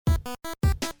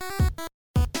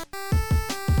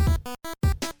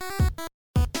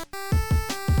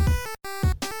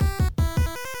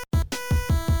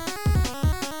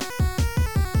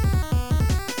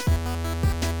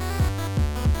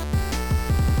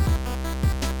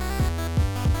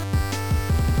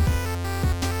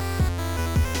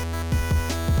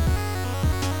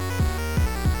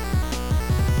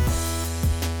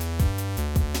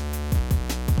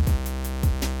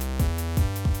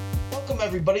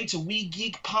Everybody to We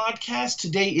Geek Podcast.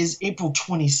 Today is April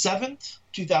 27th,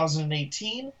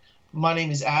 2018. My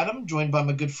name is Adam, joined by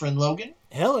my good friend Logan.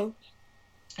 Hello.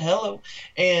 Hello.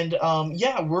 And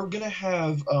we're going to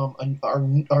have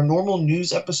our normal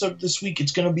news episode this week.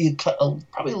 It's going to be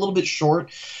probably a little bit short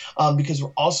because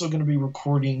we're also going to be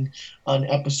recording an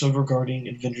episode regarding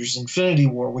Avengers Infinity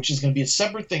War, which is going to be a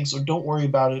separate thing, so don't worry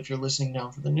about it if you're listening now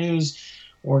for the news.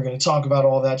 We're going to talk about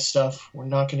all that stuff. We're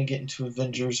not going to get into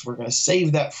Avengers. We're going to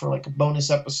save that for like a bonus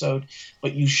episode.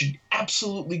 But you should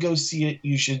absolutely go see it.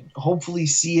 You should hopefully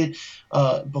see it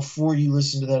before you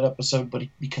listen to that episode,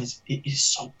 because it is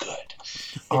so good.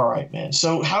 All right, man.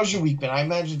 So how's your week been? I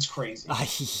imagine it's crazy.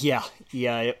 Yeah.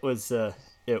 It was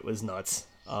nuts.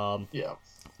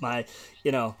 My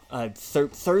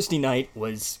Thursday night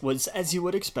was as you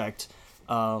would expect.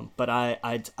 But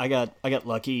I got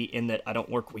lucky in that I don't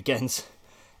work weekends.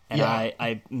 And yeah.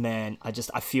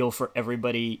 I feel for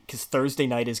everybody, because Thursday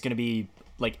night is going to be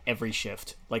like every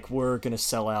shift. Like, we're going to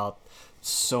sell out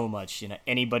so much.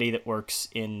 Anybody that works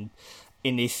in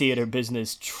the theater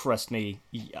business, trust me,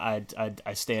 I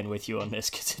stand with you on this,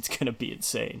 because it's going to be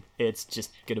insane. It's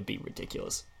just going to be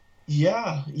ridiculous.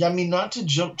 Yeah. I mean, not to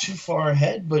jump too far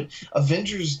ahead, but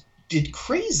Avengers did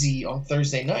crazy on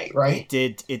Thursday night, right?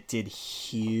 It did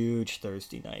huge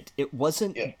Thursday night. It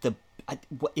wasn't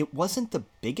it wasn't the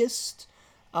biggest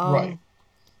right,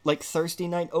 like Thursday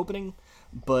night opening,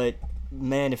 but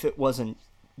man, if it wasn't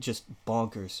just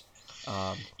bonkers.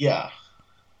 Yeah.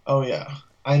 Oh yeah.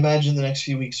 I imagine the next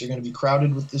few weeks are going to be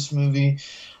crowded with this movie.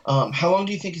 How long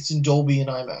do you think it's in Dolby and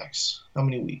IMAX? How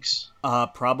many weeks?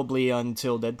 Probably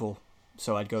until Deadpool.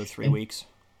 So I'd go 3 weeks.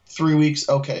 3 weeks,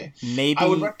 okay. Maybe I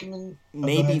would recommend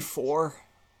maybe 4.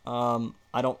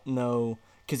 I don't know,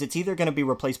 because it's either going to be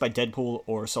replaced by Deadpool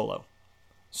or Solo.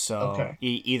 So okay.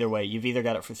 Either way, you've either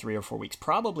got it for 3 or 4 weeks.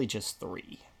 Probably just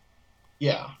 3.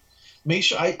 Yeah, make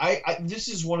sure. I this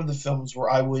is one of the films where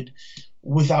I would,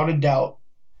 without a doubt,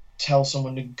 tell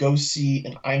someone to go see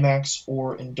in IMAX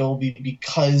or in Dolby,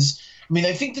 because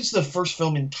I think this is the first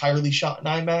film entirely shot in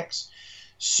IMAX,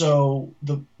 so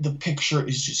the picture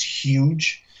is just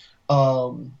huge.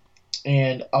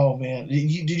 And oh man,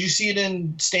 did you see it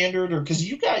in standard, or because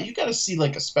you got to see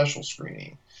like a special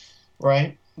screening,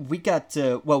 right? We've got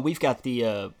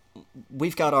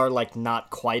our like not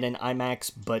quite an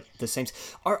IMAX, but the same.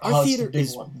 Our theater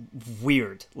is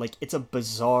weird. Like, it's a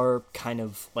bizarre kind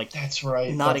of like. That's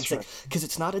right. Not exactly, because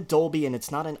it's not a Dolby and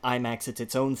it's not an IMAX. It's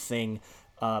its own thing.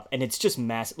 And it's just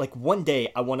massive. Like, one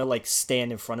day I want to like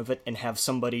stand in front of it and have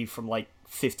somebody from like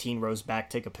 15 rows back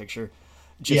take a picture.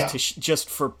 Just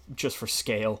for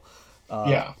scale,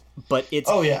 But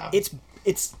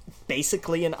it's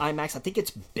basically an IMAX. I think it's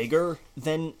bigger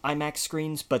than IMAX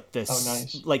screens, but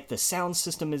nice. Like the sound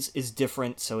system is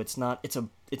different, so it's not. It's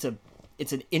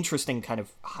an interesting kind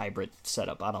of hybrid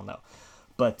setup. I don't know,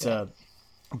 but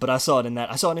I saw it in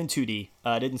that. I saw it in 2D.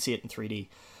 I didn't see it in 3D.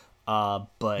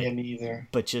 But yeah, me either.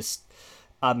 But just,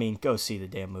 go see the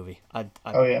damn movie. I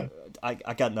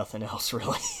got nothing else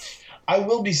really. I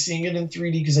will be seeing it in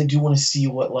 3D because I do want to see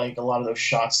what like a lot of those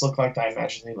shots look like. I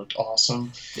imagine they looked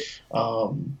awesome.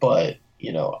 But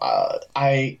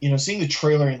seeing the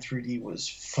trailer in 3D was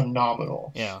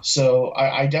phenomenal. Yeah. So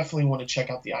I definitely want to check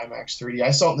out the IMAX 3D.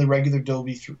 I saw it in the regular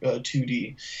Dolby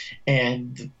 2D,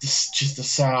 and just the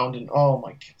sound and oh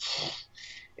my god,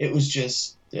 it was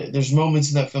just. There's moments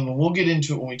in that film, and we'll get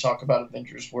into it when we talk about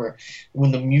Avengers, where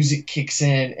when the music kicks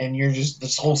in and you're just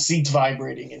this whole seat's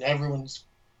vibrating and everyone's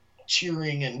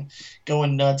cheering and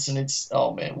going nuts, and it's,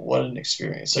 oh man, what an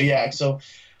experience. So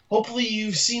hopefully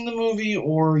you've seen the movie,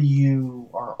 or you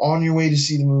are on your way to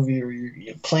see the movie, or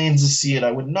you have plans to see it.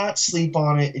 I would not sleep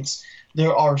on it.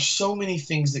 There are so many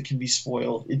things that can be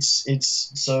spoiled.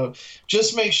 So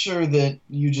just make sure that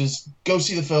you just go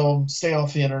see the film, stay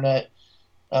off the internet,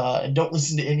 and don't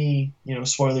listen to any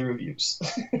spoiler reviews.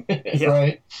 Yeah.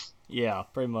 Right? Yeah,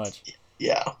 pretty much.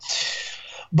 Yeah.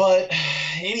 But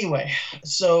anyway,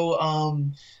 so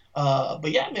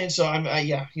but yeah, man. So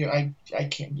I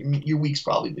can't. Your week's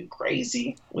probably been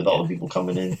crazy with all the people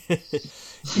coming in.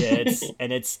 Yeah,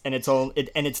 it's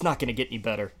not going to get any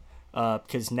better.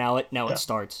 because now it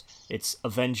starts. It's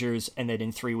Avengers, and then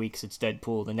in 3 weeks it's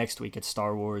Deadpool. The next week it's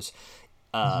Star Wars.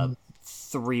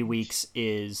 3 weeks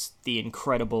is The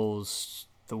Incredibles.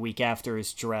 The week after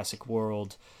is Jurassic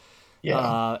World.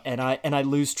 Yeah. And I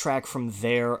lose track from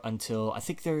there until I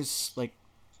think there's like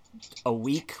a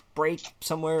week break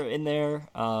somewhere in there.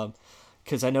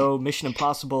 Because I know Mission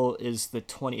Impossible is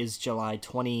July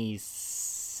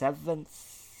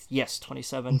 27th. Yes,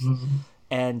 27th.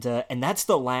 And that's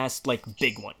the last like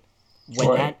big one.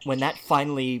 When that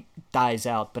finally dies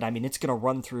out, but I mean it's gonna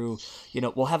run through.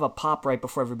 We'll have a pop right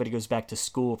before everybody goes back to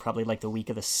school, probably like the week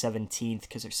of the 17th,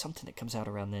 because there's something that comes out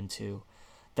around then too.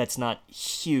 That's not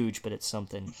huge, but it's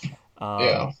something.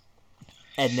 Yeah.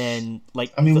 And then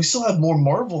like we still have more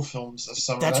Marvel films this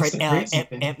summer. That's right.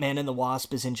 Ant-Man and the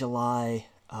Wasp is in July.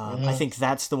 I think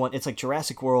that's the one. It's like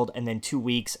Jurassic World, and then 2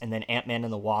 weeks, and then Ant-Man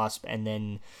and the Wasp, and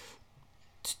then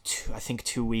I think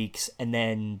 2 weeks, and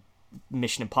then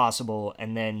Mission Impossible,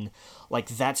 and then like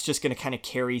that's just going to kind of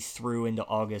carry through into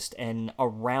August, and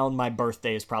around my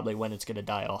birthday is probably when it's going to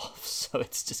die off. So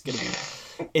it's just going to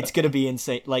be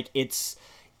insane. Like it's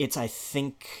I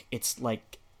think it's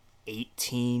like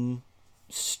 18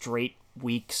 straight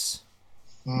weeks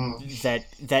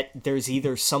that there's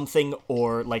either something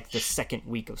or like the second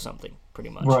week of something, pretty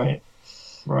much. Right.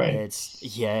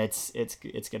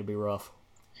 It's gonna be rough.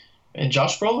 And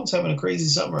Josh Brolin's having a crazy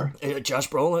summer. Josh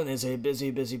Brolin is a busy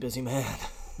man.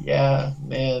 Yeah,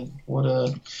 man, what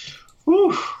a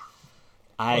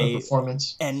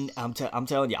performance. And I'm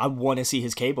telling you, I want to see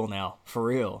his Cable now, for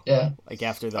real. Yeah. Like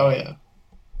after that. Oh yeah.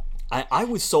 I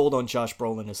was sold on Josh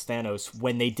Brolin as Thanos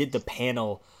when they did the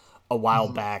panel a while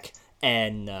back,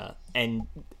 and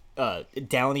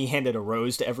Downey handed a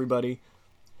rose to everybody,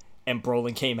 and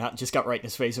Brolin came out and just got right in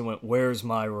his face and went, "Where's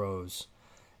my rose?"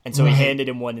 And so he handed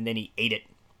him one, and then he ate it.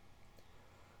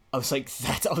 I was like,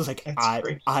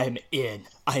 I'm in.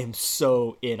 I am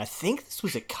so in. I think this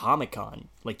was at Comic-Con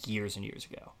like years and years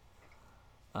ago.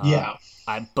 Yeah.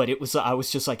 But it was. I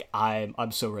was just like,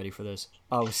 I'm so ready for this.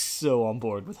 I was so on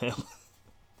board with him.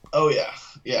 Oh yeah,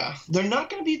 yeah. They're not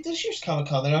going to be at this year's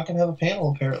Comic-Con. They're not going to have a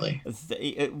panel, apparently.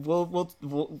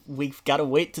 We've got to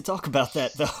wait to talk about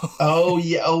that, though. Oh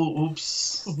yeah. Oh,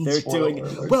 oops. They're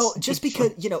doing well, just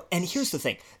because And here's the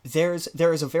thing: there is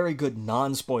a very good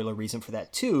non-spoiler reason for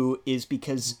that too. Is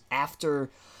because after,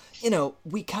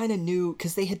 we kind of knew,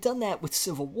 because they had done that with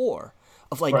Civil War.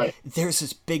 Of like, there's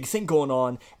this big thing going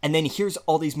on, and then here's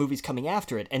all these movies coming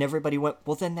after it, and everybody went,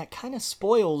 well, then that kind of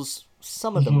spoils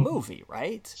some of the movie,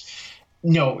 right?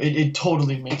 No, it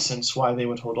totally makes sense why they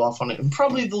would hold off on it, and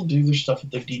probably they'll do their stuff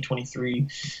at their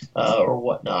D23 or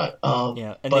whatnot.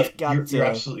 Yeah, and but you're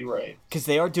absolutely right, because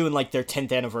they are doing like their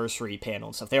 10th anniversary panel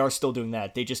and stuff. They are still doing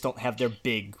that. They just don't have their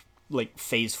big like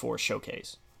Phase 4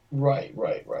 showcase. Right.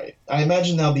 I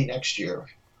imagine that'll be next year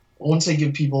once they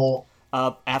give people.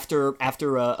 After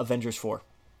Avengers 4.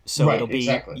 So it'll be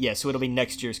exactly. So it'll be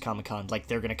next year's Comic-Con. Like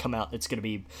they're gonna come out.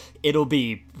 It'll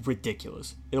be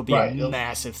ridiculous. It'll be a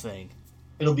massive thing.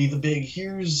 It'll be the big.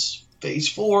 Here's Phase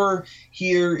 4.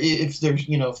 Here, if there's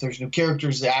new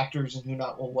characters, the actors, and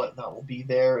whatnot will be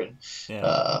there, and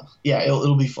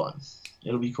it'll be fun.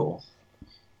 It'll be cool.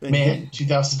 Man,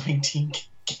 2019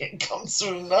 can't come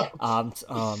soon enough.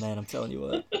 Oh man, I'm telling you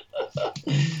what.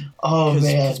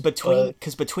 Man!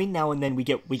 Because between now and then we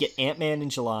get Ant-Man in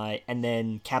July, and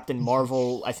then Captain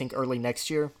Marvel I think early next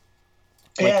year.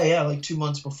 Like 2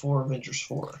 months before Avengers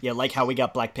 4. Yeah, like how we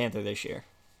got Black Panther this year.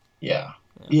 Yeah.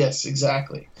 Yes,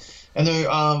 exactly. And they're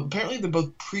apparently they're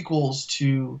both prequels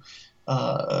to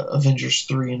Avengers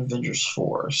 3 and Avengers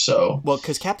 4. So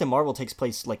because Captain Marvel takes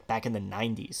place like back in the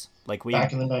 90s.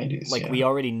 Back in the 90s. We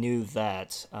already knew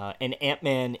that. And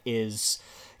Ant-Man is.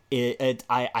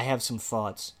 I have some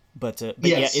thoughts, but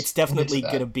it's definitely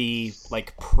going to be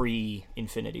like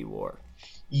pre-Infinity War.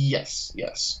 Yes.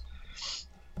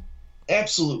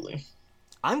 Absolutely.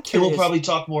 I'm curious. And we'll probably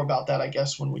talk more about that, I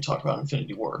guess, when we talk about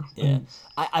Infinity War. Yeah.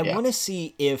 I want to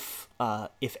see if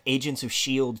Agents of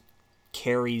S.H.I.E.L.D.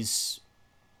 carries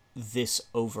this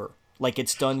over. Like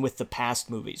it's done with the past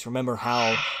movies. Remember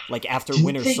how, like, after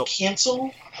Winter Soldier... Did they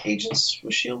cancel Agents of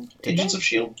S.H.I.E.L.D.? Agents of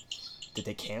S.H.I.E.L.D.? Did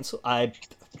they cancel?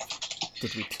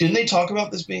 Didn't they talk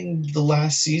about this being the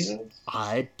last season?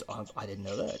 I didn't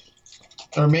know that.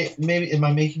 Or maybe am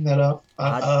I making that up?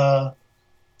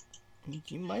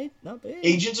 You might not be.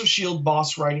 Agents of S.H.I.E.L.D.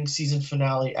 boss writing season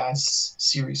finale as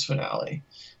series finale,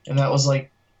 and that was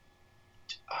like,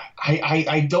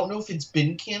 I don't know if it's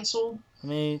been canceled. I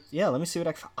mean, yeah. Let me see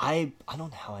what I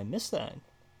don't know how I missed that.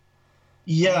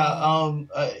 Yeah,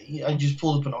 I just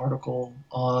pulled up an article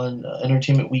on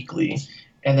Entertainment Weekly,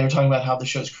 and they're talking about how the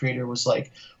show's creator was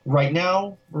like, right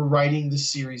now we're writing the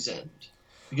series end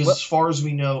because as far as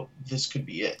we know, this could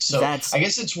be it. So I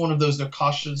guess it's one of those they're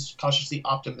cautiously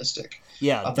optimistic.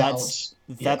 Yeah, about,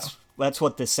 that's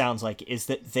what this sounds like. Is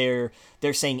that they're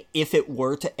saying if it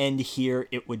were to end here,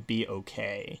 it would be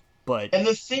okay. And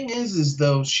the thing is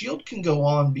though, Shield can go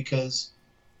on because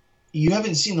you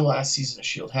haven't seen the last season of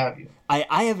Shield, have you?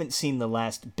 I haven't seen the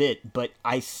last bit, but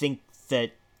I think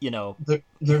that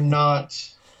they're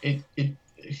not.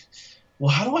 Well,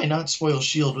 how do I not spoil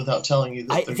Shield without telling you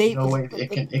that there's no way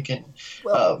it can?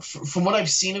 Well, from what I've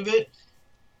seen of it,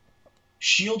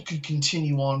 Shield could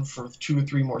continue on for 2 or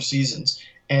 3 more seasons,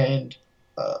 and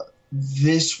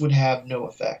this would have no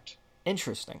effect.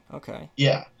 Interesting. Okay.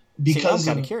 Yeah, because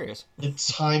I'm kind of curious. The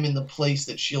time and the place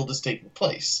that Shield is taking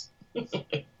place.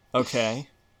 Okay.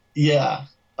 Yeah.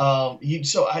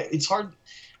 It's hard.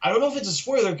 I don't know if it's a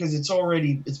spoiler because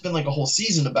it's been like a whole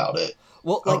season about it.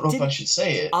 Well, I don't know if I should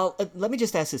say it. Let me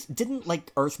just ask this: didn't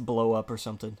Earth blow up or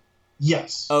something?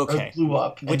 Yes. Okay. Earth blew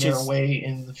up, and they're way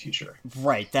in the future.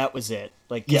 Right. That was it.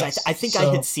 Yes. I think I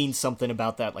had seen something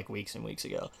about that weeks and weeks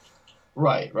ago.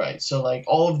 Right. So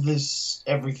all of this,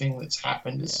 everything that's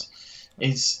happened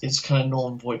is kind of null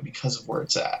and void because of where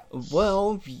it's at.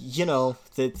 Well,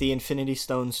 the Infinity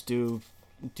Stones do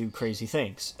crazy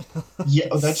things. Yeah,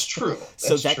 that's true.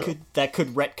 That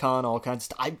could retcon all kinds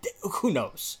of stuff. Who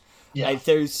knows? Yeah.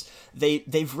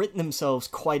 They've written themselves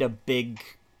quite a big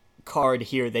card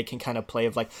here. They can kind of play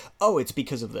of it's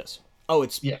because of this. Oh,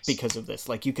 it's because of this.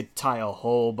 You could tie a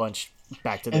whole bunch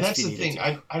back to this. And that's the thing.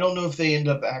 I don't know if they end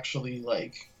up actually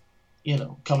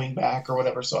coming back or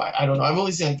whatever. So I don't know. I've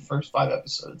only seen the first 5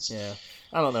 episodes. Yeah.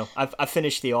 I don't know. I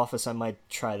finished The Office. I might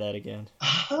try that again.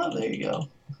 There you go.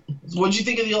 What'd you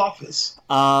think of The Office?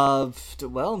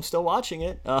 Well, I'm still watching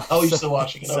it. You're still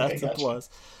watching it. Okay, that's a plus.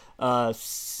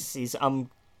 I'm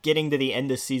getting to the end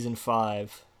of season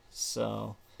 5.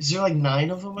 So. Is there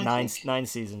 9 of them? I think? 9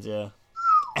 seasons, yeah.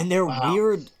 And they're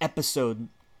weird episode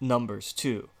numbers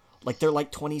too. They're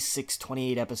 26,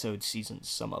 28 episode seasons.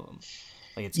 Some of them.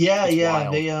 It's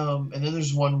wild. They and then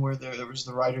there's one where there was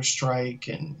the writer's strike,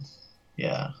 and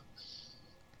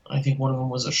I think one of them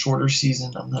was a shorter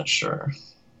season. I'm not sure.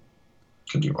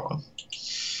 Could be wrong.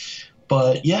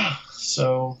 But yeah,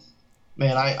 so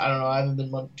man, I don't know. I haven't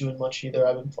been doing much either.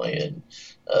 I've been playing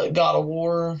God of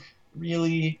War.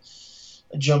 Really,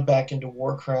 I jumped back into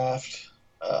Warcraft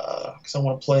because I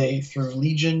want to play through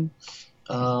Legion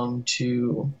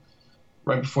to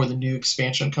right before the new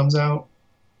expansion comes out.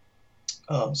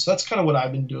 So that's kind of what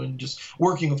I've been doing, just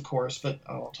working, of course, but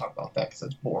I don't want to talk about that because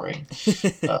that's boring.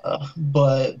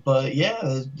 But yeah,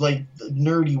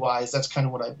 nerdy wise, that's kind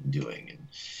of what I've been doing. And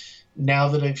now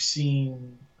that I've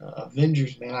seen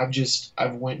Avengers, man,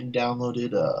 I've went and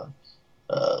downloaded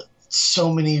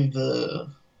so many of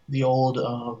the old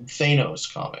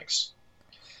Thanos comics,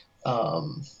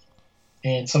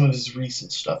 and some of his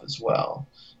recent stuff as well.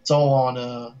 It's all on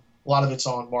a lot of it's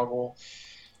on Marvel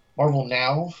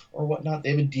Now or whatnot.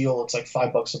 They have a deal. It's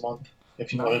 $5 a month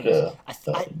if you wanted to.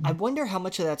 I wonder how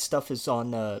much of that stuff is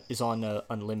on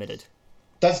Unlimited.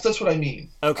 That's what I mean.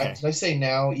 Okay. Did I say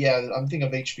Now? Yeah, I'm thinking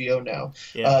of HBO Now.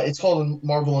 Yeah. It's called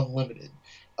Marvel Unlimited,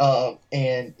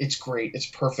 and it's great. It's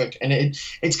perfect, and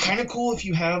it's kind of cool if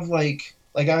you have I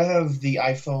have the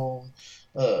iPhone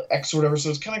X or whatever, so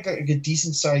it's kind of like a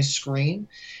decent sized screen.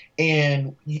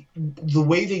 And the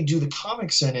way they do the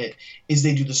comics in it is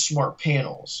they do the smart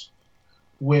panels,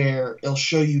 where it'll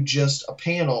show you just a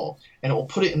panel and it will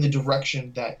put it in the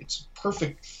direction that it's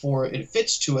perfect for it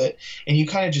fits to it, and you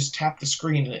kind of just tap the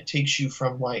screen and it takes you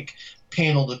from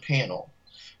panel to panel.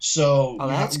 So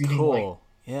that's cool.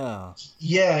 Yeah.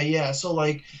 So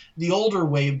the older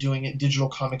way of doing it, digital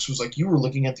comics, was you were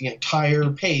looking at the entire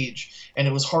page and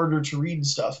it was harder to read and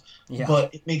stuff. Yeah.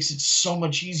 But it makes it so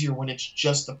much easier when it's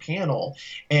just a panel,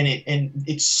 and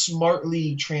it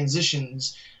smartly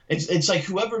transitions. It's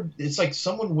like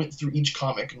someone went through each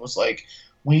comic and was like,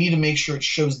 we need to make sure it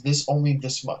shows this only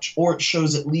this much, or it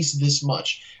shows at least this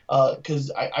much. Because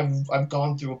I've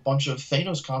gone through a bunch of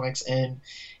Thanos comics, and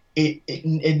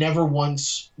it never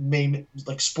once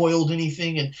spoiled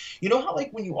anything. And you know how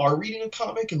when you are reading a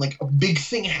comic and a big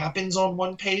thing happens on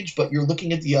one page but you're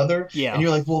looking at the other, and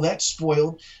you're well, that's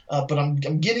spoiled, but I'm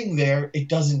getting there. It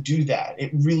doesn't do that.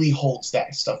 It really holds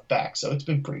that stuff back, so it's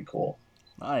been pretty cool.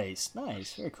 Nice,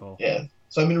 very cool. Yeah,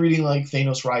 so I've been reading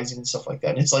Thanos Rising and stuff like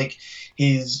that, and it's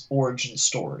his origin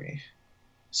story,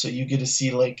 so you get to see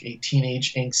a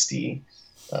teenage angsty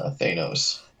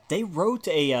Thanos. They wrote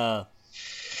a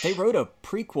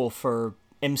prequel for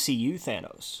MCU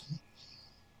Thanos.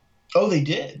 Oh, they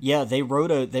did. Yeah, they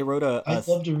wrote a I'd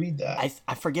love to read that.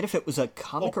 I forget if it was a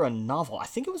comic or a novel. I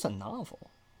think it was a novel.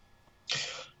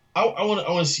 I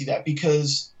want to see that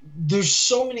because there's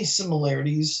so many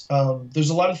similarities. There's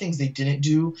a lot of things they didn't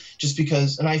do just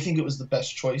because, and I think it was the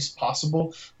best choice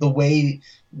possible. The way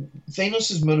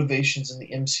Thanos' motivations in the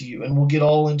MCU, and we'll get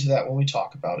all into that when we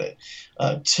talk about it.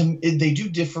 They do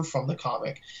differ from the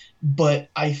comic, but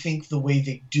I think the way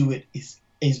they do it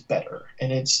is better,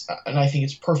 and I think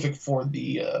it's perfect for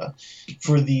the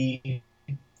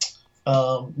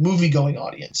movie going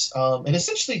audience. And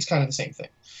essentially, it's kind of the same thing.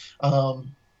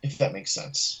 If that makes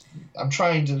sense. I'm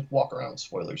trying to walk around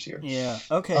spoilers here. Yeah.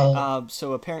 Okay.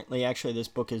 So apparently, actually, this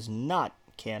book is not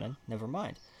canon. Never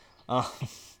mind.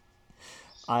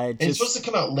 It's supposed to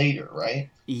come out later, right?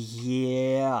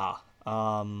 Yeah.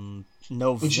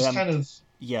 November. Which is kind of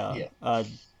yeah.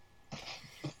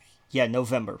 Yeah,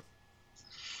 November.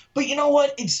 But you know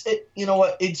what?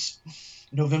 It's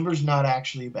November's not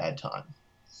actually a bad time.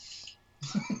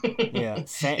 Yeah,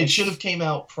 it should have came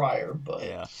out prior, but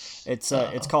yeah, it's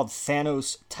called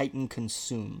Thanos Titan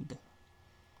Consumed.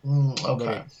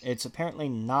 Okay, it's apparently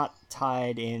not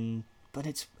tied in, but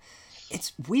it's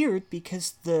weird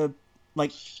because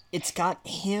it's got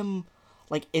him,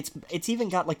 like it's even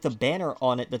got like the banner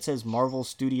on it that says Marvel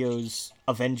Studios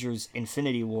Avengers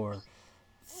Infinity War,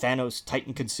 Thanos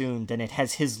Titan Consumed, and it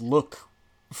has his look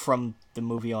from the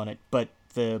movie on it, but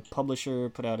the publisher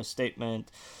put out a statement.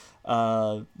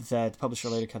 That the publisher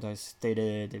later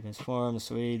stated they've been informed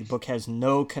the book has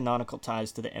no canonical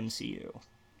ties to the MCU.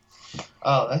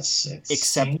 Oh, that's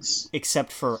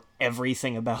except for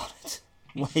everything about it.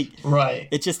 Like, right.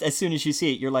 It just, as soon as you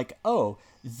see it, you're like, oh,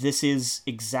 this is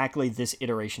exactly this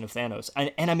iteration of Thanos.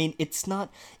 And I mean, it's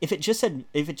not, if it just had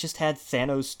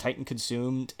Thanos Titan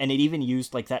Consumed and it even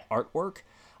used like that artwork,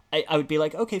 I would be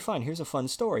like, okay, fine, here's a fun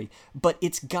story. But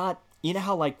it's got, you know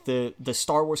how like the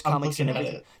Star Wars comics and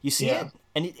everything, you see it,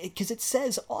 and because it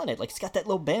says on it, like it's got that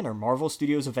little banner, Marvel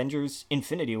Studios Avengers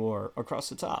Infinity War across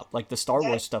the top, like the Star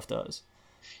Wars stuff does.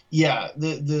 Yeah,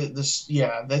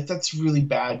 that's really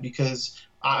bad because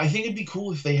I think it'd be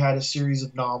cool if they had a series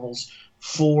of novels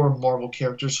for Marvel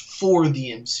characters for the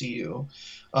MCU.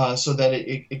 So that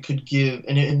it could give,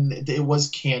 and it was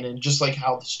canon, just like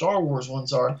how the Star Wars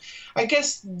ones are. I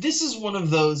guess this is one of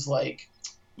those, like,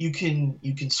 you can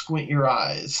squint your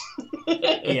eyes,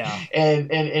 yeah, and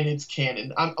it's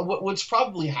canon. What's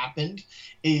probably happened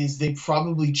is they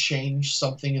probably changed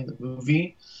something in the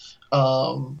movie,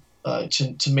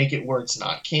 to make it where it's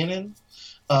not canon,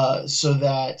 so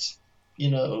that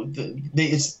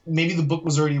it's maybe the book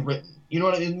was already written. You know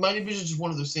what I mean? My Division is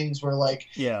one of those things where, like,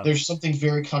 there's something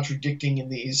very contradicting in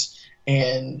these,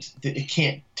 and it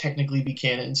can't technically be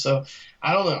canon. So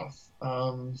I don't know.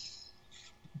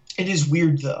 It is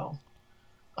weird, though.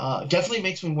 Definitely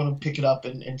makes me want to pick it up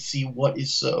and see what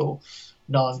is so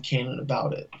non-canon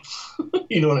about it.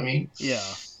 You know what I mean? Yeah.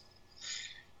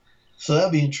 So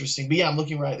that'd be interesting. But yeah, I'm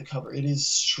looking right at the cover. It is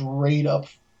straight up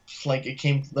like it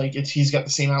came, like he's got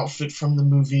the same outfit from the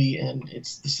movie, and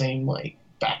it's the same like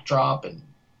backdrop and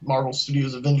Marvel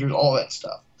Studios Avengers, all that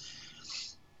stuff.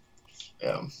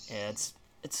 Yeah. Yeah,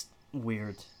 it's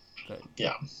weird, but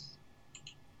yeah.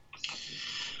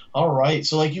 All right,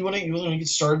 so like you want to get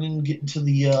started and get into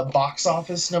the box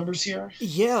office numbers here?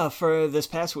 Yeah, for this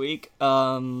past week.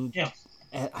 Yeah.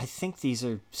 I think these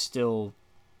are still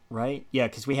right. Yeah,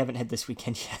 because we haven't had this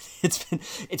weekend yet.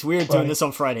 It's weird doing this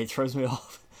on Friday. It throws me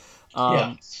off.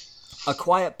 Yeah. A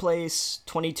Quiet Place,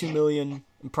 22 million.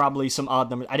 Probably some odd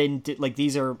numbers. I didn't like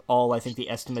these are all I think the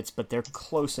estimates, but they're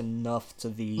close enough to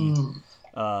the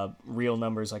real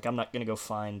numbers. Like I'm not gonna go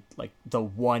find like the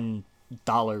 $1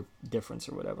 difference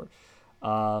or whatever.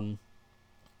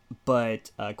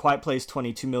 But Quiet Place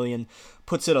 22 million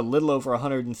puts it a little over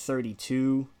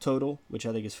 132 total, which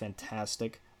I think is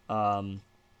fantastic. And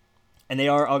they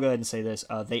are, I'll go ahead and say this,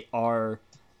 they are,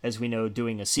 as we know,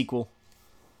 doing a sequel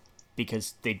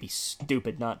because they'd be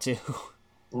stupid not to.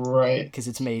 Right. Because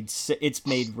it's made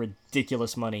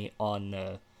ridiculous money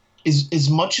on as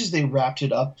much as they wrapped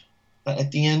it up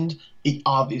at the end,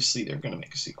 obviously they're going to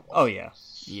make a sequel. Oh yeah.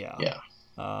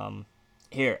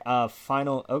 Here,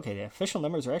 final. Okay, the official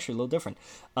numbers are actually a little different.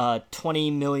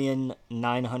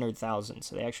 20,900,000.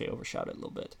 So they actually overshot it a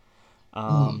little bit.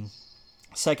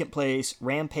 Second place,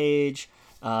 Rampage.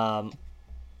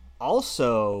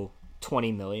 Also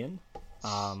 20 million.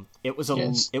 It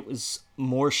was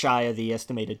more shy of the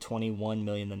estimated 21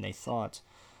 million than they thought.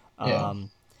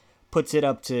 Puts it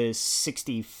up to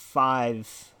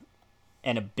 65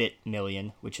 and a bit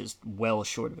million, which is well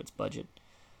short of its budget.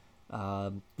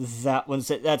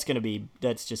 That's gonna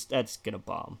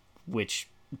bomb, which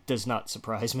does not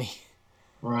surprise me.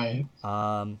 Right.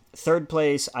 Third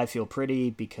place, I Feel Pretty,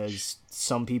 because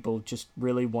some people just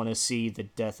really want to see the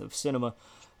death of cinema.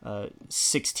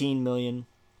 16 million.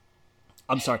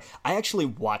 I'm sorry. I actually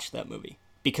watched that movie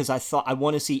because I thought I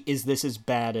want to see, is this as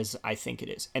bad as I think it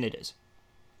is? And it is.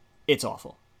 It's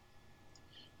awful.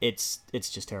 It's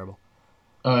just terrible.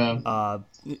 Oh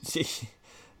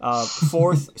yeah.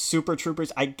 Fourth, Super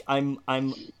Troopers. I'm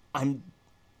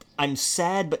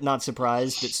sad but not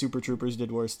surprised that Super Troopers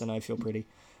did worse than I Feel Pretty,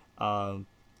 at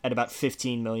about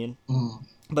 15 million. Mm.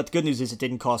 But the good news is it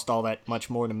didn't cost all that much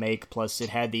more to make. Plus, it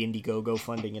had the Indiegogo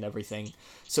funding and everything,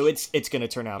 so it's going to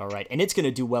turn out all right, and it's going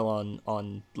to do well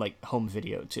on like home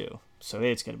video too. So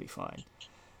it's going to be fine.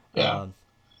 Yeah.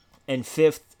 And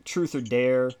fifth, Truth or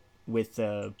Dare, with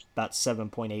about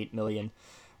 7.8 million,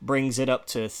 brings it up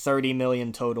to 30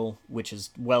 million total, which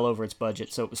is well over its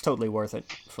budget. So it was totally worth it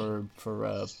for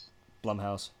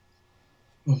Blumhouse.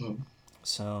 Mm-hmm.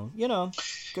 So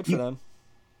good for them.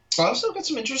 I also got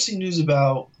some interesting news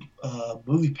about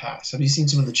MoviePass. Have you seen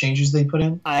some of the changes they put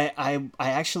in? I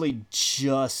actually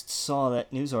just saw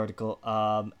that news article.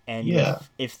 And yeah.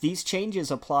 if these changes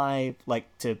apply like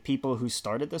to people who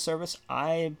started the service,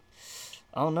 I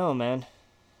don't know, man.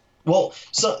 Well,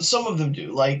 some of them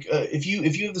do. Like if you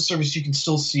have the service, you can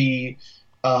still see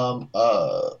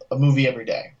a movie every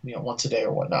day, once a day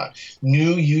or whatnot.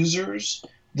 New users,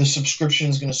 the subscription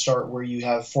is going to start where you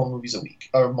have 4 movies a week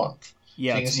or a month.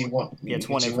 Yeah, so you it's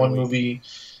one every one week. movie,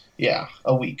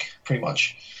 a week, pretty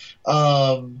much.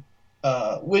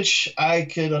 Which I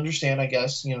could understand. I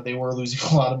guess they were losing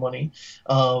a lot of money.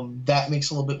 That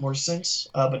makes a little bit more sense.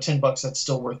 But $10, that's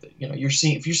still worth it.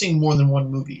 If you're seeing more than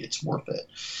one movie, it's worth it.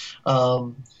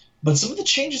 But some of the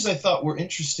changes I thought were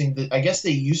interesting that I guess they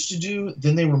used to do,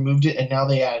 then they removed it, and now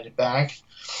they added it back.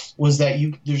 Was that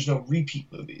there's no repeat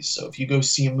movies. So if you go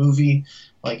see a movie,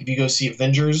 like if you go see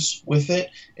Avengers with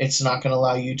it, it's not going to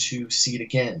allow you to see it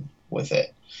again with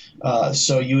it.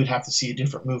 So you would have to see a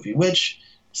different movie, which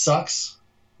sucks.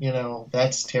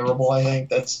 That's terrible. I think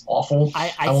that's awful.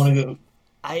 I want to go.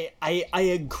 I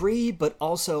agree, but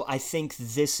also I think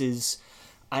this is.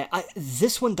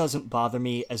 This one doesn't bother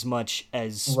me as much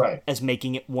as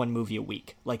making it one movie a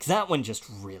week. Like that one just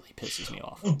really pisses me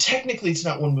off. Well, technically, it's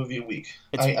not one movie a week.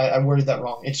 I worded that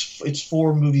wrong. It's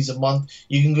 4 movies a month.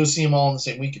 You can go see them all in the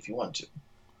same week if you want to.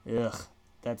 Ugh,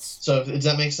 that's. So does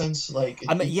that make sense? Like,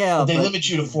 they limit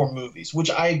you to 4 movies,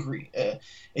 which I agree.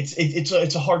 It's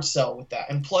a hard sell with that,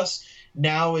 and plus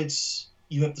now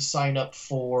you have to sign up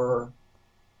for.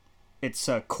 It's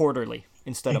quarterly.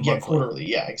 Instead of monthly. Quarterly.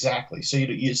 Yeah, exactly. So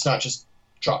it's not just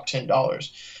drop $10.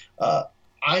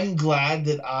 I'm glad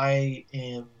that I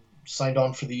am signed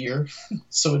on for the year,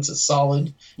 so it's a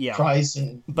solid price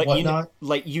and whatnot.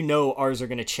 Ours are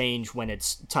going to change when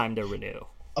it's time to renew.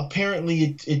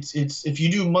 Apparently, it's if you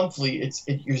do monthly, it's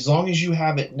as long as you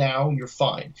have it now, you're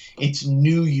fine. It's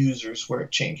new users where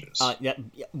it changes.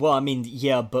 Well, I mean,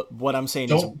 but what I'm saying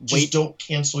is don't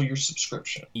cancel your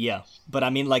subscription. Yeah, but I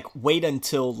mean, wait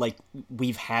until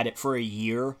we've had it for a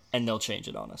year and they'll change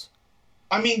it on us.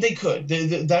 I mean, they could.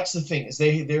 That's the thing is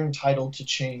they're entitled to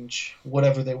change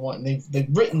whatever they want. And they've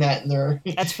written that in their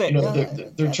that's fair.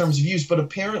 Their terms of use. But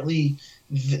apparently,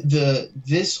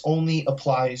 this only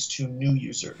applies to new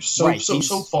users. So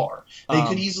far, they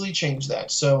could easily change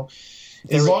that. So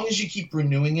as long as you keep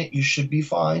renewing it, you should be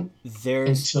fine. There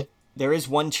is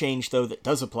one change though that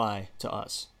does apply to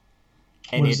us,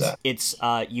 and it's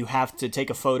you have to take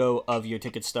a photo of your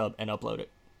ticket stub and upload it.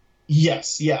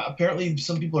 Yes, yeah. Apparently,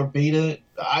 some people are beta.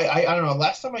 I don't know.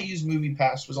 Last time I used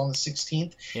MoviePass was on the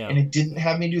 16th, and it didn't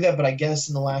have me do that. But I guess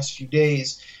in the last few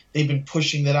days, they've been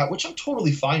pushing that out, which I'm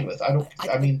totally fine with.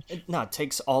 It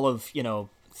takes all of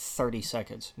 30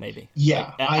 seconds maybe.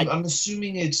 Yeah, I'm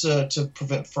assuming it's to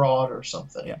prevent fraud or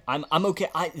something. Yeah, I'm okay.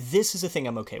 This is a thing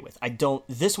I'm okay with.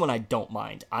 This one I don't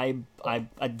mind.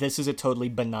 This is a totally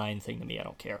benign thing to me. I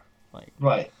don't care.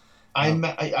 Right.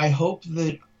 I hope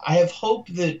that. I have hope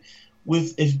that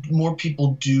if more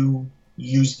people do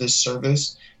use this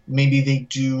service, maybe they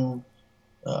do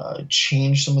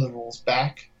change some of the rules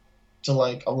back to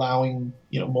allowing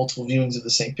multiple viewings of the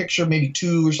same picture, maybe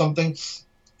 2 or something,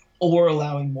 or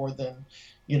allowing more than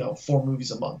 4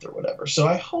 movies a month or whatever. So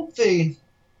I hope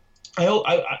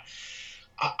I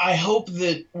hope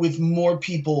that with more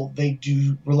people they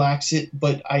do relax it,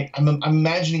 but I'm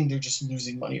imagining they're just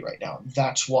losing money right now.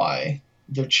 That's why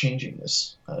they're changing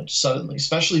this suddenly,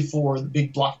 especially for the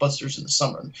big blockbusters in the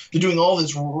summer. They're doing all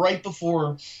this right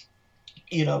before,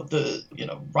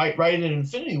 right in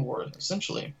Infinity War,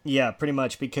 essentially. Yeah, pretty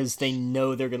much, because they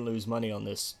know they're going to lose money on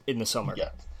this in the summer. Yeah.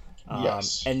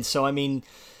 Yes. And so, I mean,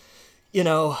 You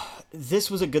know,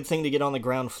 this was a good thing to get on the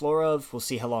ground floor of. We'll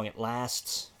see how long it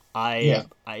lasts. Yeah.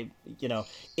 You know,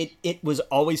 it was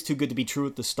always too good to be true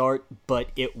at the start, but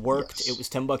it worked. Yes. It was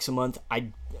 $10 a month.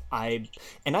 And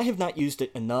I have not used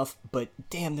it enough, but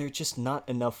damn, there's just not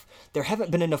enough. There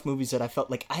haven't been enough movies that I felt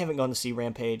like I haven't gone to see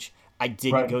Rampage. I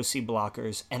didn't Right. go see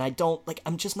Blockers, and I don't like.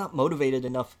 I'm just not motivated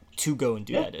enough to go and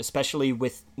do Yeah. that, especially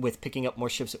with picking up more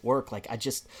shifts at work. Like I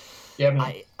just. Yeah,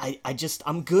 man.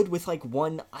 I'm good with like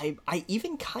one. I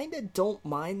even kind of don't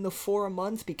mind the 4 a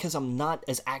month because I'm not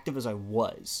as active as I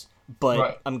was. But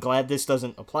Right. I'm glad this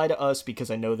doesn't apply to us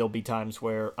because I know there'll be times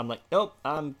where I'm like, nope,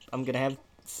 I'm gonna have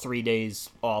 3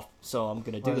 days off, so I'm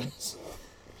gonna do Right. this.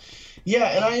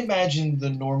 Yeah, and I imagine the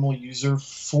normal user,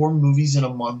 4 movies in a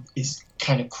month is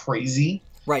kind of crazy.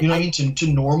 Right. You know what I mean? To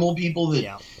normal people that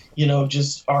Yeah.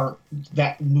 just aren't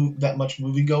that much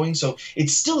movie going. So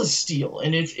it's still a steal.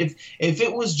 And if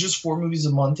it was just 4 movies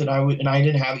a month and I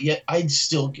didn't have it yet, I'd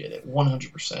still get it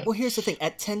 100%. Well, here's the thing: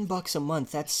 at $10 a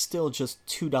month, that's still just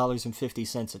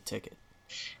 $2.50 a ticket.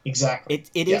 Exactly.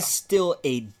 It Yeah. is still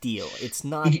a deal. It's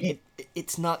not. You-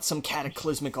 It's not some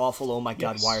cataclysmic awful. Oh my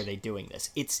God! Yes. Why are they doing this?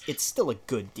 It's still a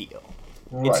good deal.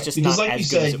 Right. It's just Because not like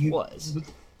as you good as said, it was.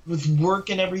 with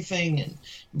work and everything and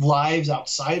lives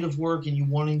outside of work and you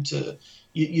wanting to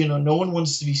no one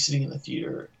wants to be sitting in the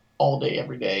theater all day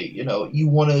every day. You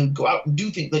want to go out and do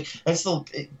things. Like that's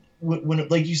when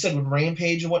like you said, when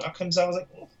Rampage and whatnot comes out, I was like,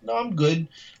 "Oh, no, I'm good.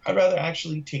 I'd rather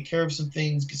actually take care of some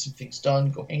things, get some things done,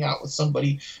 go hang out with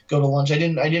somebody, go to lunch. I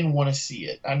didn't want to see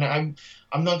it, and I'm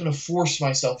not going to force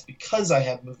myself because I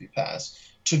have Movie Pass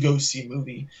to go see a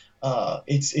movie.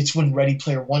 It's when Ready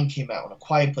Player One came out and A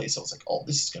Quiet Place. I was like, oh,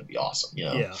 this is going to be awesome,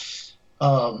 Yeah.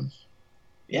 Um,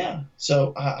 yeah.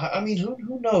 So I mean,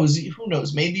 who knows? Who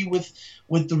knows? Maybe with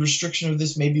the restriction of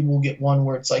this, maybe we'll get one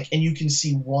where it's like, and you can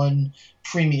see one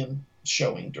premium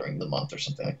showing during the month or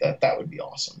something like that. That would be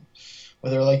awesome.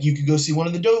 Whether like you could go see one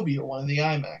of the Dolby or one of the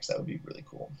IMAX, that would be really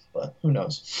cool. But who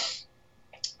knows?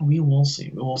 We will see.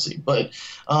 We will see. But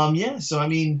yeah. So I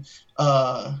mean,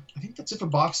 I think that's it for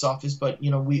box office. But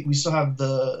we still have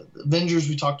the Avengers.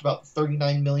 We talked about the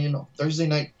 39 million on Thursday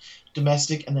night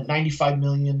domestic, and the 95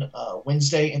 million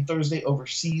Wednesday and Thursday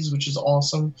overseas, which is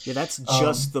awesome. Yeah, that's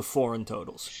just the foreign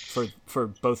totals for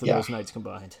both of those nights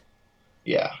combined.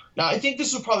 Yeah. Now I think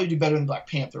this will probably do better than Black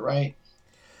Panther, right?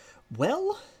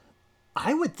 Well,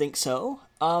 I would think so.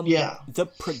 Yeah. The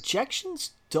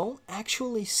projections don't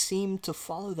actually seem to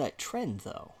follow that trend,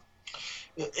 though.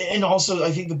 And also,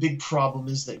 I think the big problem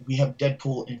is that we have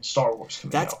Deadpool and Star Wars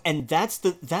coming out.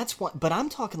 That's what. But I'm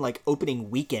talking like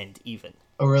opening weekend even.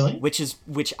 Oh, really?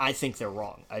 Which I think they're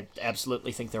wrong. I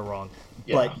absolutely think they're wrong.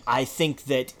 Yeah. But I think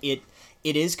that it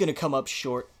is going to come up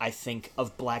short, I think,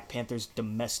 of Black Panther's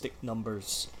domestic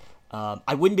numbers.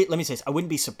 I wouldn't be. Let me say this. I wouldn't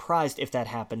be surprised if that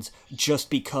happens,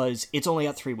 just because it's only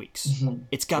got 3 weeks. Mm-hmm.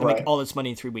 It's got to Right. make all its money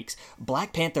in 3 weeks.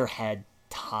 Black Panther had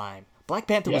time. Black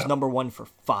Panther was Yeah. number one for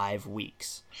 5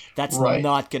 weeks. That's Right.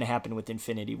 not going to happen with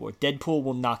Infinity War. Deadpool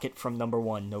will knock it from number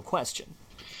one, no question.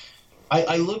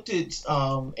 I looked at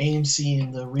AMC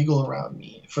and the Regal around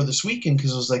me for this weekend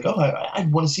because I was like, oh, I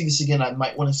want to see this again. I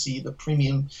might want to see the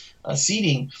premium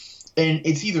seating, and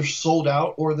it's either sold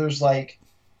out or there's like,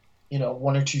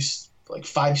 one or two, like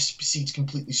 5 seats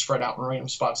completely spread out in random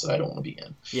spots that I don't want to be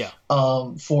in. Yeah.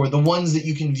 For the ones that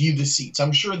you can view the seats,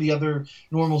 I'm sure the other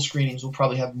normal screenings will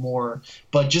probably have more,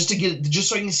 but just so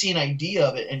I can see an idea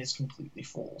of it, and it's completely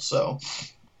full. So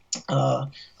I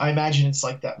imagine it's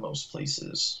like that most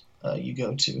places you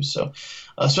go to. So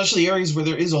especially areas where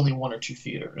there is only 1 or 2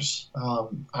 theaters.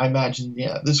 I imagine,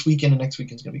 this weekend and next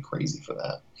weekend is going to be crazy for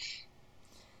that.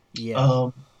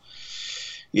 Yeah.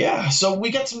 Yeah, so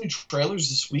we got some new trailers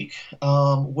this week.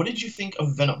 What did you think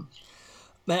of Venom?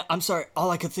 Man, I'm sorry. All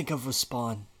I could think of was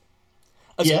Spawn.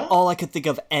 Yeah? All I could think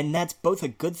of, and that's both a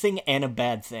good thing and a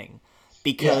bad thing,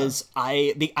 because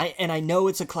I know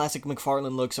it's a classic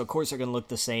McFarlane look, so of course they're gonna look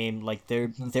the same. Like their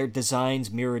designs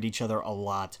mirrored each other a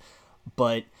lot,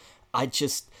 but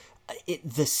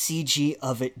the CG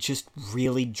of it just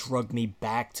really drug me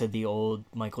back to the old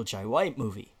Michael Jai White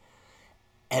movie,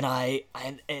 and I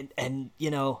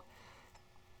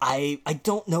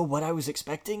don't know what I was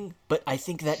expecting, but I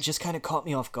think that just kind of caught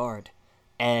me off guard.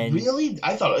 And Really?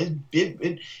 I thought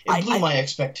it blew my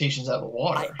expectations out of the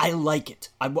water. I like it.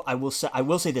 I will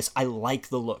say this. I like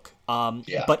the look.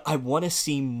 Yeah. But I want to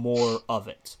see more of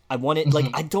it. I want it like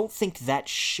I don't think that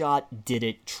shot did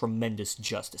it tremendous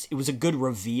justice. It was a good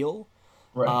reveal.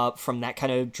 Right. From that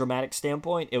kind of dramatic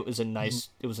standpoint, it was a nice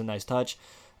touch.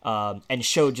 And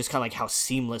showed just kind of like how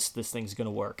seamless this thing's gonna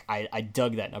work. I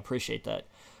dug that and I appreciate that.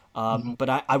 But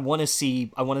I want to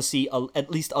see at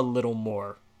least a little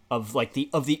more of like the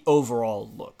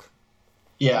overall look.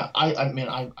 Yeah, I mean,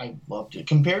 I loved it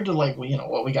compared to like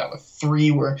what we got with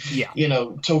 3, where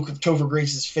Topher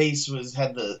Grace's face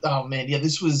had the, oh man, yeah,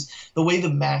 this was the way the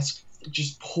mask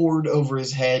just poured over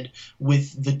his head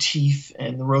with the teeth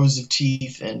and the rows of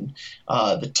teeth and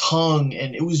the tongue,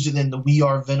 and it was then the "We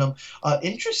Are Venom."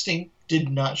 Interesting, did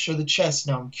not show the chest.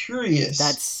 Now I'm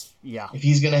curious. If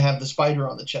he's gonna have the spider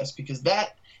on the chest, because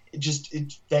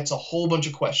that's a whole bunch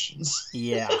of questions.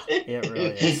 Yeah, it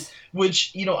really is.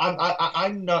 Which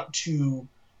I'm not too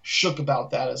shook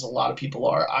about that as a lot of people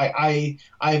are.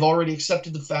 I've already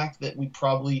accepted the fact that we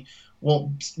probably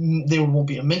won't. There won't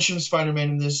be a mention of Spider-Man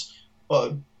in this.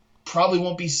 Probably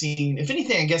won't be seen. If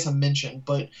anything, I guess a mention.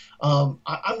 But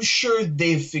I'm sure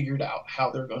they've figured out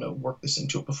how they're going to work this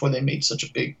into it before they made such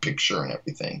a big picture and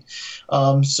everything.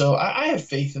 So I have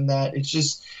faith in that. It's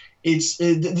just.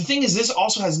 The thing is, this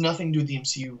also has nothing to do with the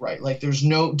MCU, right? Like,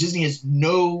 Disney has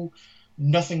nothing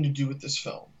to do with this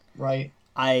film, right?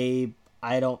 I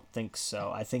don't think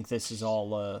so. I think this is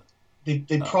all they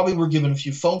probably were given a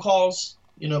few phone calls,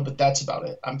 but that's about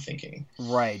it, I'm thinking.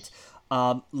 Right.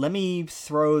 Let me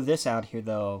throw this out here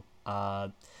though.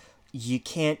 You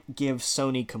can't give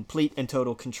Sony complete and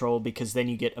total control, because then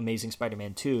you get Amazing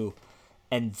Spider-Man 2.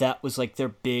 And that was like their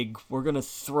big, we're going to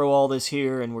throw all this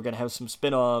here and we're going to have some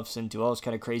spin-offs and do all this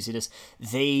kind of craziness.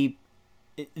 They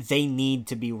need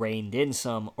to be reined in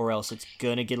some, or else it's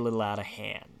going to get a little out of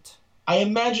hand. I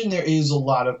imagine there is a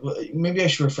lot of, maybe I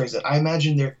should rephrase that. I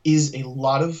imagine there is a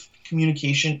lot of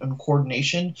communication and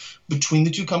coordination between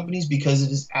the two companies, because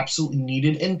it is absolutely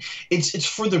needed. And it's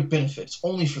for their benefit. It's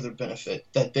only for their benefit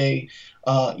that they,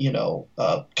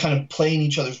 kind of play in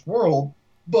each other's world.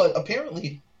 But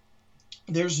apparently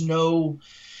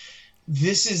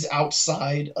this is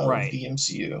outside of the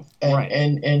MCU,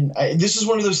 and this is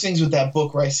one of those things with that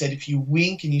book where I said if you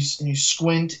wink and you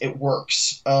squint, it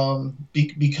works,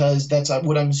 because that's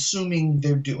what I'm assuming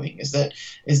they're doing is that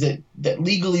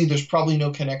legally there's probably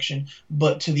no connection,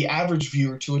 but to the average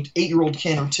viewer, to an 8-year-old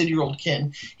Ken or 10-year-old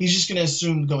Ken, he's just going to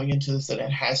assume going into this that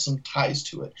it has some ties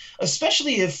to it,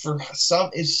 especially if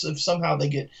somehow they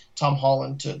get Tom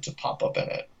Holland to pop up in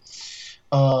it.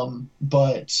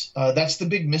 But that's the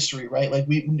big mystery, right? Like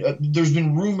there's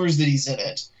been rumors that he's in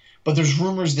it, but there's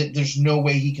rumors that there's no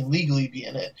way he can legally be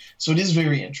in it. So it is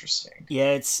very interesting.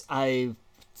 Yeah, I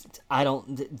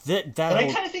don't that. And I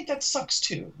kind of think that sucks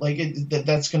too. Like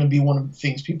that's going to be one of the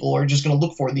things people are just going to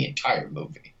look for in the entire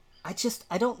movie.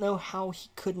 I don't know how he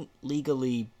couldn't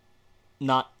legally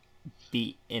not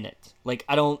be in it. Like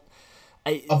I don't.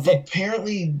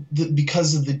 Apparently,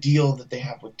 because of the deal that they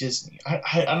have with Disney,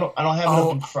 I don't have it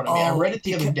up in front of me. I read it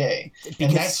the other day,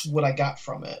 and that's what I got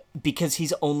from it. Because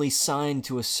he's only signed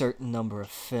to a certain number of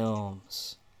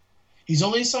films. He's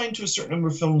only signed to a certain number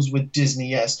of films with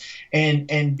Disney, yes,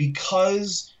 and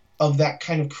because of that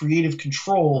kind of creative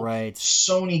control,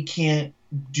 Sony can't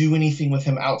do anything with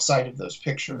him outside of those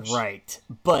pictures. Right,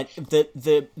 but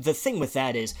the thing with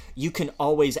that is you can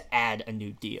always add a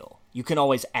new deal. You can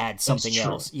always add something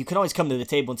else. You can always come to the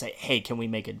table and say, "Hey, can we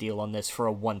make a deal on this for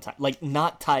a one-time?" Like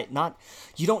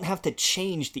you don't have to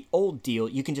change the old deal.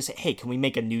 You can just say, "Hey, can we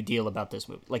make a new deal about this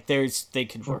movie?" Like they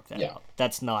could work that out.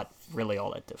 That's not really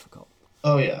all that difficult.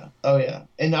 Oh yeah.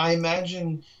 And I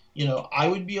imagine, I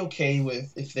would be okay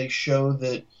with if they show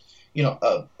that,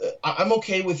 I'm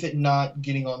okay with it not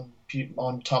getting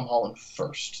on Tom Holland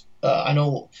first. I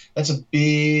know that's a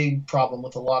big problem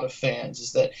with a lot of fans,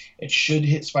 is that it should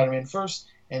hit Spider-Man first,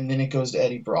 and then it goes to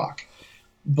Eddie Brock.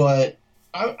 But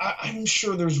I'm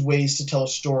sure there's ways to tell a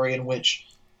story in which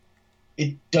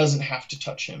it doesn't have to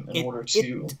touch him in order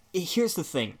to... Here's the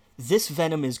thing. This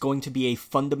Venom is going to be a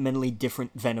fundamentally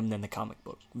different Venom than the comic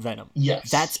book Venom. Yes.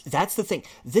 That's the thing.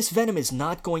 This Venom is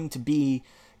not going to be...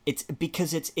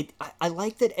 I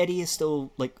like that Eddie is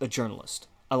still like a journalist.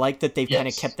 I like that they've kind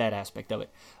of kept that aspect of it.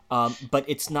 But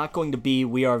it's not going to be,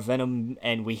 we are Venom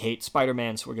and we hate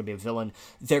Spider-Man, so we're going to be a villain.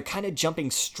 They're kind of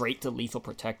jumping straight to Lethal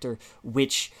Protector,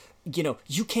 which,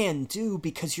 you can do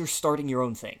because you're starting your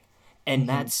own thing. And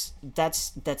that's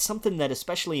something that,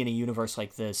 especially in a universe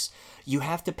like this, you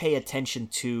have to pay attention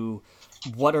to.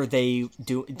 What are they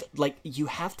doing? Like, you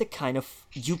have to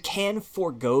you can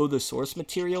forego the source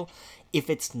material if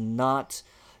it's not,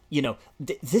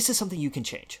 this is something you can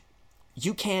change.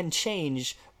 You can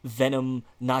change Venom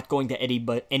not going to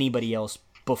anybody else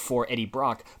before Eddie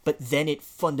Brock, but then it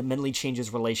fundamentally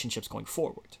changes relationships going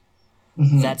forward.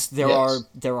 There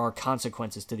are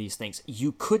consequences to these things.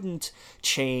 You couldn't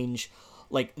change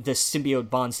like the symbiote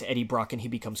bonds to Eddie Brock and he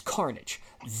becomes Carnage.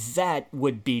 That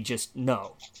would be just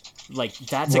no. Like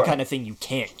that's the kind of thing you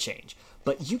can't change.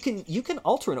 But you can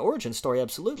alter an origin story,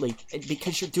 absolutely,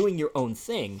 because you're doing your own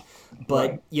thing.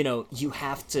 But you know, you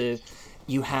have to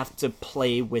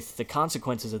play with the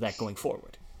consequences of that going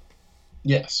forward.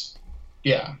 Yes.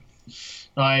 Yeah.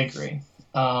 No, I agree.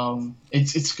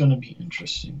 It's going to be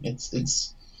interesting.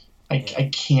 I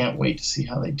can't wait to see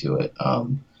how they do it.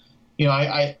 You know,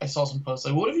 I saw some posts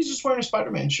like, what if he's just wearing a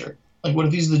Spider-Man shirt? Like, what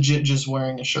if he's legit just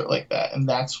wearing a shirt like that, and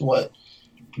that's what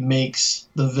makes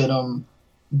the Venom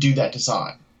do that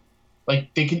design?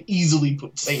 Like, they can easily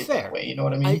say it that way. You know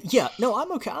what I mean? Yeah. No,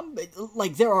 I'm okay. I'm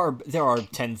like, there are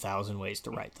 10,000 ways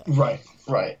to write that.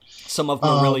 Right. Some of them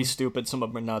are really stupid. Some of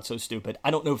them are not so stupid.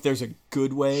 I don't know if there's a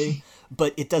good way,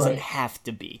 but it doesn't have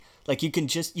to be. Like, it could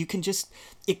just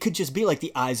be like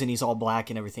the eyes and he's all black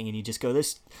and everything, and you just go,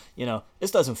 this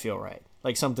doesn't feel right.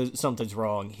 Like, something's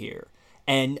wrong here.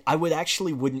 And I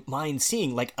wouldn't mind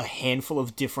seeing like a handful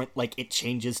of different, like, it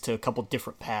changes to a couple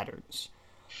different patterns.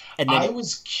 And then I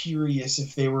was curious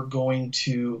if they were going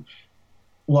to,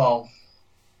 well,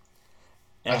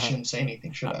 I shouldn't say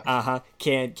anything, should I?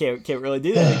 Can't really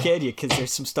do that, can you? Because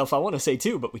there's some stuff I want to say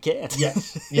too, but we can't.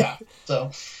 Yes, yeah.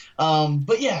 So,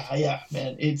 but yeah,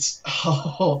 man,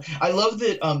 I love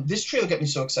that. This trailer got me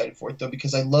so excited for it though,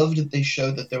 because I loved that they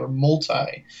showed that there were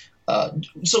multi.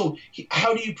 So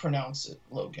how do you pronounce it,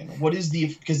 Logan? What is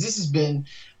because this has been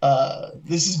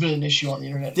an issue on the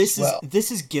internet as well. This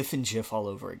is GIF and GIF all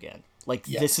over again. Like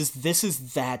this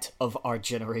is that of our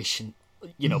generation,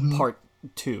 part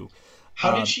 2.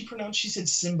 How did she pronounce? She said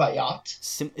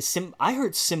symbiote. I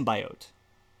heard symbiote.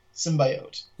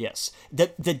 Symbiote. Yes.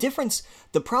 The difference,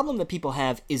 the problem that people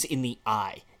have is in the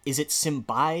I. Is it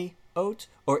symbiote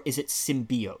or is it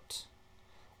symbiote?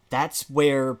 That's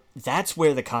where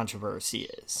the controversy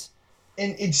is.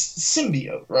 And it's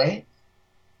symbiote, right?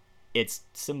 It's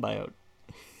symbiote.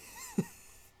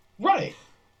 Right.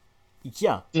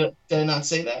 Yeah. Did I not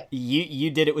say that? You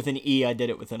did it with an E, I did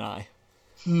it with an I.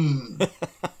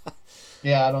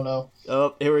 Yeah, I don't know.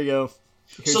 Oh, here we go.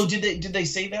 So did they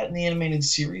say that in the animated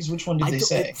series? Which one did they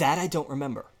say? That I don't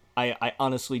remember. I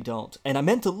honestly don't. And I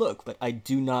meant to look, but I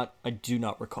do not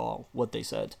recall what they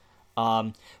said.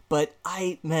 But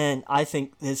I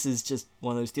think this is just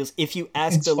one of those deals. If you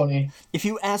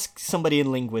ask somebody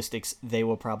in linguistics, they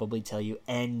will probably tell you.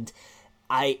 And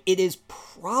it is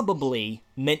probably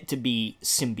meant to be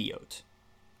symbiote.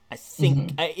 I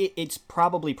think it's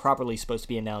probably properly supposed to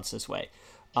be announced this way.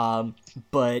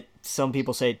 But some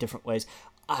people say it different ways.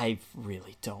 I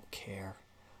really don't care.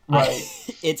 Right.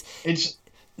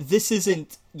 This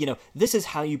isn't, this is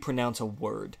how you pronounce a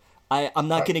word. I'm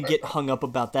not going to get hung up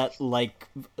about that like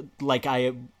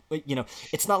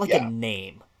it's not like a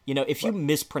name. If you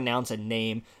mispronounce a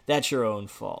name, that's your own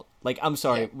fault. Like, I'm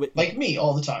sorry. Yeah. Like me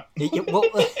all the time.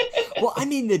 Well, I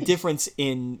mean the difference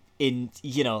in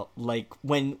like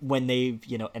when they,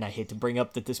 and I hate to bring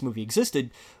up that this movie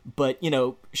existed, but,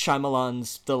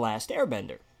 Shyamalan's The Last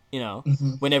Airbender.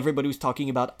 When everybody was talking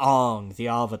about Aang, the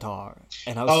Avatar,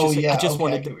 and I was I just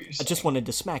wanted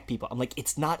to smack people. I'm like,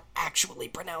 it's not actually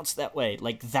pronounced that way.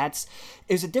 Like, there's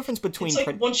a difference between. It's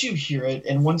like once you hear it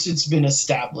and once it's been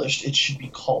established, it should be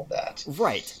called that.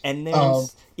 Right, and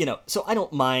there's so I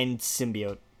don't mind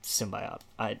symbiote.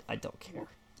 I don't care.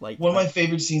 Like, one of my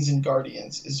favorite scenes in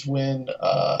Guardians is when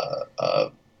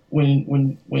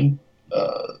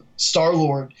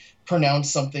Star-Lord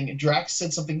pronounced something and Drax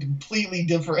said something completely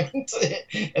different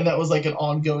and that was like an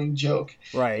ongoing joke,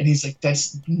 right? And he's like,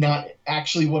 that's not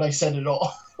actually what I said at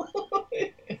all.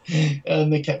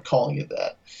 And they kept calling it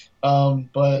that.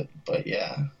 But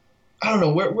yeah, I don't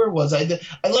know, where was I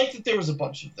like that there was a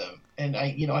bunch of them, and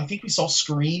I think we saw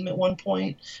Scream at one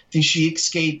point. I think she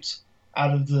escaped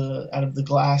out of the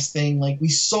glass thing. Like, we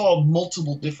saw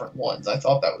multiple different ones. I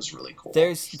thought that was really cool.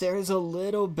 There's a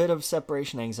little bit of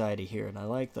separation anxiety here, and I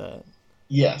like that.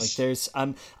 Yes. Like, there's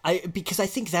because I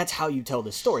think that's how you tell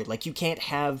the story. Like, you can't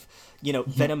have,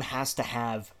 Venom has to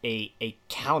have a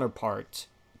counterpart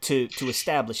to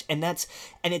establish, and it's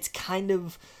kind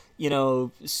of,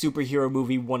 superhero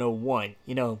movie 101.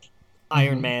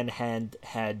 Iron Man had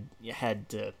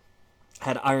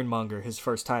Ironmonger his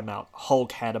first time out.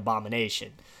 Hulk had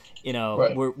Abomination.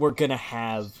 Right. We're gonna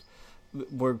have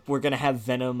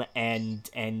Venom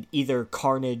and either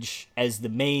Carnage as the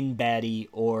main baddie,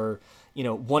 or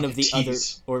one of the other,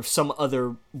 or some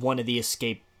other one of the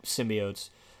escape symbiotes,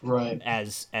 right?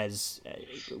 As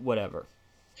whatever.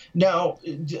 Now,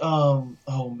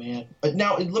 oh man.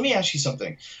 Now let me ask you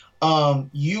something.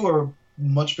 You are a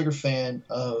much bigger fan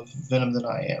of Venom than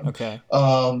I am. Okay.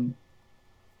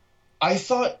 I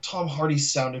thought Tom Hardy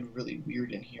sounded really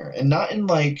weird in here, and not in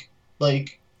like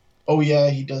Oh yeah,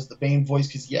 he does the Bane voice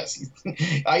because yes,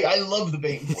 I love the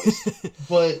Bane voice,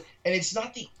 but and it's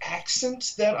not the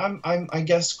accent that I'm I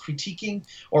guess critiquing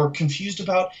or confused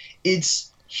about.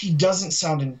 It's he doesn't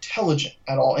sound intelligent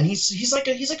at all, and he's like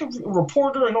a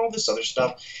reporter and all this other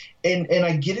stuff, and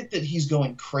I get it that he's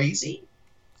going crazy,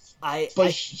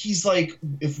 but he's like,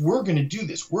 if we're gonna do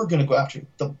this, we're gonna go after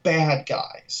the bad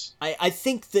guys. I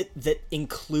think that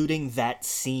including that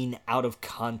scene out of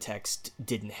context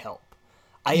didn't help.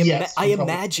 I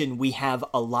imagine we have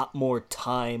a lot more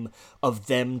time of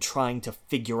them trying to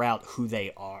figure out who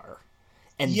they are.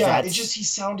 And yeah, it just, he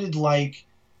sounded like,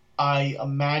 I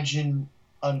imagine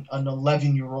an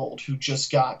 11-year-old who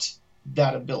just got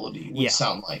that ability would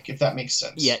sound like, if that makes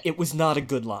sense. Yeah, it was not a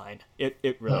good line.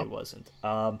 It really wasn't.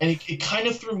 And it kind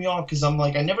of threw me off because I'm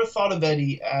like, I never thought of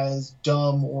Eddie as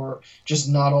dumb or just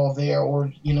not all there,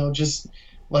 or, you know, just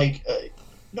like...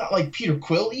 not like Peter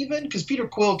Quill even, because Peter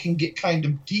Quill can get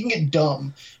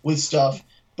dumb with stuff,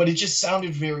 but it just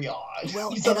sounded very odd.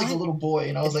 Well, he sounded like a little boy,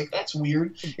 and I was like, that's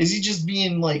weird. Is he just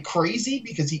being like crazy?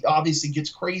 Because he obviously gets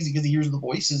crazy because he hears the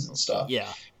voices and stuff. Yeah.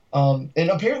 And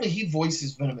apparently he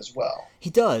voices Venom as well. He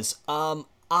does. I'm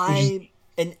okay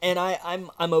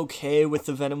with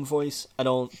the Venom voice.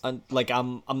 I'm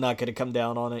not gonna come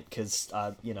down on it because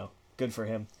you know, good for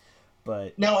him.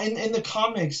 But now in the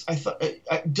comics, I thought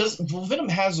Venom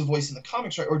has a voice in the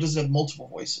comics, right? Or does it have multiple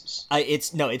voices?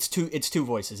 It's two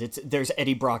voices. There's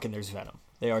Eddie Brock and there's Venom.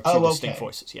 They are two distinct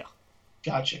voices. Yeah.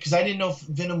 Gotcha. Because I didn't know if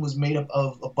Venom was made up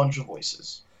of a bunch of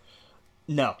voices.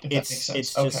 No, it's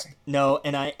just no,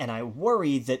 and I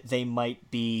worry that they might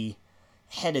be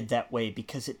headed that way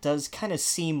because it does kind of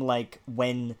seem like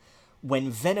when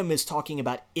Venom is talking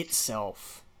about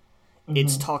itself.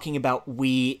 It's talking about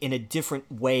we in a different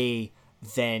way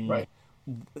than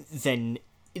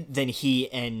he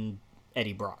and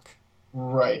Eddie Brock.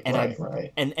 Right, and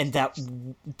right. And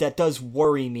that does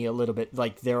worry me a little bit.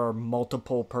 Like there are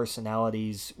multiple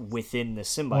personalities within the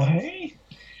symbiote.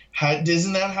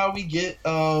 Isn't that how we get?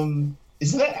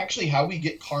 Isn't that actually how we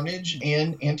get Carnage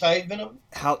and Anti-Venom?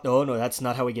 No, that's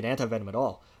not how we get Anti-Venom at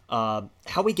all.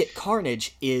 How we get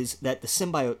Carnage is that the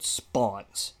symbiote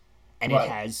spawns. And it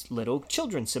has little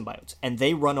children symbiotes. And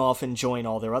they run off and join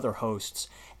all their other hosts.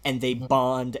 And they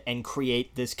bond and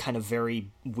create this kind of very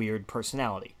weird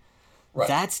personality. Right.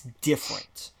 That's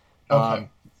different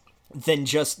than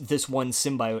just this one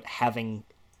symbiote having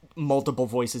multiple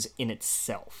voices in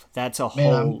itself. That's a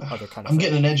whole other kind of thing. I'm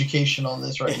getting an education on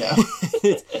this right now.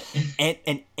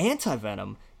 and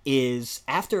Anti-Venom is,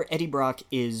 after Eddie Brock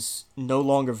is no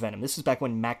longer Venom. This is back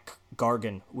when Mac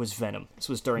Gargan was Venom. This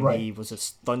was during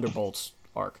his Thunderbolts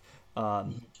arc.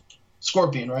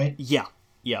 Scorpion, right? Yeah.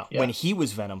 When he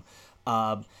was Venom,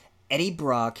 Eddie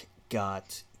Brock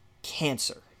got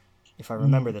cancer, if I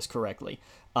remember this correctly.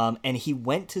 And he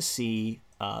went to see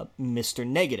Mr.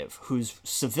 Negative, whose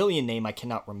civilian name I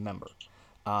cannot remember.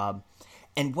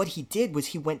 And what he did was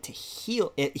he went to he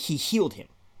healed him.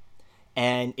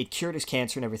 And it cured his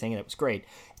cancer and everything, and it was great.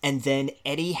 And then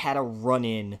Eddie had a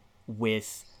run-in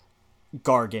with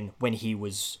Gargan when he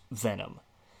was Venom.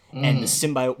 And the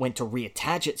symbiote went to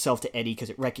reattach itself to Eddie because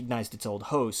it recognized its old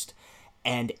host.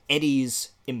 And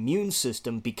Eddie's immune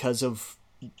system, because of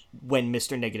when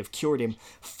Mr. Negative cured him,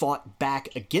 fought back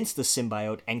against the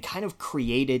symbiote and kind of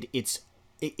created it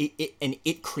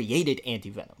created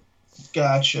Anti-Venom.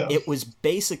 Gotcha. It was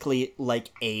basically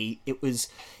like it was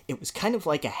kind of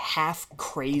like a half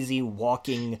crazy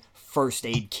walking first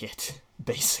aid kit,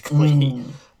 basically.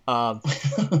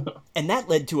 And that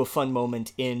led to a fun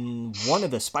moment in one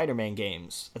of the Spider-Man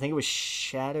games. I think it was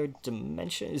Shattered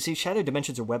Dimensions. See, Shattered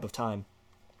Dimensions or Web of Time,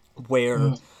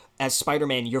 where as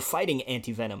Spider-Man you're fighting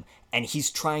Anti-Venom and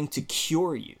he's trying to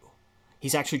cure you.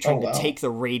 He's actually trying to take the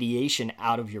radiation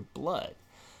out of your blood.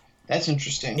 That's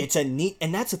interesting. It's a neat,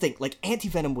 and that's the thing. Like,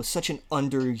 Anti-Venom was such an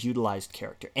underutilized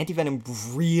character. Anti-Venom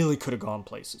really could have gone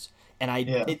places,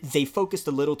 and they focused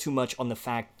a little too much on the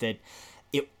fact that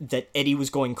Eddie was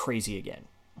going crazy again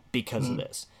because of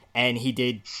this, and he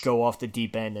did go off the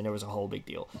deep end, and there was a whole big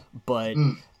deal. But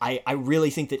I really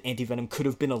think that Anti-Venom could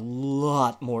have been a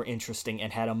lot more interesting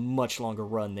and had a much longer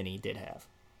run than he did have.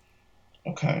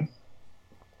 Okay.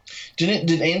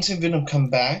 Did Anti-Venom come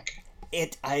back?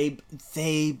 I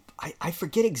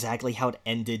forget exactly how it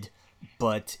ended,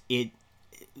 but it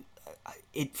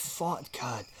fought.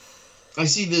 God, I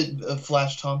see that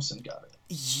Flash Thompson got it.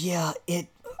 Yeah,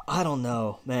 I don't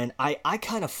know, man. I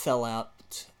kind of fell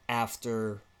out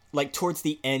after, like, towards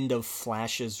the end of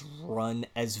Flash's run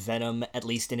as Venom, at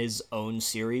least in his own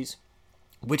series,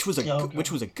 which was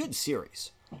a good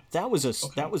series. That was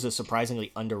a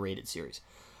surprisingly underrated series,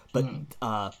 but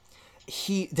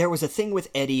there was a thing with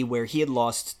Eddie where he had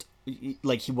lost,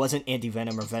 like, he wasn't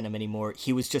anti-Venom or Venom anymore.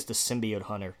 He was just a symbiote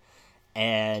hunter,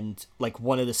 and like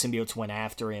one of the symbiotes went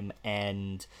after him,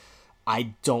 and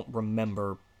I don't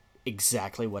remember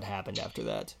exactly what happened after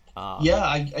that. Yeah,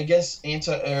 I guess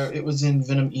it was in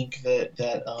Venom Inc.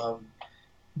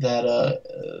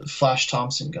 that Flash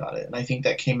Thompson got it, and I think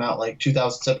that came out like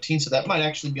 2017. So that might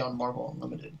actually be on Marvel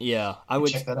Unlimited. Yeah, I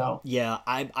would check that out. Yeah,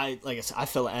 I like I said, I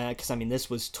felt because I mean this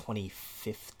was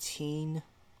 2015.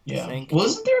 Yeah, I think.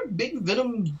 Wasn't there a big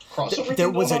Venom crossover? There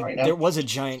was a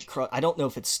giant I don't know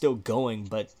if it's still going,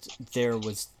 but there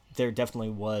definitely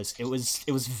was. It was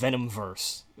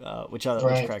Venomverse, which I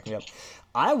was cracking me up.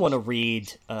 I want to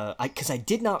read because I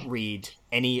did not read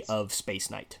any of Space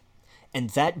Knight, and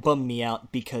that bummed me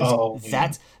out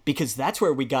because that's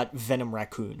where we got Venom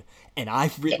Raccoon, and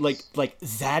like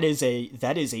that is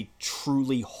a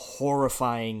truly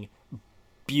horrifying,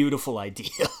 beautiful idea.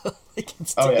 Like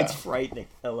it's frightening.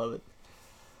 I love it.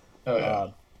 Oh yeah.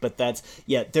 But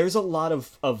there's a lot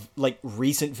of like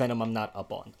recent Venom I'm not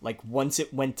up on. Like once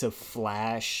it went to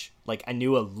Flash, like I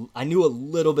knew a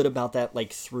little bit about that,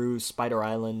 like through Spider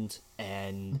Island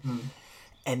and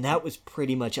that was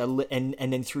pretty much and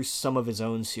then through some of his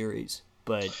own series.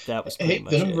 But that was pretty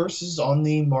much Venomverse is on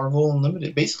the Marvel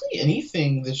Unlimited. Basically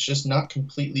anything that's just not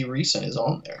completely recent is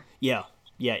on there. Yeah,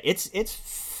 it's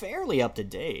fairly up to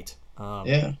date.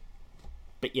 Yeah.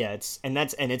 But yeah, it's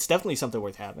definitely something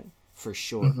worth having. For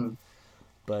sure.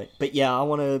 But yeah,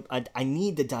 I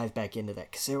need to dive back into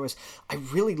that because I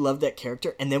really loved that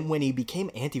character, and then when he became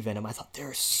Anti-Venom, I thought there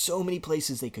are so many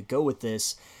places they could go with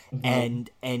this, and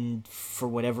for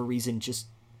whatever reason just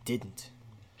didn't.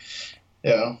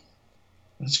 Yeah,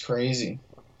 that's crazy.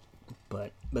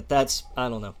 But that's, I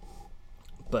don't know.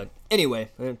 But anyway,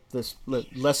 this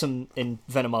lesson in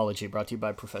Venomology brought to you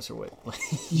by Professor Witt.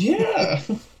 Yeah.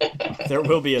 There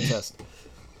will be a test.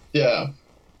 Yeah.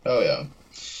 Oh yeah.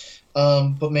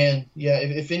 But man, yeah.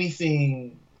 If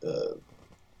anything,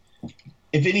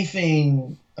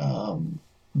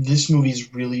 this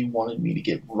movie's really wanted me to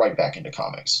get right back into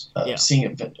comics.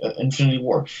 Seeing Infinity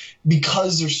War,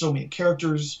 because there's so many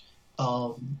characters,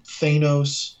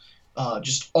 Thanos,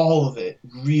 just all of it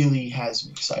really has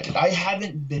me excited. I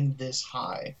haven't been this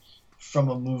high from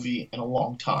a movie in a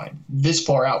long time, this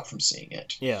far out from seeing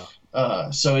it. Yeah.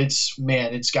 So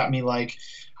it's got me like,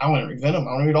 I want to read Venom.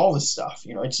 I want to read all this stuff.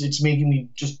 You know, it's making me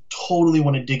just totally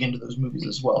want to dig into those movies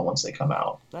as well once they come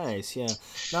out. Nice, yeah.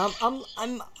 Now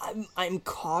I'm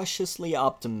cautiously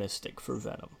optimistic for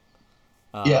Venom.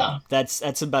 Yeah,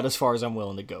 that's about as far as I'm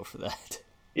willing to go for that.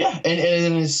 Yeah,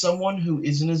 and as someone who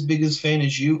isn't as big a fan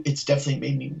as you, it's definitely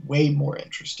made me way more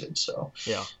interested. So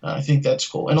yeah, I think that's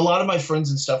cool. And a lot of my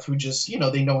friends and stuff who just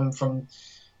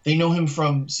they know him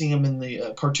from seeing him in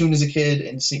the cartoon as a kid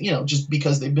and seeing, just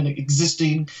because they've been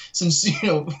existing since,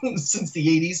 since the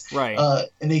 80s. Right.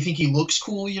 And they think he looks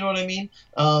cool, you know what I mean?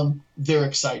 They're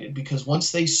excited because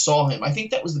once they saw him, I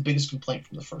think that was the biggest complaint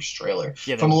from the first trailer.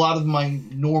 Yeah, from a lot of my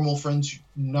normal friends who are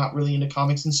not really into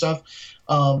comics and stuff,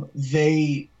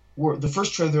 they were, the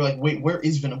first trailer, they're like, wait, where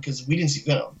is Venom? Because we didn't see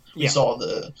Venom. We saw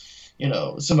the,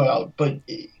 symbiote. But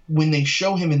when they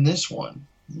show him in this one,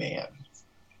 man,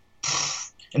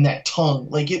 and that tongue,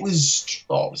 like it was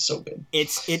so good.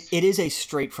 It is a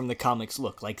straight from the comics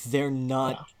look. Like they're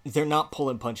not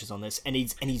pulling punches on this, and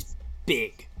he's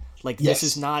big. Like this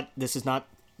is not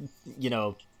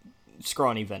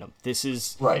scrawny Venom. This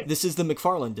is the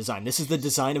McFarlane design. This is the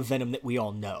design of Venom that we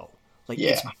all know. Like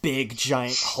it's big,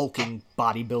 giant, hulking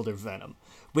bodybuilder Venom,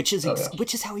 which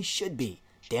is how he should be.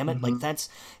 Damn it! Mm-hmm. Like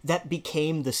that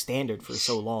became the standard for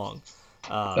so long.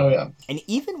 And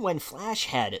even when Flash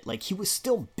had it, like he was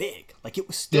still big. Like it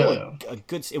was still a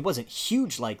good. It wasn't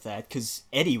huge like that because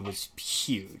Eddie was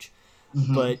huge,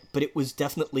 but it was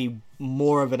definitely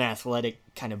more of an athletic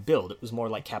kind of build. It was more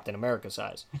like Captain America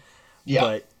size. Yeah.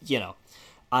 But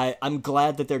I'm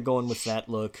glad that they're going with that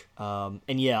look.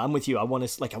 And yeah, I'm with you. I want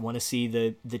to see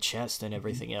the chest and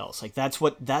everything else. Like that's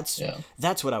what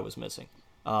I was missing.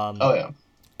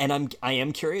 And I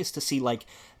am curious to see, like,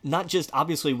 not just,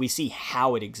 obviously we see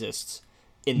how it exists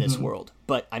in this world,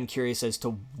 but I'm curious as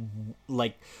to,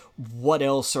 like, what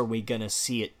else are we going to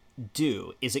see it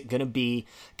do? Is it going to be,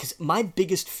 because my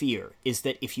biggest fear is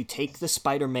that if you take the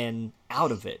Spider-Man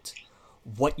out of it,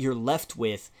 what you're left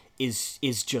with is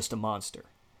just a monster.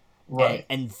 Right.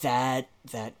 And that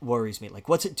worries me. Like,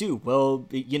 what's it do? Well,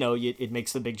 it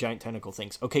makes the big giant tentacle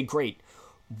things. Okay, great.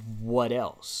 What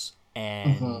else?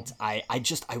 And I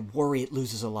worry it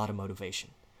loses a lot of motivation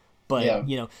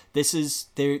But this is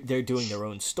they're doing their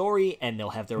own story, and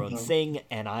they'll have their own thing.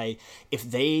 And if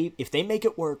they make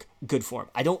it work, good for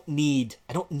them. I don't need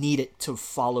it to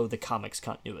follow the comics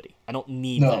continuity. I don't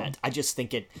need that. I just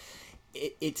think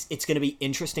it's going to be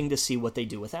interesting to see what they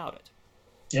do without it.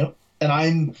 Yep, and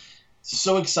I'm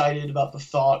so excited about the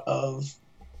thought of,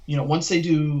 once they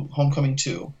do Homecoming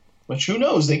 2, which who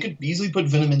knows, they could easily put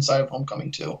Venom inside of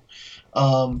Homecoming 2.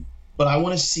 But I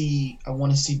want to see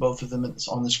both of them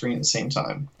on the screen at the same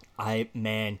time.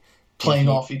 Playing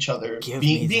off each other,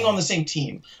 being on the same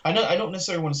team. I don't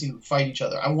necessarily want to see them fight each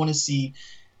other. I want to see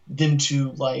them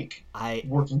two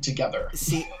working together.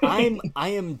 See, I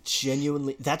am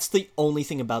genuinely. That's the only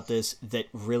thing about this that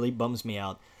really bums me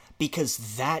out,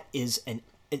 because that is an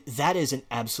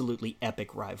absolutely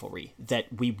epic rivalry that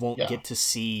we won't get to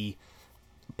see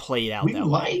played out. We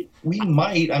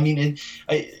might. I mean,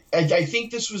 I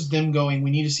think this was them going,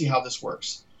 we need to see how this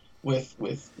works with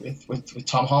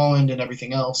Tom Holland and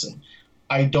everything else, and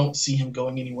I don't see him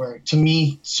going anywhere. To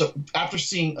me, so after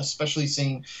especially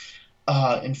seeing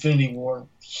Infinity War,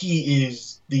 he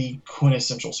is the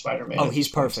quintessential Spider-Man. Oh, he's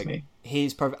perfect.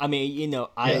 He's perfect. I mean,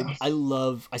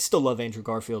 I still love Andrew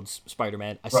Garfield's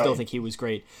Spider-Man. I still think he was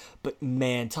great, but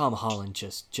man, Tom Holland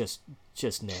just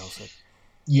nails it.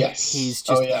 Yes. He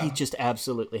just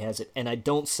absolutely has it. And I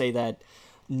don't say that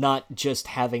not just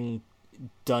having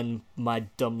done my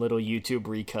dumb little YouTube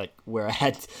recut where I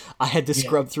had to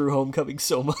scrub through Homecoming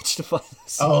so much to find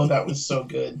this. Oh, that was so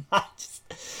good.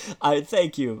 I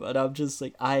thank you, but I'm just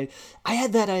like, I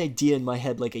had that idea in my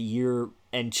head like a year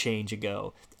and change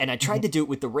ago, and I tried to do it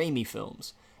with the Raimi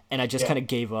films, and I just kind of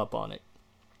gave up on it.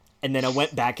 And then I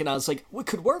went back and I was like, we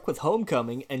could work with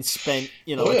Homecoming, and spent,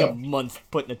 a month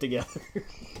putting it together.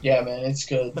 Yeah, man, it's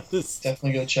good.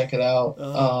 Definitely go check it out.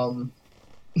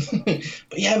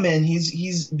 But yeah, man,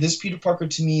 he's this Peter Parker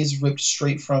to me is ripped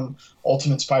straight from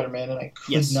Ultimate Spider-Man, and I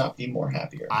could not be more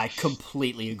happier. I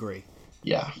completely agree.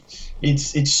 Yeah,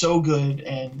 it's so good,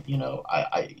 and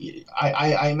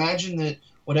I imagine that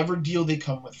whatever deal they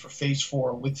come with for Phase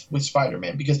 4 with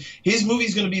Spider-Man, because his movie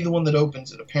is going to be the one that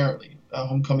opens it, apparently,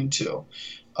 Homecoming 2,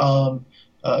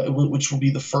 which will be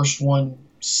the first one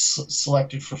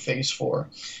selected for Phase 4.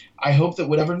 I hope that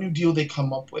whatever new deal they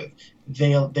come up with,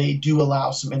 they do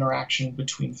allow some interaction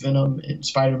between Venom and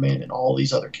Spider-Man and all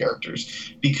these other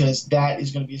characters, because that is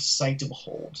going to be a sight to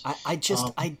behold.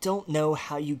 I don't know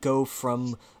how you go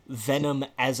from Venom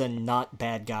as a not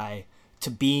bad guy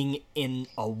to being in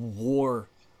a war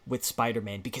with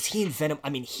Spider-Man, because he and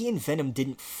Venom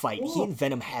didn't fight. He and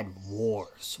Venom had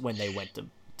wars when they went to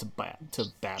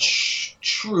battle.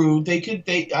 True.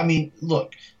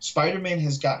 Look, Spider-Man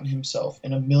has gotten himself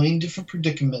in a million different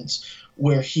predicaments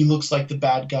where he looks like the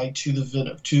bad guy to the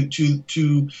Venom, to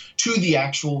the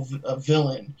actual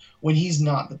villain, when he's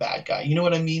not the bad guy. You know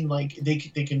what I mean? Like they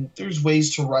can. There's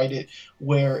ways to write it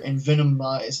where in Venom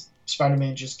eyes,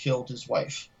 Spider-Man just killed his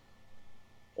wife,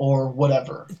 or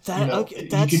whatever. He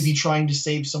could be trying to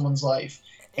save someone's life,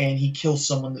 and he kills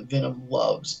someone that Venom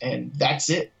loves, and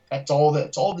that's it. That's all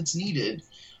that's needed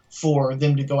for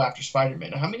them to go after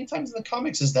Spider-Man. How many times in the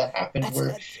comics has that happened?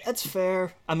 That's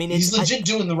fair. I mean, he's legit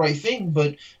doing the right thing,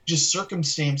 but just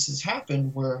circumstances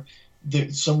happen where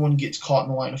someone gets caught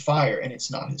in the line of fire, and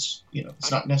it's not his. It's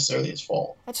not necessarily his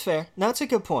fault. That's fair. No, that's a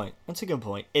good point.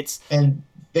 And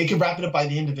they can wrap it up by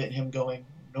the end of it, and him going,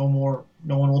 no more,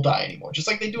 no one will die anymore, just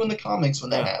like they do in the comics when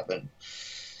that happened.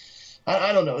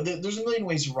 I don't know. There's a million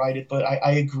ways to write it, but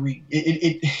I agree.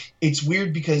 It's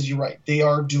weird because you're right. They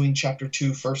are doing Chapter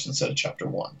 2 first instead of Chapter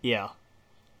 1. Yeah.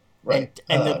 Right.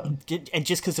 And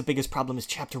just because the biggest problem is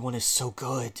Chapter 1 is so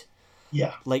good.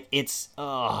 Yeah. Like it's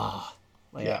I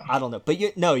don't know, but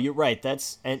you're right.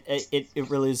 That's and it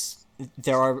really is.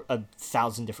 There are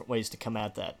 1,000 different ways to come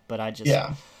at that, but I just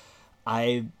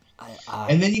and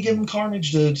then you give them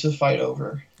Carnage to fight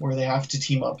over, where they have to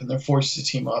team up and they're forced to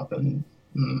team up and.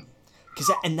 Because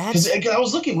I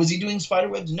was looking, was he doing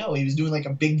spiderwebs? No, he was doing like a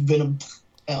big venom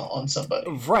on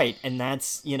somebody. Right, and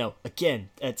that's again,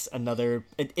 it's another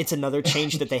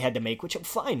change that they had to make, which I'm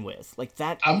fine with. Like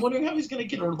that. I'm wondering how he's gonna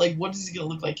get, or like what is he gonna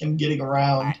look like him getting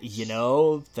around?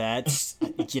 That's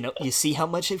you see how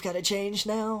much they've got to change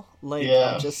now. Like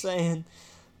I'm just saying,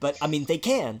 but I mean they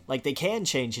can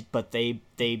change it, but they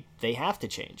have to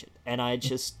change it, and I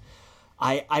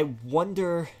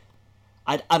wonder.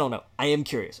 I don't know. I am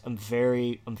curious. I'm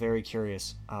very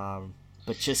curious.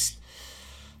 But just,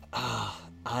 I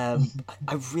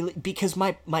really, because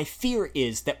my fear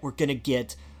is that we're gonna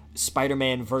get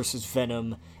Spider-Man versus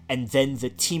Venom, and then the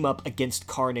team up against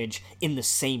Carnage in the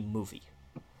same movie.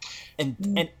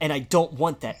 And I don't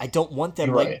want that. I don't want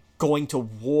them like going to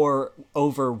war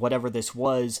over whatever this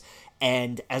was,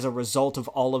 and as a result of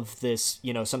all of this,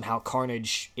 you know, somehow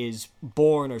Carnage is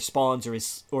born or spawns or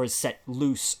is set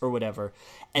loose or whatever,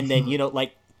 and then you know,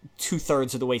 like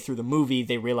 2/3 of the way through the movie,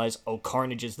 they realize, oh,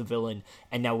 Carnage is the villain,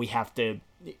 and now we have to,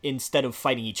 instead of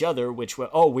fighting each other, which were,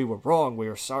 oh, we were wrong, we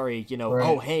were sorry, you know,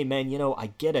 oh, hey man, you know,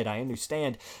 I get it, I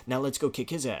understand. Now let's go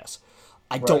kick his ass.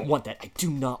 I don't want that. I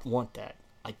do not want that.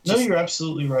 No, you're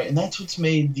absolutely right, and that's what's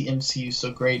made the MCU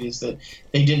so great is that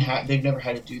they've never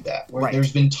had to do that. Where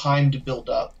there's been time to build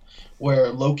up, where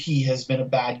Loki has been a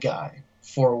bad guy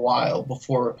for a while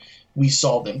before we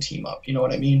saw them team up. You know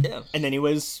what I mean? Yeah, and then he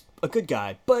was a good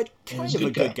guy, but kind of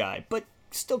a good guy, but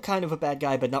still kind of a bad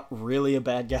guy, but not really a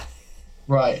bad guy.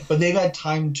 Right, but they've had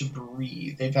time to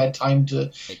breathe. They've had time to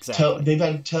tell.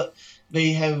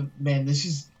 They have man.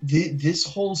 This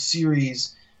whole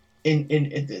series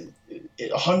in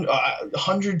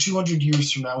 100, 200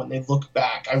 years from now, when they look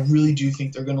back, I really do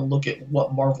think they're going to look at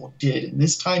what Marvel did in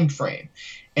this time frame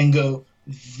and go,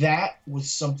 that was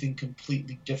something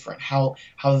completely different. How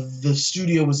the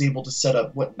studio was able to set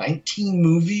up 19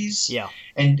 movies,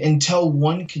 and tell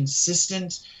one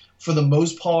consistent, for the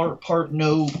most part,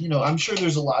 no, you know, I'm sure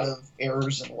there's a lot of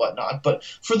errors and whatnot, but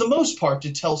for the most part,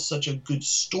 to tell such a good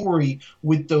story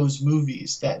with those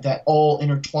movies that all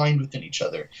intertwined within each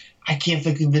other, I can't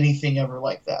think of anything ever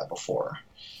like that before,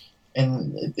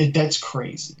 and that's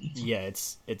crazy. Yeah,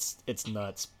 it's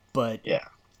nuts, but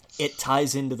it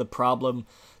ties into the problem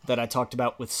that I talked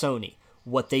about with Sony.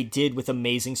 What they did with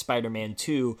Amazing Spider-Man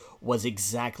 2 was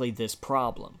exactly this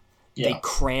problem. They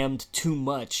crammed too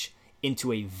much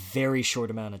into a very short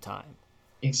amount of time.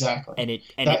 Exactly.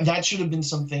 That should have been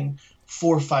something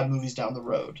 4 or 5 movies down the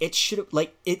road. It should have,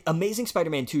 Amazing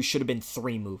Spider-Man 2 should have been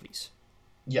 3 movies.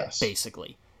 Yes.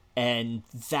 Basically. And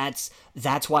that's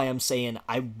why I'm saying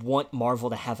I want Marvel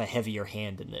to have a heavier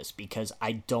hand in this, because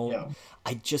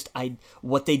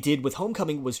what they did with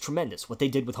Homecoming was tremendous. What they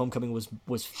did with Homecoming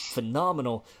was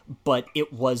phenomenal, but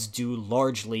it was due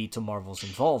largely to Marvel's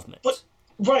involvement.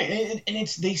 Right, and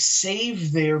they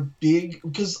save their big,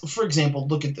 because, for example,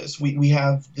 look at this. We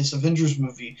have this Avengers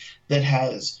movie that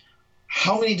has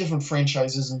how many different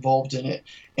franchises involved in it,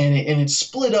 and it's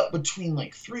split up between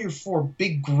like 3 or 4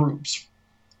 big groups,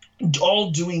 all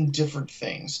doing different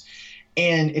things,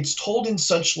 and it's told in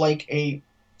such it's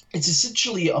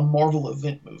essentially a Marvel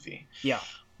event movie. Yeah.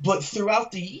 But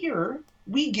throughout the year,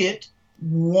 we get a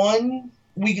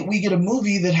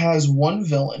movie that has one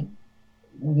villain,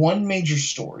 one major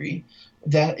story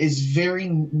that is very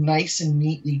nice and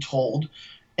neatly told,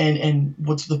 and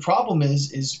what's the problem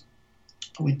is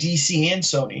with DC and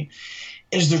Sony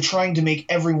is they're trying to make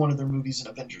every one of their movies an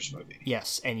Avengers movie.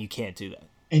 Yes, and you can't do that.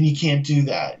 You can't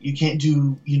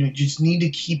do, you just need to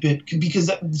keep it, because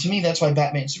to me that's why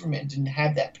Batman and Superman didn't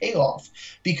have that payoff,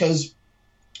 because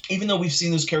even though we've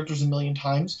seen those characters a million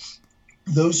times,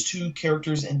 those 2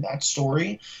 characters in that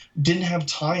story didn't have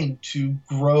time to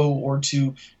grow or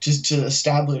to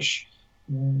establish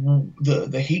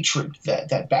the hatred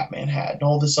that Batman had and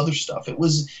all this other stuff. It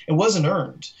wasn't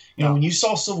earned. You know, when you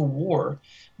saw Civil War,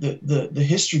 the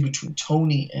history between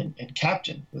Tony and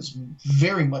Captain was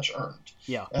very much earned.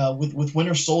 Yeah. With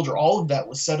Winter Soldier, all of that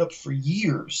was set up for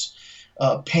years,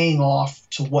 paying off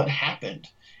to what happened,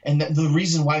 and the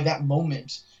reason why that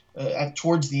moment.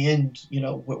 Towards the end, you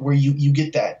know, where you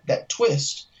get that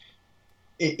twist,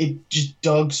 it just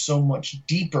dug so much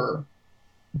deeper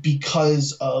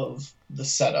because of the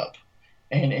setup,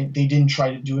 and they didn't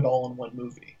try to do it all in one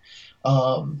movie,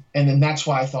 and then that's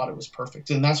why I thought it was perfect,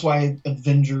 and that's why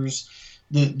Avengers,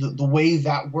 the way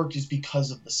that worked is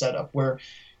because of the setup, where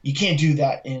you can't do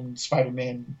that in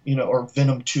Spider-Man, you know, or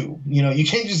Venom 2. You know, you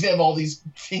can't just have all these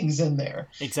things in there.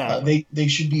 Exactly. They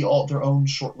should be all their own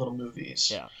short little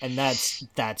movies. Yeah, and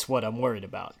that's what I'm worried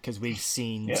about, because we've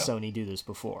seen Sony do this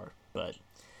before. But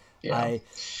I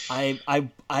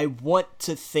want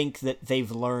to think that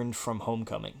they've learned from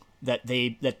Homecoming, that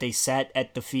they sat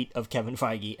at the feet of Kevin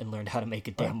Feige and learned how to make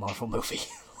a damn Marvel movie.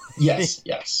 Yes.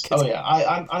 Oh yeah,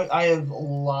 I have a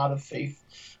lot of faith.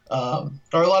 Or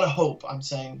a lot of hope. I'm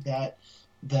saying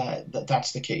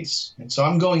that's the case, and so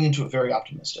I'm going into it very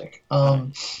optimistic.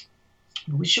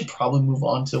 We should probably move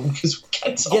on to, because we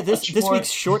got so much this more. Week's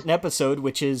shortened episode,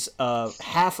 which is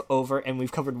half over, and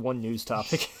we've covered one news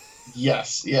topic.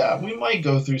 Yes, we might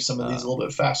go through some of these a little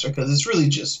bit faster, because it's really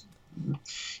just,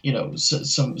 you know,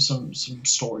 some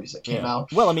stories that came out.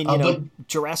 Well, I mean, but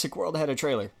Jurassic World had a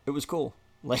trailer. It was cool.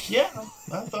 I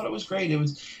thought it was great. It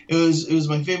was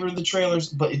my favorite of the trailers,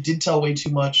 but it did tell way too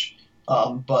much.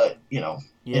 But you know,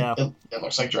 it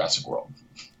looks like Jurassic World.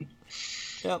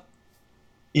 Yep.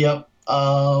 Yep.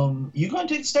 You go and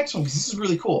take this next one because this is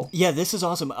really cool. Yeah, this is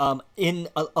awesome.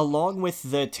 Along with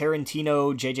the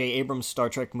Tarantino J.J. Abrams Star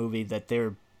Trek movie that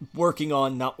they're working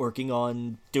on, not working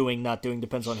on, doing, not doing,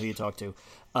 depends on who you talk to.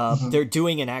 They're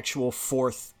doing an actual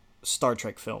fourth Star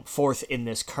Trek film, fourth in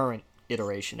this current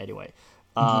iteration anyway.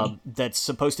 That's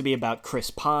supposed to be about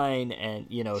Chris Pine, and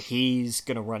he's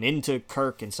gonna run into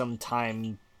Kirk in some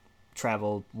time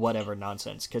travel whatever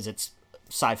nonsense because it's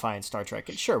sci-fi and Star Trek,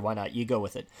 and sure, why not? You go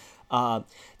with it. The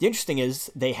interesting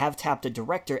is they have tapped a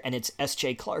director, and it's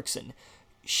S.J. Clarkson.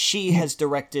 She has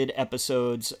directed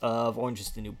episodes of Orange is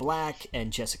the New Black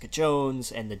and Jessica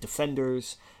Jones and The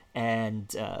Defenders,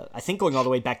 and I think going all the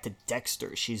way back to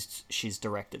Dexter, she's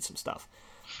directed some stuff.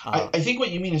 I think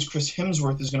what you mean is Chris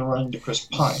Hemsworth is going to run into Chris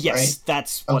Pine, yes, right?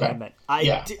 That's what I meant.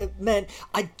 Man,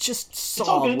 I just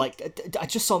saw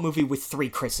a movie with 3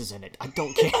 Chris's in it. I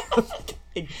don't care.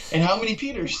 And how many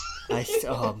Peters?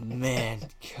 Oh man,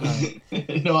 God.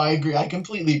 No, I agree. I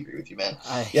completely agree with you, man.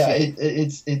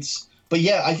 It's. But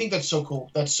yeah, I think that's so cool.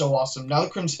 That's so awesome. Now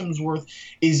that Chris Hemsworth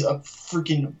is a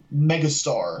freaking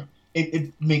megastar,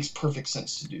 it makes perfect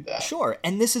sense to do that. Sure,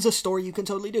 and this is a story you can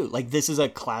totally do. Like, this is a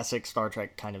classic Star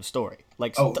Trek kind of story.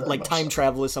 Like, time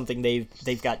travel is something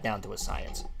they've got down to a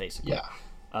science, basically.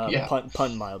 Yeah.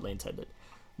 Pun mildly intended.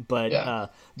 But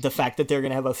the fact that they're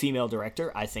going to have a female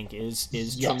director, I think, is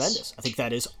tremendous. I think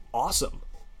that is awesome.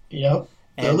 Yep.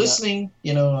 They're listening,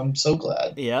 I'm so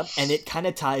glad. Yeah, and it kind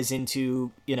of ties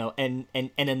into, and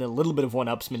in a little bit of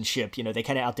one-upsmanship, they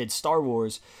kind of outdid Star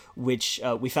Wars, which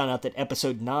we found out that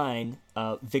Episode 9,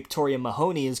 Victoria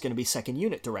Mahoney is going to be second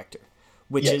unit director,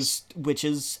 which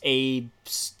is a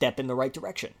step in the right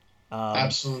direction.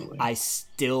 Absolutely. I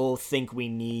still think we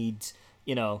need,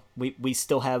 we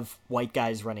still have white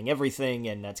guys running everything,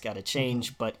 and that's got to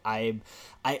change, but I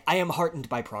am heartened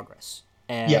by progress.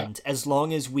 And as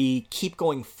long as we keep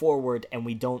going forward and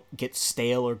we don't get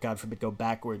stale or, God forbid, go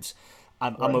backwards,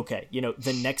 I'm okay.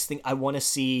 The next thing I want to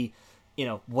see,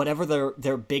 whatever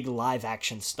their big live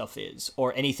action stuff is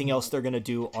or anything else they're going to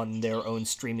do on their own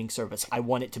streaming service, I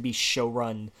want it to be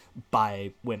showrun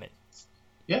by women.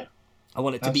 Yeah. I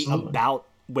want it to be about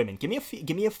women. Give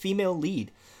me a female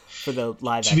lead for the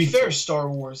live action. To be fair, Star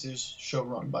Wars is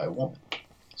showrun by a woman.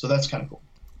 So that's kind of cool.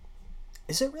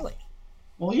 Is it really?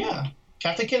 Well, yeah.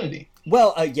 Kathleen Kennedy.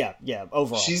 Well, yeah.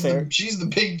 Overall, she's the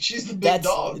big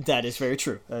dog. That is very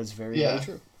true. That is very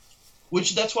true.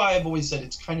 Which that's why I've always said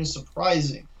it's kind of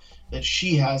surprising that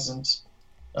she hasn't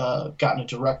gotten a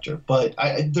director. But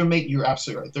you're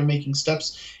absolutely right. They're making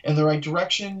steps in the right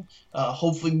direction.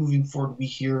 Hopefully, moving forward, we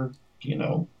hear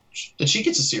that she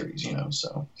gets a series.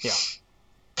 So yeah,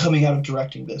 coming out of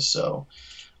directing this. So,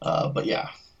 but yeah,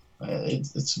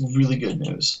 it's really good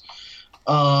news.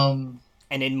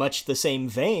 And in much the same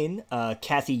vein,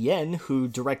 Cathy Yen, who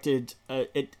directed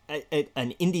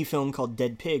an indie film called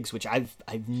Dead Pigs, which I've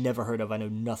never heard of, I know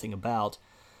nothing about,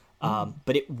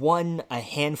 but it won a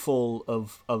handful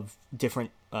of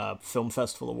different film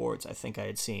festival awards I think I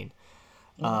had seen.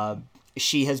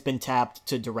 She has been tapped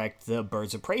to direct the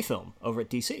Birds of Prey film over at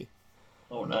DC.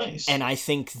 Oh, nice. And I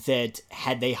think that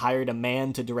had they hired a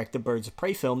man to direct the Birds of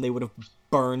Prey film, they would have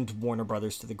burned Warner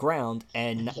Brothers to the ground,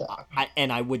 and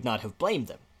I would not have blamed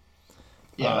them.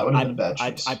 Yeah, that would have been a bad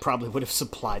choice. I probably would have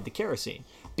supplied the kerosene,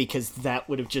 because that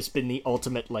would have just been the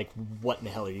ultimate, like, what in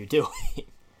the hell are you doing?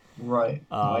 Right.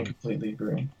 I completely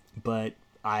agree. But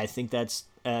I think that's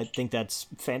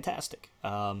fantastic.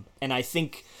 And I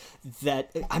think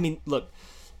that, I mean, look,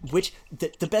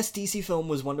 the best DC film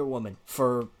was Wonder Woman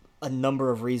for a number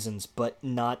of reasons, but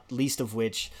not least of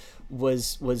which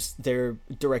was their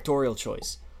directorial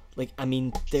choice. Like, I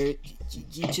mean,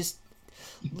 you just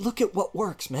look at what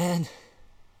works, man.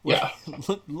 Yeah.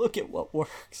 Look at what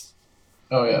works.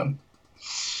 Oh yeah.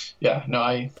 Yeah. No,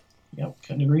 I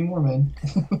couldn't agree more, man.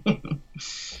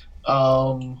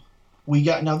 We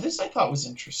got now. This I thought was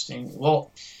interesting. Well,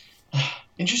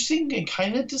 interesting and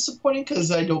kind of disappointing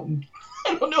because I don't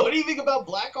know anything about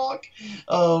Black Hawk.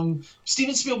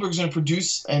 Steven Spielberg's going to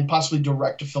produce and possibly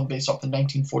direct a film based off the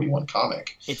 1941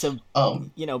 comic. It's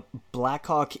Black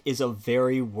Hawk is a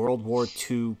very World War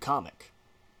II comic.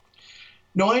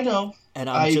 No, I know. And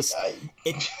here's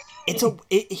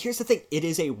the thing. It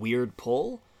is a weird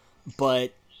pull,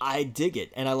 but I dig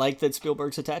it, and I like that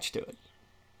Spielberg's attached to it.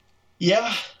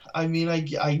 Yeah, I mean, I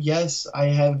guess I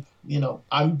have,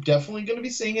 I'm definitely going to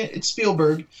be seeing it. It's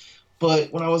Spielberg.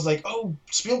 But when I was like, oh,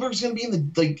 Spielberg's going to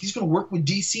be he's going to work with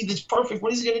DC. That's perfect.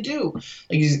 What is he going to do?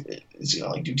 Like, is he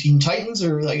going to, like, do Teen Titans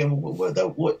or, like,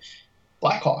 what?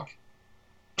 Black Hawk.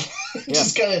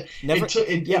 Just kind of,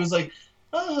 it was like,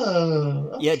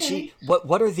 Oh, Yeah, okay. gee,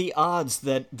 what are the odds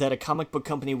that a comic book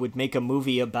company would make a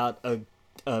movie about a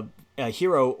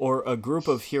hero or a group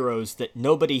of heroes that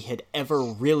nobody had ever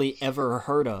really ever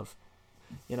heard of?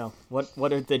 You know, what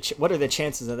are the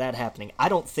chances of that happening? I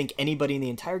don't think anybody in the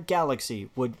entire galaxy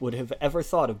would have ever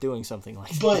thought of doing something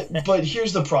like that. But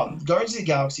here's the problem: Guardians of the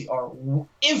Galaxy are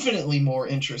infinitely more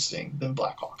interesting than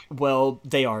Black Hawk. Well,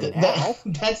 they are now.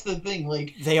 That's the thing.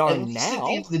 Like, they are at least at the now.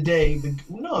 end of the day,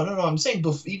 no. I'm saying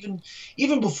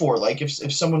even before, like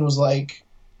if someone was like,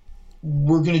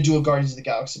 we're gonna do a Guardians of the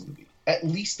Galaxy movie, at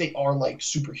least they are like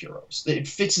superheroes. It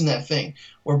fits in that thing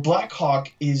where Black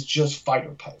Hawk is just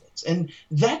fighter pilots, and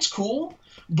that's cool.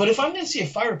 But if I'm gonna see a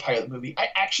fighter pilot movie, I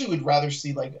actually would rather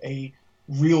see like a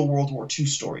real World War II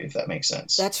story, if that makes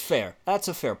sense. That's fair. That's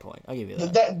a fair point. I'll give you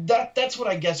that. That's what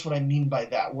I guess what I mean by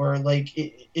that. Where like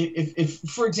if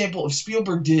for example, if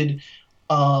Spielberg did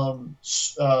Legion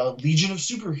of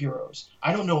Superheroes,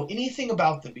 I don't know anything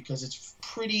about them because it's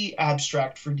pretty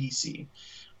abstract for DC.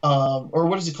 Or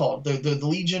what is it called? The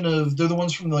Legion of, they're the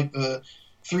ones from like the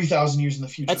 3,000 years in the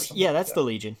future. That's like the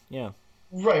Legion. Yeah.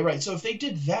 Right. So if they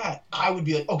did that, I would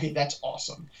be like, okay, that's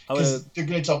awesome, because they're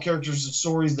going to tell characters and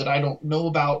stories that I don't know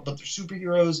about, but they're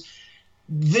superheroes.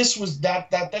 This was that's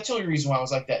the only reason why I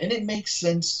was like that, and it makes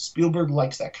sense. Spielberg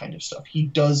likes that kind of stuff. He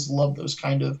does love those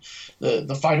kind of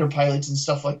the fighter pilots and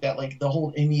stuff like that, like the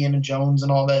whole Indiana Jones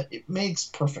and all that. It makes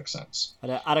perfect sense. I'd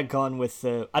have gone with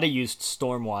I'd have used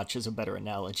Stormwatch as a better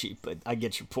analogy, but I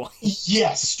get your point.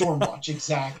 Yes, Stormwatch,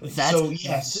 exactly.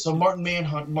 So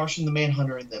Martian the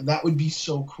Manhunter, and them, that would be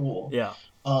so cool. Yeah.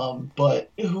 But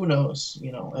who knows?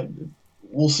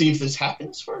 We'll see if this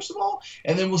happens first of all,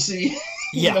 and then we'll see.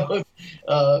 If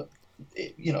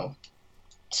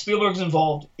Spielberg's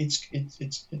involved,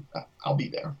 I'll be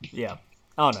there. Yeah.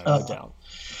 Oh no doubt.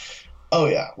 Oh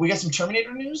yeah, we got some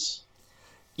Terminator news.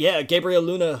 Yeah, Gabriel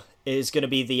Luna is going to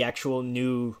be the actual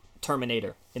new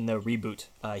Terminator in the reboot.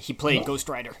 He played Ghost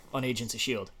Rider on Agents of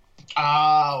Shield.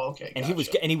 Oh, okay. And he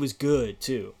was good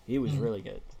too. He was really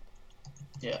good.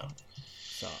 Yeah.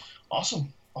 So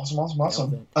awesome. We got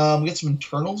some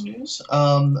Eternals news.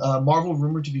 Marvel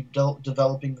rumored to be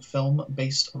developing the film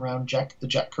based around the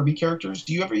Jack Kirby characters.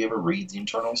 Do you ever read the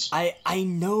Eternals? I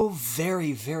know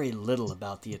very, very little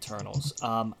about the Eternals.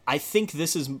 I think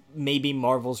this is maybe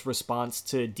Marvel's response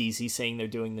to DC saying they're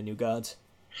doing the New Gods.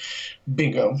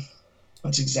 Bingo.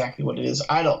 That's exactly what it is.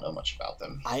 I don't know much about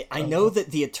them. I know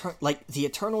that the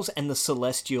Eternals and the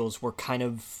Celestials were kind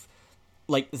of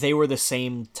like they were the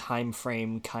same time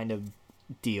frame kind of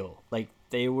deal. Like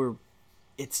they were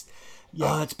it's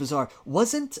bizarre.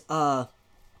 Wasn't now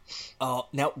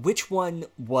which one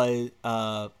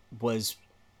was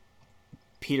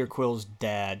Peter Quill's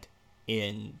dad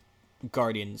in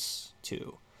Guardians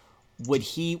 2?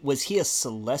 Was he a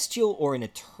Celestial or an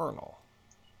Eternal?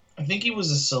 I think he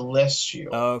was a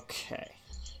Celestial. Okay.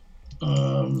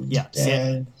 Yeah.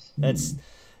 See,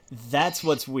 that's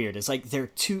what's weird. It's like they're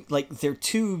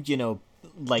two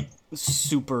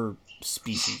super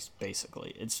species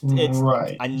basically. It's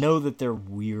right. I know that they're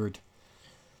weird.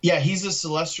 Yeah, he's a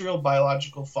Celestial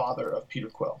biological father of Peter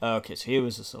Quill. Okay, so he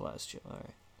was a Celestial. All right.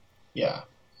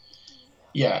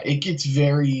 Yeah, it gets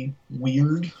very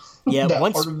weird. Yeah,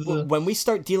 when we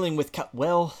start dealing with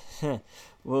we'll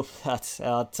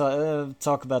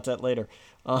talk about that later.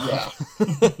 Yeah.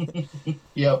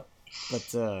 Yep.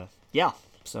 But yeah,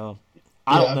 so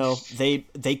I don't know.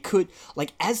 They could,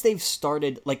 like, as they've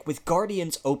started, like with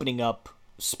Guardians opening up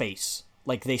space,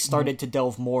 like they started to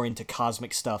delve more into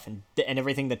cosmic stuff and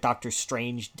everything that Doctor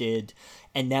Strange did,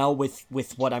 and now with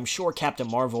what I'm sure Captain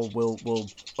Marvel will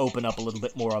open up a little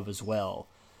bit more of as well.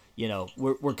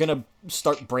 We're gonna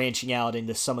start branching out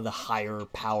into some of the higher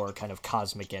power kind of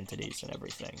cosmic entities and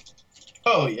everything.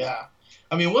 Oh yeah.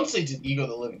 I mean, once they did Ego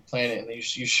the Living Planet, and you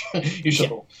show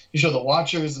the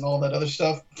Watchers and all that other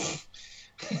stuff,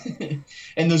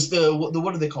 and there's the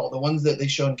what are they called? The ones that they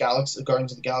show in Guardians of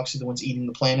the Galaxy, the ones eating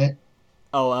the planet.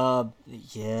 Oh,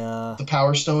 yeah. The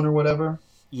Power Stone or whatever.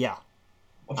 Yeah.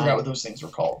 I forgot what those things were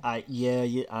called.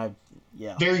 Yeah.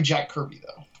 Very Jack Kirby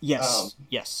though. Yes.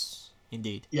 Yes,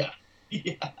 indeed. Yeah.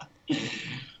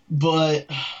 But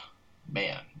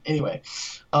man, anyway,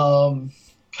 God,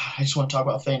 I just want to talk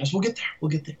about Thanos. We'll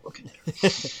get there.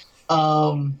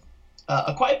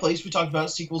 A Quiet Place, we talked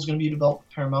about. Sequel is going to be developed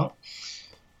by Paramount.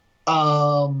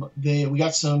 We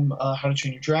got some How to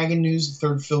Train Your Dragon news. The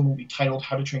third film will be titled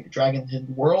How to Train Your Dragon: The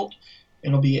Hidden World.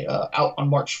 It'll be out on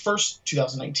March 1st,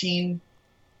 2019.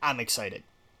 I'm excited.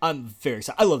 I'm very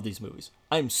excited. I love these movies.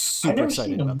 I'm super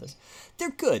excited about this. They're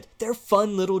good. They're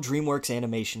fun little DreamWorks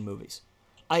animation movies.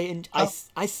 I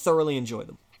thoroughly enjoy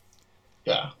them.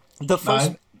 Yeah. The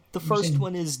first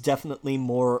one is definitely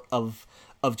more of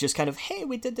just kind of, hey,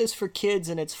 we did this for kids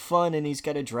and it's fun and he's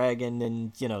got a dragon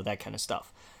and, you know, that kind of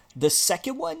stuff. The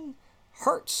second one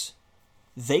hurts.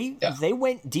 They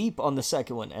went deep on the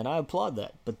second one, and I applaud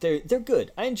that. But they're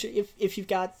good. I enjoy if you've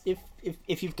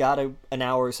got an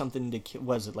hour or something to,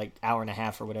 was it like hour and a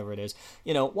half or whatever it is,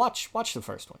 you know, watch the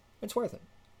first one. It's worth it.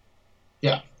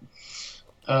 Yeah.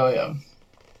 Oh yeah.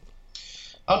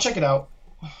 I'll check it out.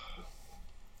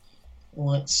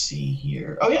 Let's see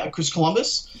here. Oh yeah, Chris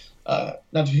Columbus. Not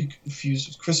to be confused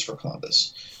with Christopher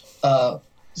Columbus.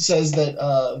 Says that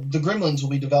the Gremlins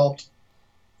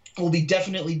will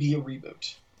definitely be a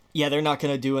reboot. Yeah, they're not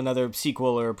going to do another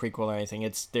sequel or a prequel or anything.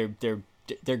 It's they're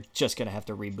just going to have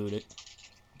to reboot it.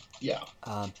 Yeah.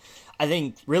 I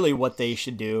think really what they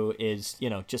should do is, you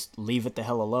know, just leave it the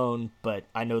hell alone. But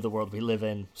I know the world we live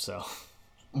in, so.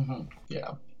 Mm-hmm.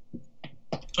 Yeah.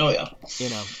 Oh yeah. You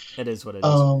know, it is what it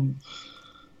is.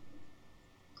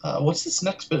 What's this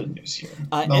next bit of news here?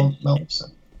 Mel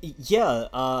Gibson.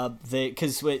 Yeah,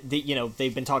 because you know,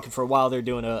 they've been talking for a while. They're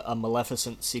doing a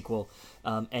Maleficent sequel,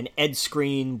 and Ed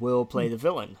Skrein will play the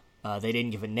villain. They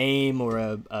didn't give a name or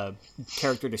a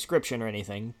character description or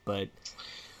anything, but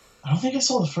I don't think I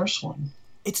saw the first one.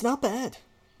 It's not bad.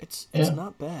 It's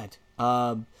not bad.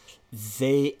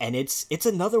 It's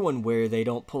another one where they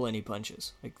don't pull any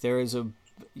punches. Like there is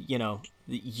you know,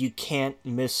 you can't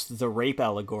miss the rape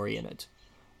allegory in it,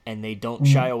 and they don't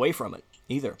shy away from it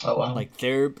either. Oh wow! Like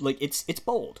they're like it's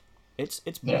bold. It's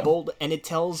bold, and it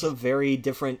tells a very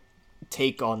different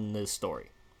take on this story,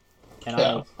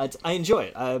 and I enjoy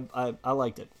it. I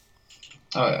liked it.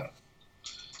 Oh yeah.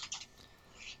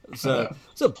 It's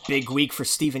a big week for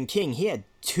Stephen King. He had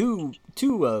two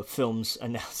films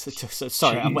announced.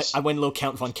 Sorry, I went low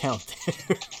count von count.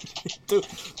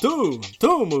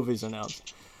 two movies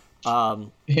announced. I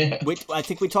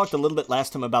think we talked a little bit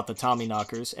last time about the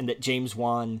Tommyknockers and that James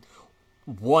Wan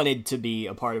wanted to be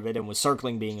a part of it and was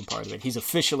circling being a part of it. He's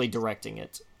officially directing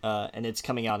it, and it's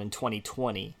coming out in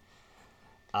 2020.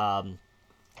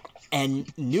 And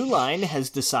New Line has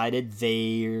decided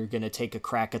they're going to take a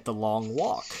crack at The Long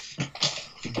Walk,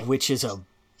 which is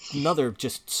another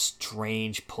just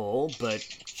strange pull, but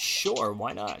sure,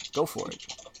 why not? Go for it.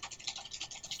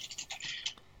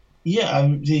 Yeah,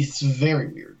 it's very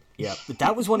weird. Yeah, but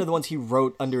that was one of the ones he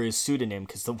wrote under his pseudonym,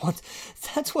 because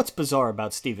that's what's bizarre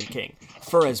about Stephen King.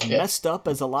 For as messed up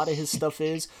as a lot of his stuff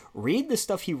is, read the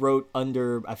stuff he wrote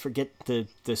under, I forget the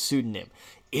pseudonym.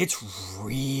 It's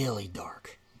really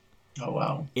dark. Oh,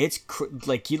 wow. It's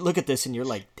like, you look at this and you're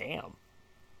like, damn.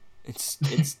 It's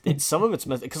some of it's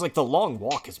messed up, because like The Long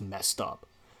Walk is messed up.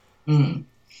 Mm.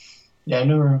 Yeah, I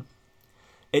never...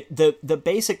 The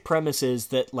basic premise is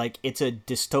that like it's a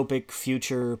dystopic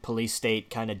future police state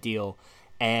kind of deal,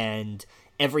 and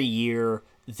every year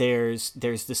there's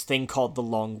this thing called the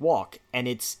Long Walk, and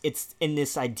it's in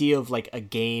this idea of like a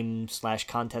game /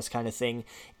 contest kind of thing.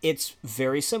 It's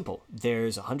very simple.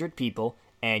 There's 100 people,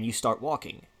 and you start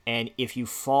walking, and if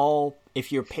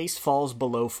your pace falls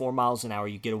below 4 miles an hour,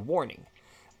 you get a warning,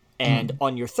 and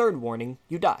on your third warning,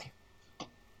 you die.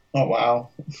 Oh wow!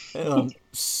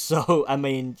 So I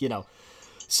mean, you know,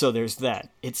 so there's that.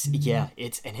 It's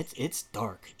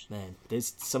dark, man.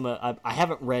 There's some. I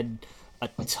haven't read a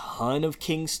ton of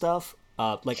King stuff.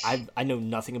 Like I know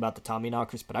nothing about the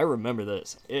Tommyknockers, but I remember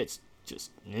this. It's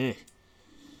just.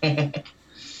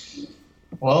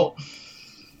 Well,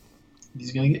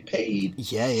 he's gonna get paid.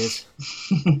 Yeah, he is.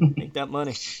 Make that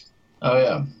money. Oh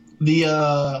yeah,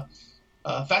 the.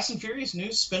 Fast and Furious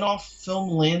news spin-off film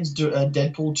lands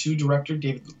Deadpool 2 director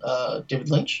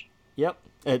David Lynch. Yep.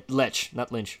 Lech,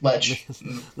 not Lynch. Lech.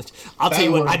 I'll tell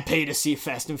you what, I'd pay to see a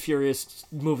Fast and Furious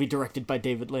movie directed by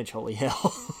David Lynch. Holy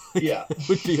hell. Yeah. It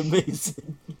would be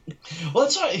amazing. Well,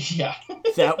 that's right. Yeah.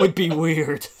 That would be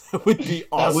weird. That would be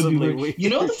awesomely weird. You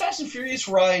know, the Fast and Furious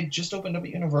ride just opened up at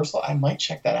Universal. I might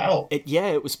check that out.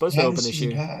 It was supposed to open this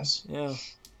year. Pass. Yeah.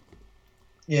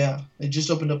 Yeah. It just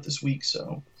opened up this week,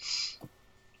 so...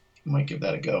 might give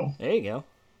that a go. There you go.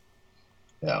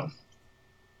 Yeah.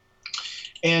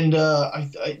 And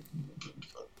okay,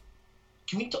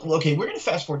 we're gonna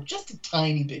fast forward just a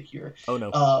tiny bit here. Oh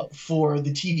no. For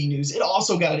the TV news, it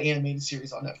also got an animated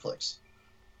series on Netflix.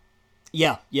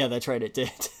 Yeah, that's right. It did.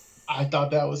 I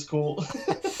thought that was cool.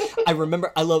 I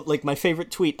remember. I love like my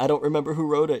favorite tweet. I don't remember who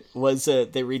wrote it. Was they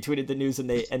retweeted the news and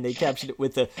they captioned it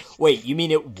with "Wait, you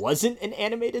mean it wasn't an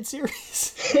animated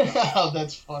series?" Oh,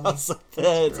 that's funny. I was like,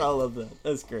 that's all of that.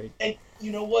 That's great. And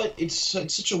you know what? It's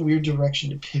such a weird direction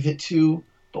to pivot to.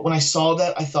 But when I saw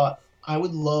that, I thought, I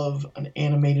would love an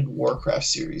animated Warcraft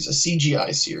series, a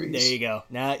CGI series. There you go.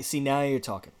 Now you're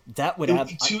talking. That would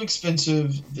be too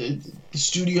expensive. The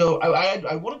studio,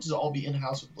 I wanted to all be in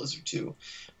house with Blizzard too,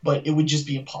 but it would just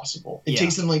be impossible. It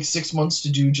takes them like 6 months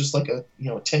to do just like a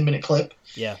 10-minute clip.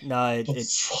 Yeah, no,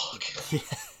 fuck.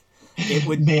 It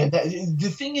would. Man,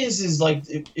 the thing is like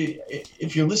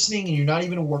if you're listening and you're not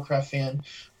even a Warcraft fan,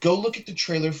 go look at the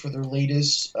trailer for their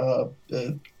latest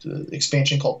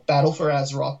expansion called Battle for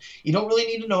Azeroth. You don't really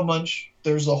need to know much.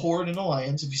 There's a Horde and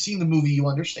Alliance. If you've seen the movie, you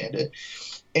understand it.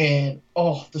 And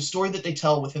the story that they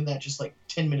tell within that just like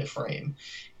 10-minute frame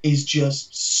is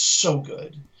just so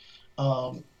good.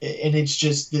 And it's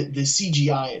just the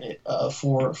CGI in it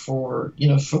for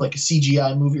like a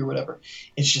CGI movie or whatever.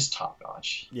 It's just top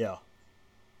notch. Yeah.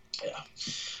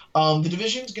 The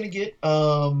Division's gonna get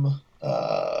the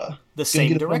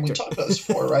same director. We talked about this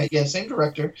before, right? Yeah, same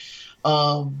director.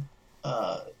 And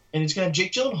it's gonna have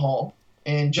Jake Gyllenhaal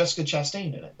and Jessica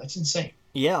Chastain in it. That's insane.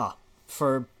 Yeah,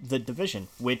 for The Division,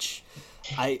 which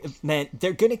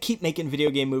they're gonna keep making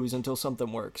video game movies until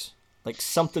something works. Like,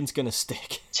 something's gonna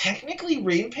stick. Technically,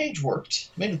 Rampage worked.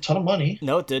 Made a ton of money.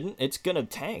 No, it didn't. It's gonna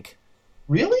tank.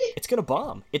 Really? It's gonna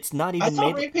bomb. It's not even. I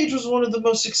thought Rampage was one of the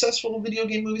most successful video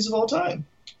game movies of all time.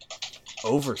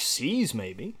 Overseas,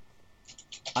 maybe.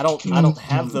 I don't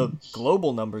have the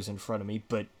global numbers in front of me,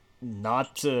 but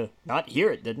not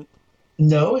here. It didn't.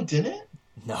 No, it didn't.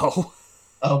 No.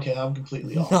 Okay, I'm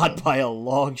completely off. Not by a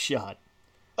long shot.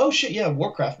 Oh shit! Yeah,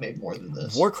 Warcraft made more than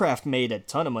this. Warcraft made a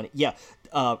ton of money. Yeah,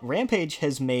 Rampage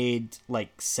has made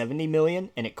like 70 million,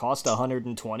 and it cost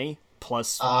 120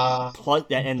 plus,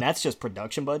 and that's just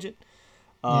production budget.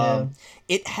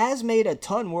 It has made a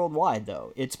ton worldwide,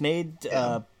 though. It's made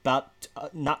about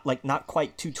not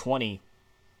quite 220,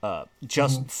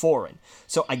 just foreign.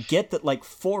 So I get that, like,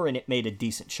 foreign, it made a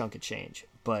decent chunk of change,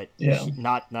 but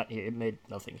not here. It made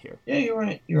nothing here. Yeah, you're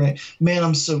right. Man,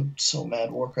 I'm so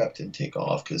mad Warcraft didn't take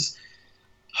off because,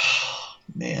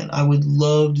 man, I would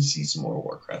love to see some more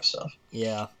Warcraft stuff.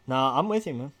 Yeah, I'm with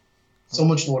you, man. So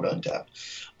much lore to untap.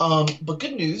 But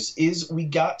good news is we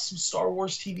got some Star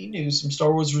Wars TV news, some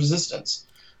Star Wars Resistance.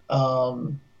 But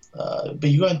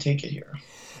you go ahead and take it here.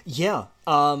 Yeah,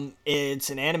 it's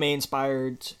an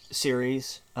anime-inspired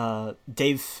series.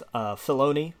 Dave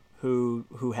Filoni,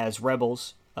 who has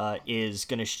Rebels, is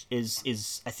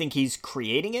I think he's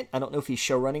creating it. I don't know if he's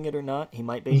showrunning it or not. He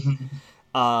might be.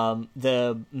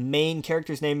 The main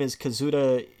character's name is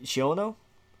Kazuda Shiono.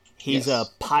 He's a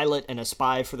pilot and a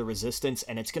spy for the Resistance,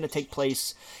 and it's going to take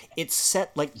place. It's set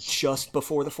like just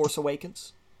before The Force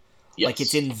Awakens. Yes. Like,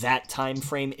 it's in that time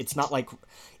frame. It's not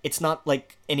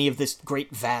like any of this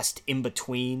great vast in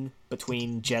between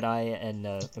Jedi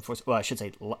and Force. Well, I should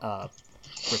say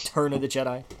Return of the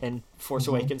Jedi and Force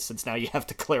Awakens, since now you have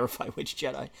to clarify which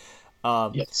Jedi.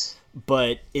 Yes.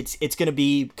 But it's going to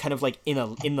be kind of like in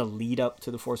the lead up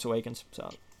to The Force Awakens. So.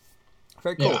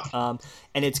 Very cool. Yeah.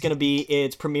 And it's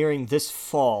premiering this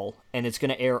fall, and it's going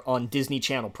to air on Disney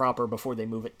Channel proper before they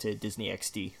move it to Disney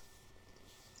XD.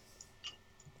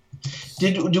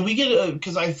 Did we get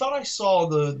because I thought I saw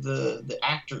the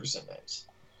actors in it.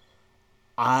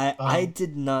 I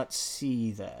did not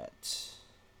see that.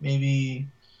 Maybe,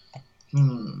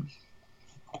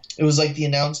 it was like the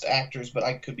announced actors, but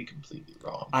I could be completely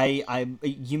wrong.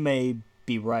 You may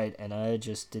be right, and I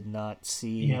just did not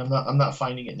see. Yeah, I'm not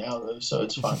finding it now though, so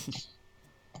it's fine.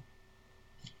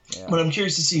 But I'm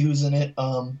curious to see who's in it.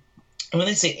 And when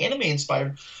they say anime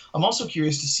inspired, I'm also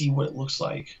curious to see what it looks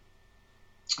like,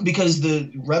 because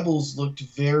the Rebels looked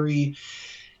very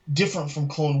different from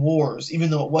Clone Wars, even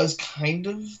though it was kind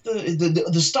of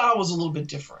the style was a little bit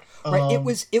different. Right,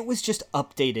 it was just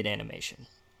updated animation.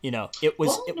 It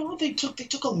was. Well, no, they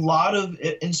took a lot of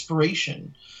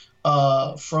inspiration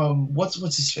from what's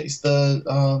his face,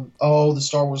 the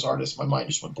Star Wars artist. My mind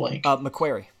just went blank.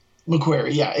 McQuarrie.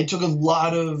 Yeah, it took a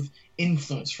lot of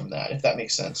influence from that, if that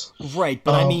makes sense. Right,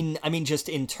 but I mean, just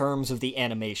in terms of the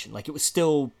animation, like it was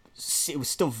still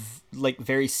like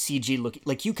very CG looking.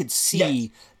 Like you could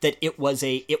see that it was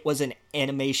an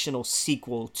animational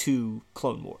sequel to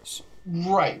Clone Wars.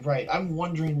 Right. I'm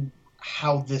wondering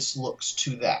how this looks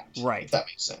to that. Right, if that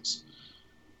makes sense.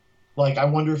 Like, I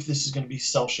wonder if this is going to be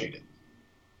cel shaded.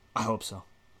 I hope so.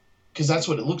 Because that's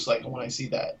what it looks like when I see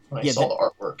that. When I saw the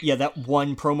artwork. Yeah, that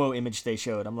one promo image they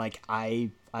showed, I'm like,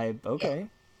 okay.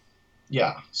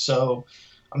 Yeah. So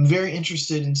I'm very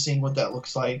interested in seeing what that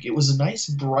looks like. It was a nice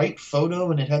bright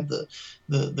photo, and it had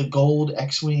the gold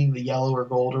X-wing, the yellow or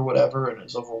gold or whatever, and it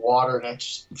was over water, and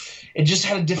it just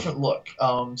had a different look.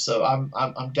 So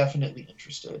I'm definitely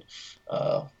interested.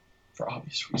 for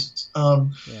obvious reasons.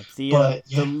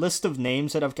 The list of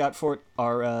names that I've got for it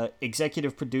are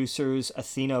executive producers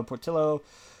Athena Portillo,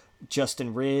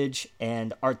 Justin Ridge,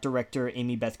 and art director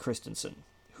Amy Beth Christensen,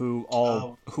 who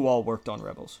all worked on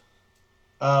Rebels.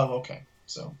 Oh, okay.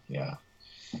 So yeah.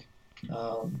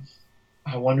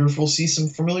 I wonder if we'll see some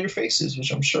familiar faces,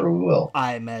 which I'm sure we will.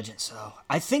 I imagine so.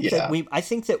 I think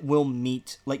that we'll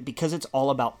meet, like, because it's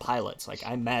all about pilots. Like,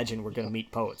 I imagine we're going to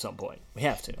meet Poe at some point. We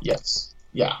have to. Yes.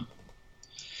 Yeah.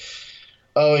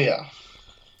 Oh yeah.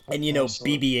 And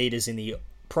BB-8 is in the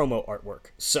promo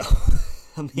artwork, so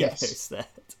I mean, there's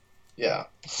that. Yeah,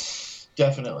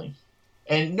 definitely.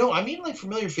 And no, I mean like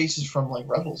familiar faces from like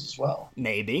Rebels as well.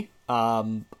 Maybe.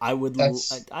 I would.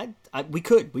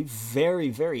 We very,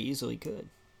 very easily could.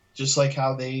 Just like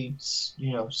how they,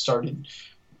 started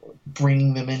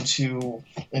bringing them into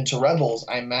Rebels.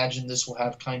 I imagine this will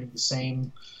have kind of the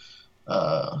same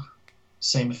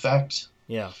effect.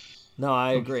 Yeah. No,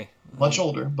 I agree. Much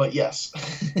older, but yes.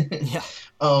 Yeah.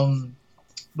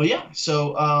 But yeah.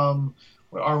 So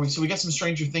where are we? So we got some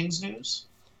Stranger Things news.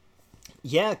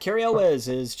 Yeah, Cary Elwes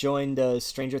has joined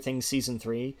Stranger Things Season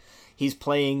 3. He's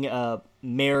playing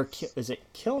Mayor... Is it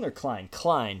Kiln or Klein?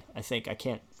 Klein, I think. I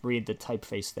can't read the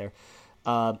typeface there.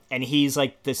 And he's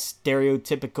like the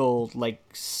stereotypical, like,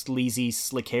 sleazy,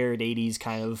 slick-haired 80s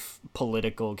kind of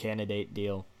political candidate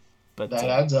deal. But that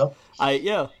adds up.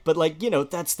 But, like,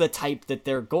 that's the type that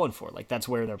they're going for. Like, that's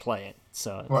where they're playing.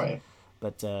 So, right.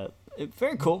 But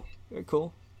very cool. Very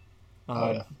cool.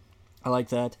 Yeah. I like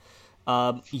that.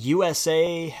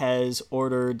 USA has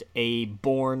ordered a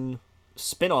Bourne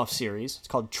spin-off series. It's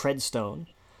called Treadstone.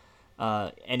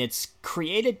 And it's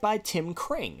created by Tim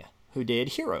Kring, who did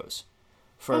Heroes.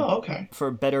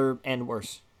 For better and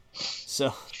worse.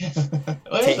 So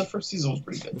the first season was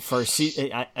pretty good. The first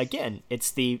season, again,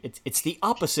 it's the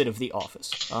opposite of The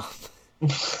Office.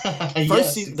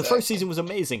 The first season was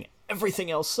amazing. Everything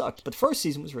else sucked, but the first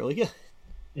season was really good.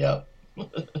 Yep.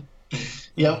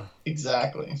 Yep,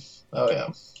 exactly. Oh yeah.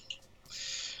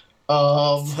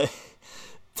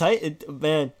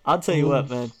 Man, I'll tell you what,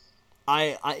 man.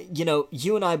 I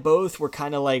you and I both were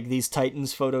kind of like, these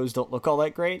Titans photos don't look all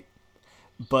that great,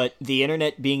 but the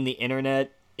internet being the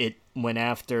internet, it went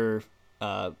after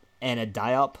Anna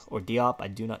Diop or Diop. I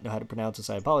do not know how to pronounce this.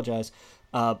 I apologize.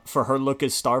 For her look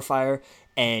as Starfire,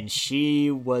 and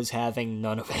she was having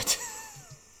none of it.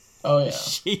 Oh yeah.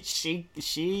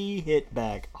 She hit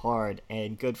back hard,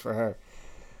 and good for her.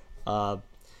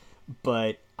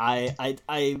 But I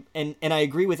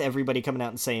agree with everybody coming out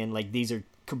and saying, like, these are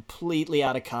completely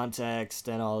out of context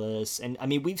and all this. And I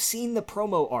mean, we've seen the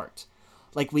promo art.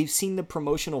 Like, we've seen the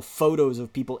promotional photos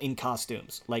of people in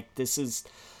costumes. Like, this is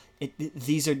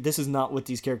not what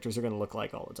these characters are going to look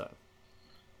like all the time.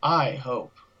 I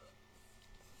hope.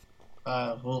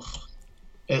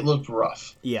 It looked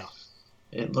rough. Yeah.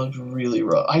 It looked really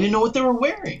rough. I didn't know what they were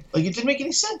wearing. Like, it didn't make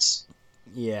any sense.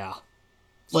 Yeah.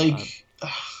 Like,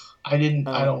 I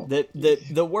don't...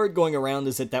 The word going around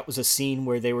is that was a scene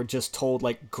where they were just told,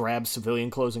 like, grab civilian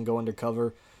clothes and go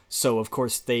undercover. So, of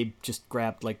course, they just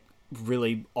grabbed, like,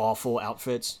 really awful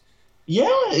outfits. Yeah,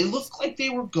 it looked like they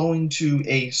were going to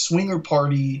a swinger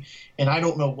party, and I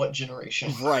don't know what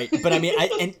generation. Right, but I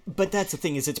mean, but that's the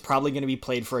thing, is it's probably going to be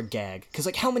played for a gag. Because,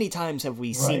 like, how many times have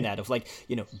we seen that of, like,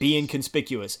 being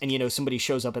conspicuous, and, somebody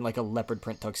shows up in, like, a leopard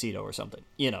print tuxedo or something,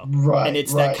 Right, and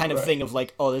it's that kind of thing of,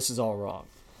 like, oh, this is all wrong.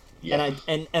 Yeah.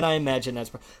 And I imagine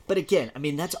that's... But again, I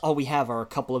mean, that's all we have are a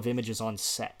couple of images on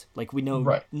set. Like, we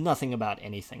know nothing about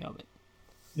anything of it.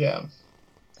 Yeah.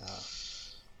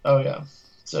 Oh, yeah.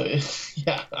 So,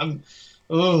 yeah,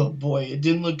 oh, boy, it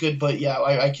didn't look good, but, yeah,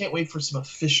 I can't wait for some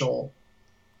official,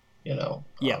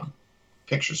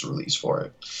 pictures released for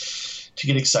it to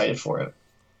get excited for it.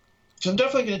 So I'm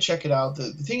definitely going to check it out.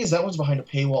 The thing is, that one's behind a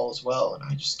paywall as well, and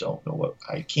I just don't know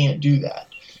I can't do that.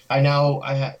 I've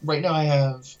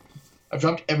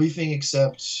dropped everything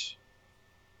except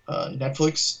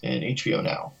Netflix and HBO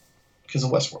Now because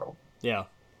of Westworld. Yeah.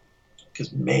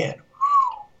 Because, man...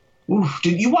 Oof.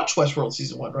 Did you watch Westworld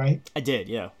season 1, right? I did,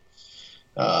 yeah.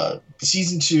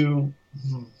 Season 2,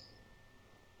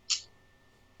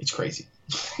 it's crazy.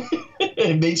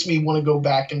 It makes me want to go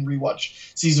back and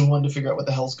rewatch season 1 to figure out what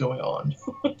the hell's going on.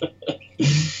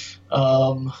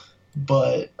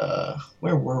 But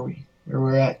where were we? We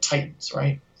were at Titans,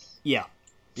 right? Yeah.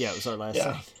 Yeah, it was our last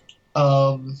thing.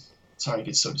 Sorry, I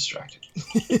get so distracted.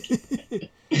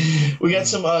 We got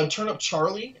some Turn Up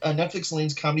Charlie, Netflix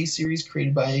Lane's comedy series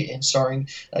created by and starring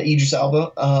Idris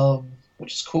Elba,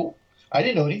 which is cool. I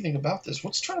didn't know anything about this.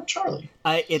 What's Turn Up Charlie?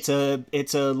 It's a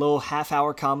little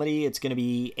half-hour comedy. It's going to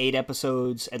be 8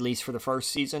 episodes, at least for the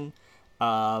first season.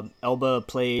 Elba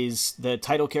plays the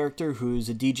title character, who's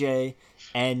a DJ,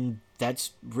 and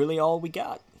that's really all we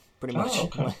got, pretty much.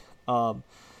 Oh, okay.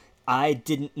 I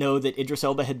didn't know that Idris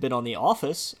Elba had been on The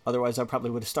Office. Otherwise, I probably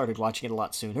would have started watching it a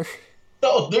lot sooner.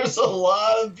 No, there's a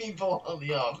lot of people on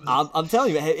The Office. I'm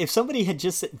telling you, if somebody had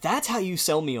just said, that's how you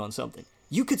sell me on something.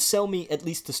 You could sell me at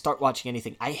least to start watching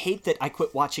anything. I hate that I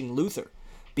quit watching Luther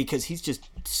because he's just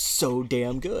so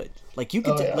damn good. Like you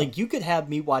could, you could have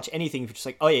me watch anything if you're just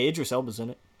like, oh yeah, Idris Elba's in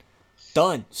it.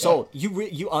 Done. Sold. Yeah.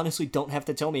 You honestly don't have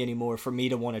to tell me anymore for me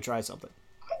to want to try something.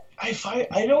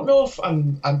 I don't know if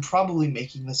I'm probably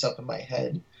making this up in my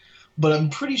head, but I'm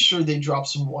pretty sure they dropped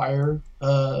some Wire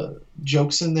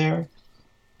jokes in there.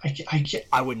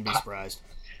 I wouldn't be surprised.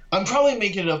 I'm probably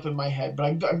making it up in my head, but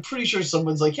I'm pretty sure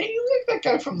someone's like, "Hey, you like that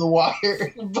guy from The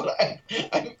Wire?" But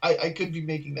I could be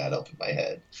making that up in my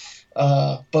head.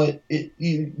 But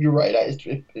you're right.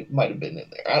 It might have been in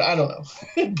there. I don't know.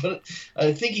 But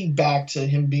thinking back to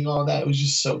him being on that, it was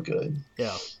just so good.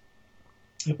 Yeah,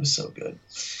 it was so good.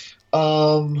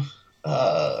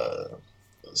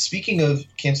 Speaking of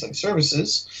canceling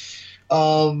services,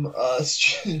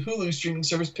 Hulu streaming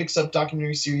service picks up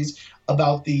documentary series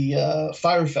about the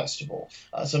Fire Festival.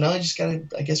 So now I just gotta,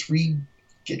 I guess,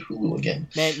 get Hulu again.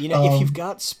 Man, if you've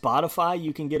got Spotify,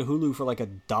 you can get Hulu for like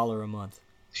 $1 a month.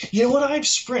 You know what? I have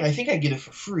Sprint. I think I get it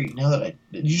for free. Now that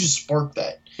you just sparked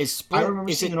that. I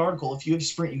remember seeing an article. If you have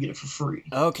Sprint, you get it for free.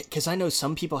 Okay, because I know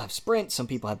some people have Sprint, some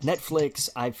people have Netflix.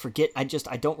 I forget. I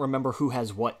don't remember who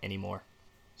has what anymore.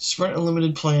 Sprint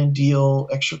Unlimited plan deal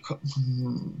extra.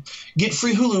 Get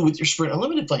free Hulu with your Sprint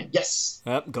Unlimited plan. Yes.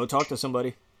 Yep. Go talk to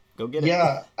somebody. Go get it.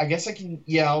 Yeah, I guess I can.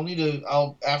 Yeah, I'll need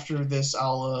to. After this,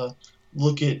 I'll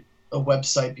look at a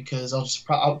website because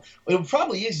what it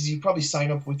probably is you probably sign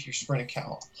up with your Sprint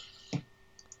account.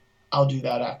 I'll do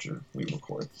that after we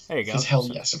record. There you go. Because hell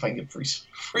yes, if I can get free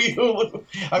Hulu.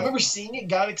 I remember seeing it,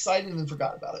 got excited, and then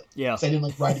forgot about it. Yeah. Because I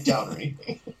didn't write it down or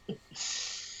anything.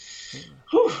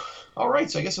 Whew. All right,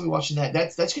 so I guess I'll be watching that.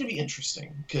 That's going to be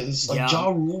interesting because Ja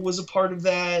Rule was a part of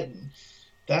that, and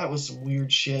that was some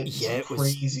weird shit. It was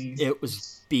crazy. It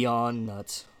was beyond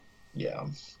nuts. Yeah.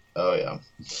 Oh yeah.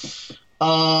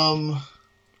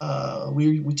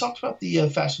 We talked about the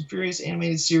Fast and Furious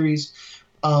animated series.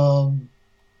 We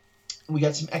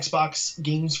got some Xbox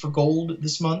games for gold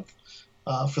this month.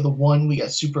 For the one, we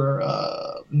got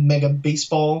Super Mega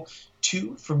Baseball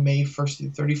 2 from May 1st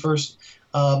through 31st.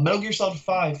 Metal Gear Solid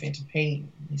 5 Phantom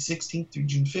Pain, May 16th through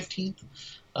June 15th.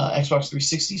 Xbox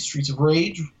 360 Streets of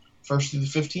Rage, 1st through the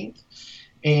 15th.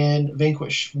 And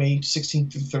Vanquish, May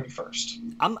 16th through the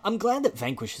 31st. I'm glad that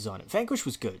Vanquish is on it. Vanquish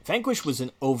was good. Vanquish was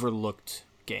an overlooked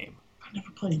game. I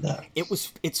never played that.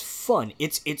 It's fun.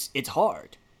 It's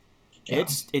hard. Yeah.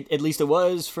 At least it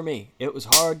was for me. It was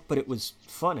hard, but it was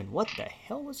fun. And what the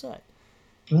hell was that?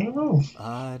 I don't know.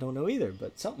 I don't know either,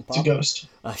 but something popped. It's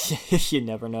a ghost. You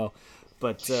never know.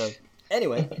 But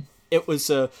anyway, it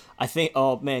was, I think,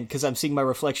 oh man, because I'm seeing my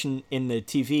reflection in the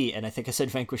TV, and I think I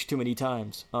said Vanquish too many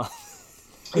times.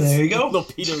 There you go. Little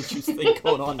Beetlejuice thing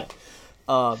going on there.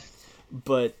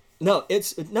 But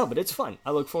it's fun.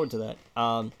 I look forward to that.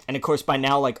 And of course, by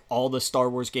now, like all the Star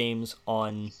Wars games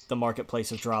on the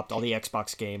marketplace have dropped. All the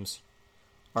Xbox games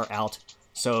are out.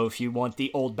 So if you want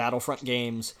the old Battlefront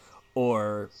games,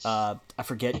 or I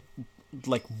forget,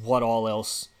 like what all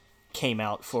else came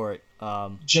out for it.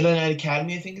 Jedi Knight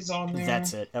Academy, I think, is on there.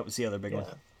 That's it. That was the other big one.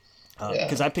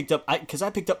 Because I picked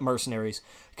up Mercenaries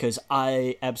because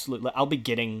I'll be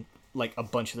getting like a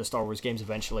bunch of the Star Wars games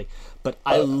eventually, but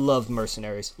I loved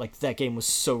Mercenaries. Like that game was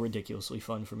so ridiculously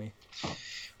fun for me.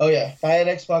 Oh yeah, if I had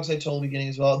Xbox, I'd totally be getting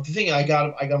as well. The thing I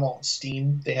got them all on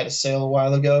Steam. They had a sale a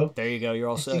while ago. There you go. You're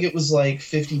all set. I think it was like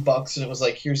 $50, and it was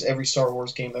like, here's every Star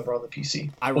Wars game ever on the PC.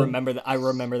 I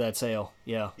remember that sale.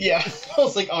 Yeah. Yeah, I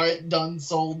was like, all right, done,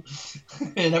 sold.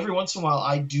 And every once in a while,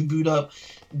 I do boot up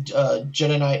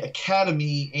Jedi Knight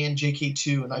Academy and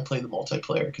JK2, and I play the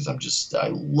multiplayer because I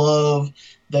love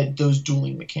those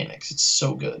dueling mechanics. It's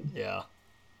so good. Yeah.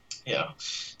 Yeah.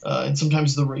 And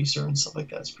sometimes the racer and stuff like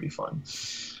that is pretty fun.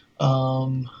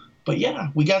 But yeah,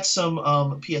 we got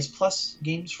some PS Plus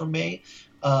games from May.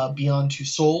 Beyond Two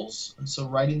Souls, so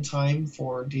right in time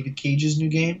for David Cage's new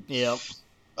game. Yep.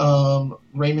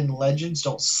 Rayman Legends.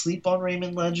 Don't sleep on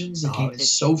Rayman Legends. The game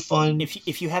is so fun.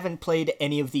 If you haven't played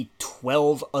any of the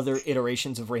 12 other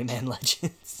iterations of Rayman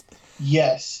Legends.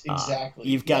 Yes, exactly.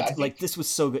 You've got this was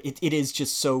so good. It is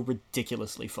just so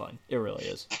ridiculously fun. It really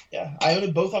is. Yeah, I own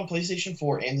it both on PlayStation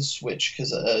 4 and the Switch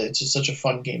because it's just such a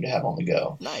fun game to have on the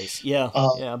go. Nice. Yeah.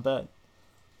 Yeah, I bet.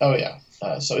 Oh yeah.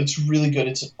 So it's really good.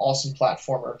 It's an awesome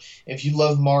platformer. If you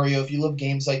love Mario, if you love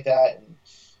games like that, and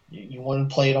You want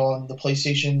to play it on the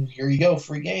PlayStation? Here you go,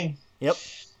 free game. Yep.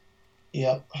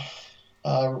 Yep.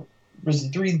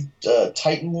 Risen 3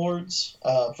 Titan Lords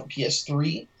for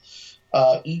PS3.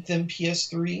 Ethan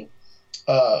PS3.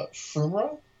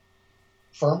 Firma?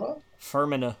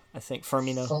 Firmina, I think.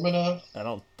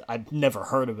 Firmina. I've never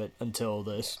heard of it until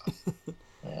this.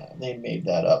 Yeah, they made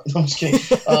that up. No, I'm just kidding.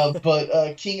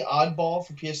 But King Oddball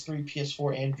for PS3,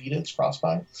 PS4, and Vita. It's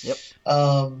cross-buy. Yep.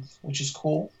 Which is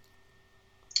cool.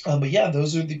 But yeah,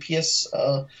 those are the PS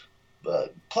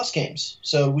Plus games.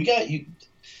 So we got you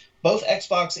both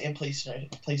Xbox and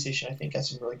PlayStation. I think got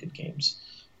some really good games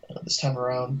this time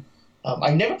around.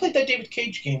 I never played that David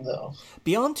Cage game though.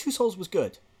 Beyond Two Souls was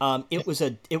good. It was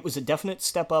a definite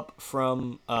step up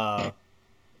from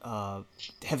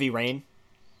Heavy Rain.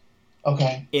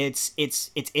 Okay. It's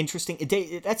interesting.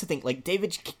 That's the thing. Like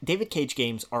David Cage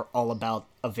games are all about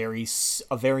a very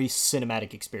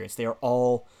cinematic experience. They are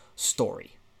all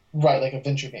story. Right, like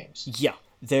adventure games. Yeah,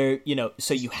 they're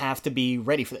so you have to be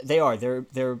ready for that.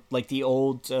 They're like the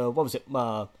old what was it?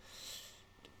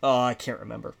 I can't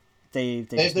remember. They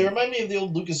remind me of the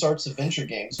old LucasArts adventure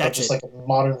games, but just like a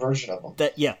modern version of them.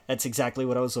 That's exactly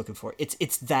what I was looking for.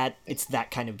 It's that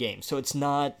kind of game. So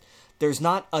there's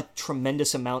not a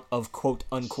tremendous amount of quote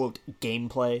unquote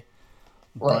gameplay,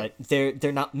 but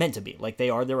they're not meant to be. Like they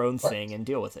are their own thing and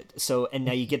deal with it. So and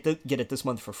now you get it this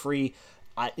month for free.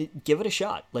 Give it a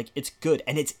shot. Like it's good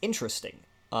and it's interesting.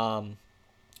 At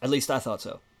least I thought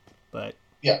so. But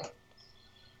yeah.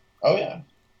 Oh yeah.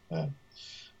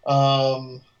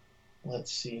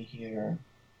 Let's see here.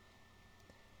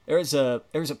 There's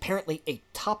apparently a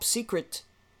top secret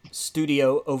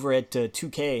studio over at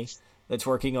 2K that's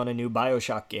working on a new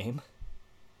BioShock game.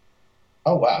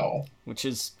 Oh wow! Which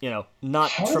is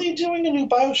not. How are they doing a new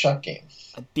BioShock game?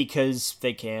 Because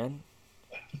they can.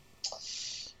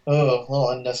 Oh, a little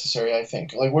unnecessary, I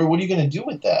think. Like, what are you going to do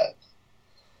with that?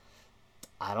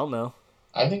 I don't know.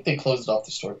 I think they closed off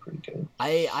the story pretty good.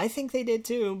 I think they did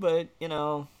too, but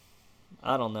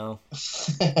I don't know.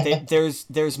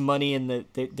 There's money in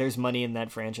there's money in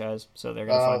that franchise, so they're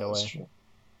gonna find a way. True.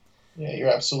 Yeah, you're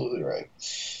absolutely right.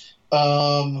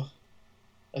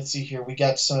 Let's see here. We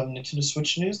got some Nintendo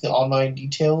Switch news. The online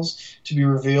details to be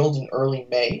revealed in early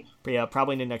May. But yeah,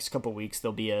 probably in the next couple of weeks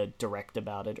there'll be a direct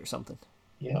about it or something.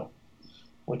 Yeah,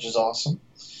 which is awesome.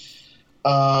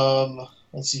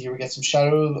 Let's see here. We got some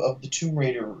Shadow of the Tomb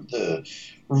Raider. The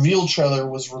reveal trailer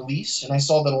was released, and I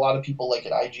saw that a lot of people like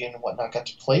at IGN and whatnot got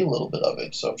to play a little bit of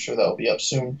it, so I'm sure that'll be up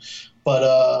soon.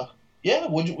 But yeah,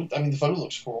 the photo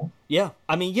looks cool. Yeah,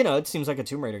 I mean, it seems like a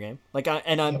Tomb Raider game. Like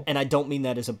I don't mean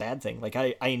that as a bad thing. Like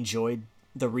I enjoyed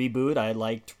the reboot. I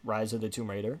liked Rise of the Tomb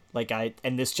Raider.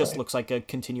 And this just looks like a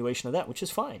continuation of that, which is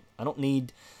fine. I don't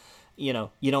need, you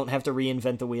don't have to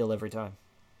reinvent the wheel every time.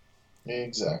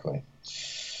 Exactly.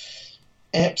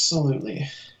 Absolutely.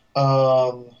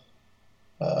 Go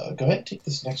ahead and take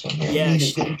this next one here. Yeah,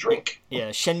 get a drink. Yeah,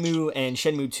 Shenmue and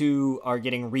Shenmue 2 are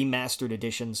getting remastered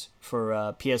editions for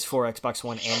PS4, Xbox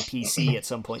One, and PC at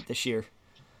some point this year,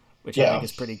 which I think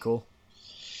is pretty cool.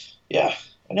 Yeah,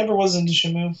 I never was into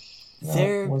Shenmue.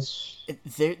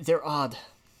 They're odd.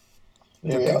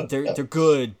 They're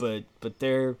good, but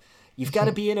you've got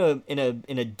to be in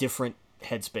a different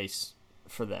headspace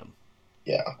for them.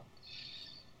 Yeah.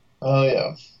 Oh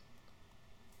yeah.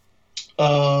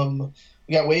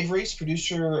 We got Wave Race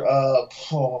producer. I'm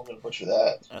gonna butcher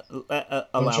that.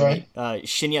 Allow me.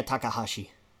 Shinya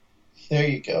Takahashi. There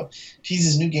you go.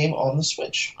 Teases new game on the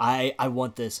Switch. I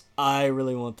want this. I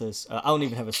really want this. I don't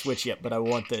even have a Switch yet, but I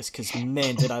want this because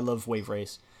man, did I love Wave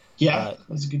Race. Yeah, it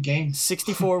was a good game.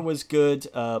 64 was good,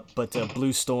 but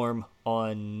Blue Storm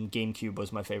on GameCube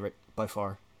was my favorite by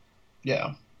far.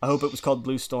 Yeah. I hope it was called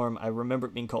Blue Storm. I remember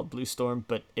it being called Blue Storm,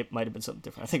 but it might have been something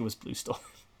different. I think it was Blue Storm.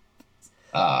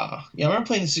 Yeah, I remember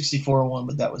playing the 64 one,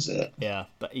 but that was it. Yeah,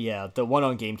 but yeah, the one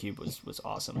on GameCube was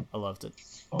awesome. I loved it.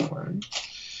 Oh, word.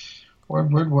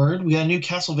 We got a new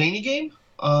Castlevania game.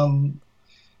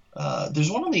 There's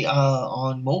one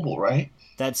on mobile, right?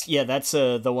 That's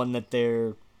the one that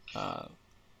they're. I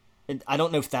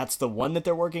don't know if that's the one that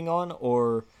they're working on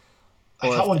or I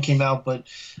thought one came out, but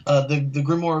the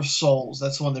Grimoire of Souls,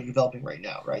 that's the one they're developing right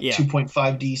now, right? Yeah.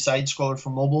 2.5D side scroller for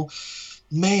mobile.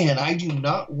 Man, I do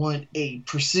not want a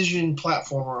precision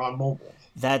platformer on mobile.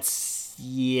 That's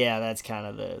kind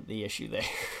of the issue there.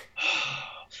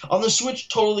 On the Switch,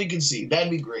 totally can see. That'd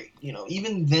be great.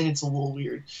 Even then it's a little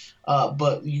weird.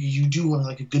 But you do want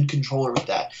like a good controller with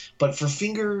that. But for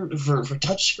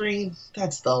touchscreen,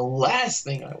 that's the last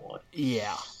thing I want.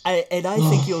 Yeah. I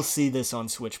think you'll see this on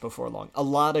Switch before long. A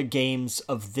lot of games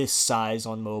of this size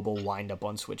on mobile wind up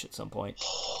on Switch at some point.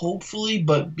 Hopefully,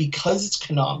 but because it's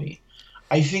Konami,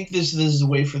 I think this is a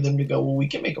way for them to go, well, we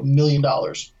can make $1 million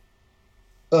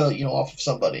off of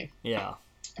somebody. Yeah.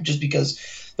 Just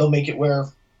because they'll make it where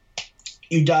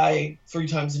you die 3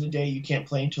 times in a day, you can't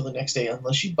play until the next day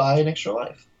unless you buy an extra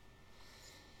life.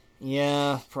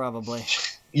 Yeah, probably.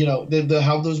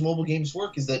 How those mobile games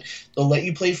work is that they'll let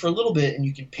you play for a little bit and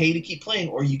you can pay to keep playing,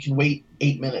 or you can wait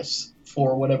 8 minutes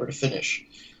for whatever to finish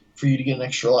for you to get an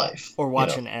extra life. Or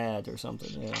watch an ad or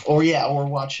something. Yeah. Or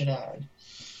watch an ad.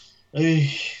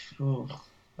 I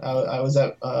was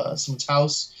at someone's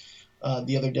house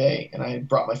the other day, and I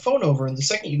brought my phone over, and the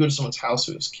second you go to someone's house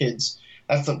who has kids,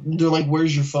 they're like,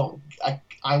 where's your phone?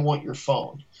 I want your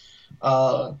phone.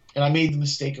 And I made the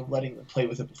mistake of letting them play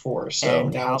with it before, so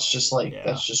now it's just like,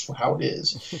 that's just how it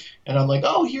is. And I'm like,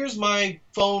 oh, here's my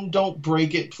phone, don't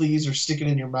break it, please, or stick it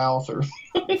in your mouth, or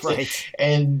right.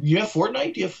 And you have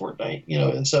Fortnite? Do you have Fortnite?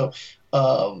 And so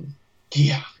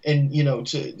yeah, and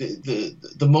to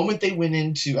the moment they went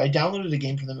into, I downloaded a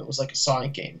game for them. It was like a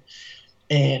Sonic game,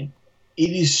 and it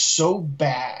is so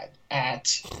bad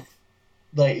at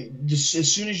like just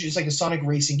as soon as it's like a Sonic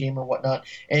racing game or whatnot,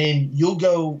 and you'll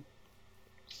go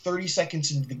 30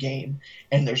 seconds into the game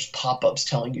and there's pop-ups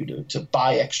telling you to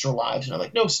buy extra lives, and I'm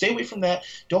like, no, stay away from that.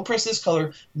 Don't press this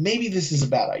color. Maybe this is a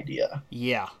bad idea.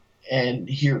 Yeah. And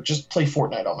here, just play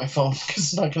Fortnite on my phone because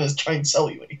it's not going to try and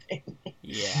sell you anything.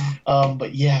 Yeah.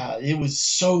 But yeah, it was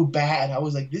so bad. I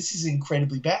was like, this is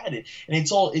incredibly bad. And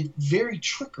it's very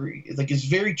trickery. It's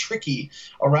very tricky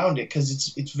around it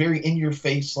because it's very in your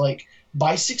face, like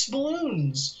buy 6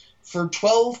 balloons for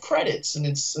 12 credits. And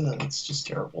it's just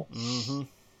terrible. Mm-hmm.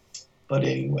 But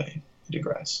anyway, I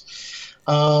digress.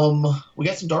 We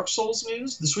got some Dark Souls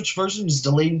news. The Switch version is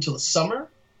delayed until the summer.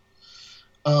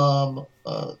 Which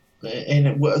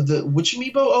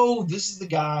amiibo? Oh, this is the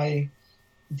guy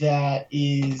that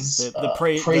is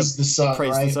Praise the Sun,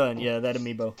 Praise right? the Sun, yeah, that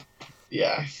amiibo.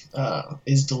 Yeah,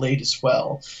 is delayed as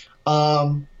well.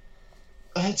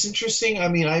 That's interesting. I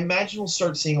mean, I imagine we'll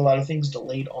start seeing a lot of things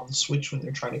delayed on the Switch when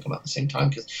they're trying to come out at the same time,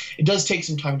 because it does take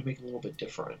some time to make it a little bit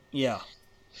different. Yeah.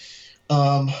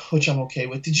 Which I'm okay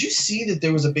with. Did you see that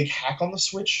there was a big hack on the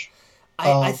Switch?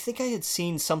 I think I had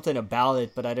seen something about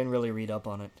it, but I didn't really read up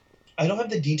on it. I don't have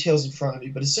the details in front of me,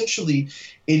 but essentially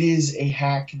it is a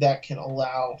hack that can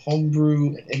allow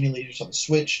homebrew and emulators on the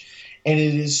Switch, and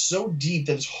it is so deep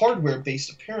that it's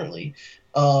hardware-based, apparently,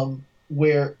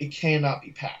 where it cannot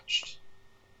be patched.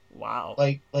 Wow.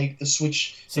 Like the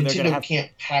Switch, so Nintendo can't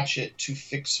patch it to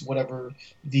fix whatever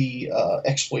the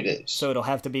exploit is. So it'll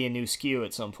have to be a new SKU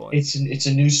at some point. It's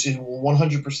a new, it will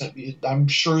 100% be. I'm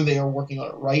sure they are working on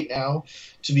it right now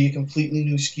to be a completely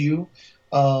new SKU.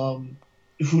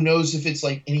 Who knows if it's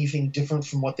like anything different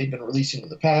from what they've been releasing in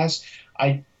the past.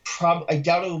 I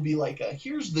doubt it will be like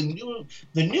here's the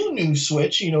new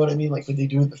Switch, you know what I mean, like what they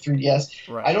do with the 3DS.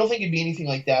 Right. I don't think it'd be anything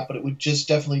like that, but it would just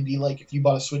definitely be like if you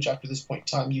bought a Switch after this point in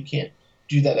time, you can't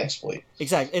do that exploit.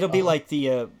 Exactly. It'll be like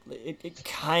the it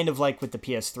kind of like with the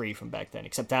PS3 from back then,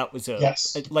 except that was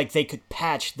like they could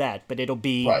patch that, but it'll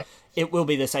be it will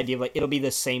be this idea of like it'll be the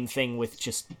same thing with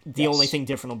just the only thing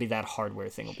different will be that hardware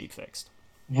thing will be fixed.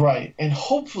 Right. And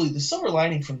hopefully the silver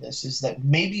lining from this is that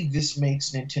maybe this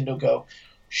makes Nintendo go,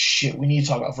 shit, we need to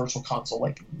talk about Virtual Console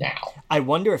like now. I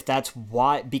wonder if that's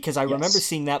why, because I remember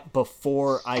seeing that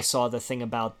before I saw the thing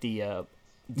about they're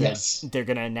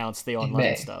going to announce the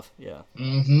online stuff. Yeah.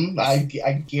 Mm-hmm.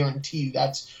 I guarantee you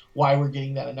that's why we're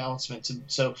getting that announcement.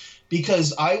 So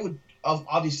because I would,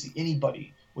 obviously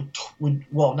anybody would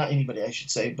well, not anybody I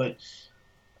should say, but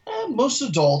most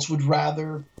adults would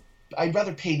I'd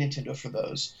rather pay Nintendo for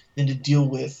those than to deal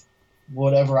with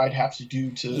whatever I'd have to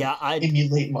do to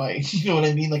emulate my, you know what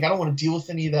I mean? Like, I don't want to deal with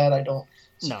any of that. I don't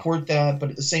support that.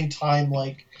 But at the same time,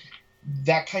 like,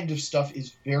 that kind of stuff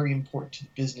is very important to the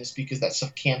business because that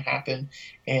stuff can happen.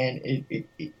 And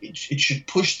it should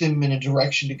push them in a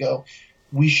direction to go,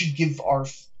 we should give our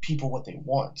people what they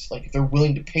want. Like, if they're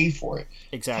willing to pay for it,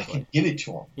 exactly, give it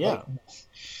to them. Yeah. Like,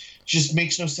 just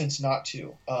makes no sense not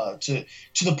to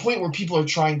the point where people are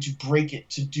trying to break it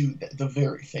to do the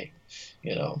very thing,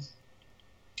 you know.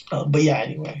 But yeah,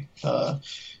 anyway, I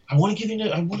want to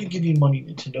give you money,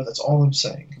 Nintendo. That's all I'm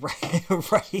saying.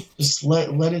 Right. Just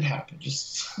let it happen.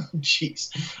 Just jeez.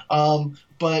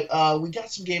 But we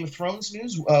got some Game of Thrones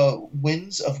news.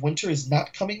 Winds of Winter is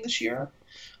not coming this year.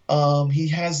 He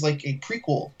has like a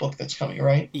prequel book that's coming,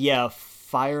 right? Yeah,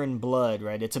 Fire and Blood,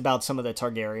 right? It's about some of the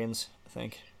Targaryens, I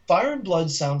think. Fire and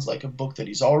Blood sounds like a book that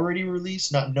he's already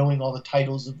released, not knowing all the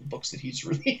titles of the books that he's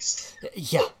released.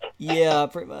 Yeah,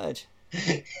 pretty much.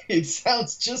 It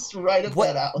sounds just right up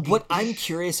that alley. What I'm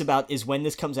curious about is when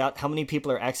this comes out, how many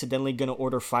people are accidentally going to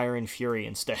order Fire and Fury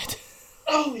instead?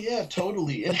 Oh yeah,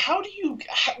 totally. And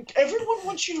everyone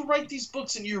wants you to write these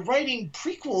books and you're writing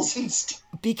prequels and stuff.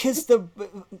 Because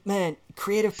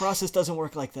creative process doesn't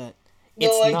work like that.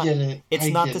 I get it.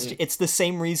 It's the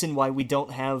same reason why we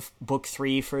don't have book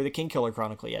 3 for the Kingkiller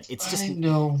Chronicle yet. It's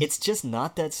just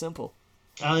not that simple.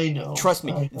 I know. Trust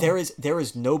me, there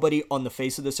is nobody on the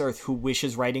face of this earth who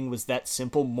wishes writing was that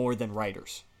simple more than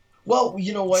writers. Well,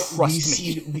 you know what? We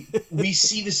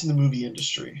see this in the movie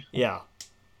industry. Yeah.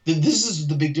 This is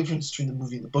the big difference between the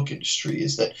movie and the book industry,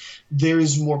 is that there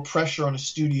is more pressure on a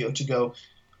studio to go,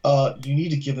 you need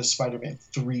to give us Spider-Man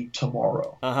 3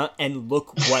 tomorrow. And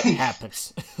look what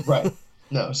happens. Right.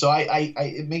 No, so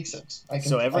it makes sense.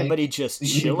 So everybody just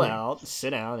chill out, sit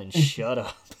down, and shut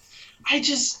up. I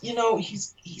just,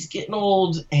 he's getting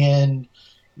old, and,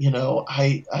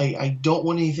 I don't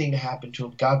want anything to happen to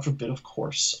him. God forbid, of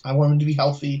course. I want him to be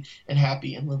healthy and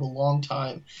happy and live a long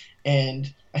time.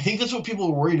 And I think that's what people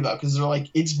are worried about, because they're like,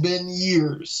 it's been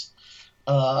years,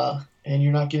 and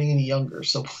you're not getting any younger,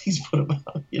 so please put him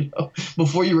out,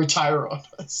 before you retire on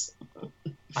us.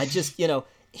 I just,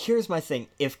 here's my thing.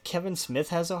 If Kevin Smith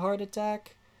has a heart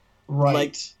attack,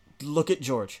 right? Look at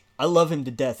George. I love him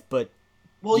to death, but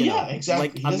well, yeah,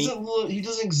 exactly. He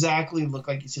doesn't exactly look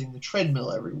like he's hitting the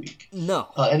treadmill every week. No.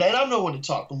 And I don't know when to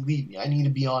talk. Believe me, I need to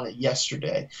be on it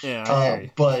yesterday. Yeah.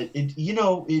 But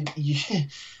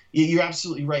you're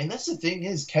absolutely right. And that's the thing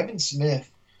is, Kevin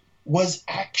Smith was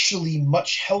actually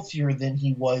much healthier than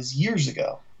he was years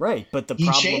ago. Right, but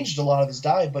he changed a lot of his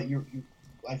diet. But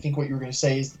I think what you were going to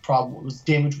say is the problem was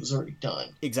damage was already done.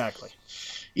 Exactly.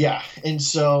 Yeah, and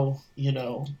so,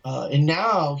 and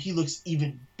now he looks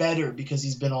even better because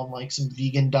he's been on like some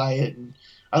vegan diet, and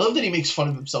I love that he makes fun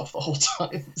of himself the whole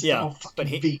time. But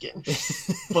vegan,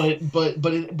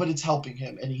 but it's helping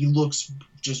him, and he looks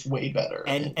just way better.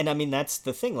 And I mean, that's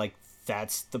the thing, like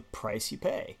that's the price you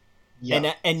pay.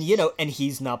 Yeah. And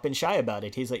he's not been shy about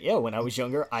it. He's like, when I was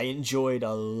younger, I enjoyed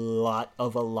a lot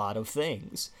of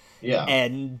things. Yeah.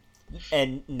 And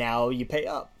now you pay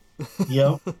up.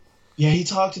 Yep. Yeah, he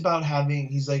talked about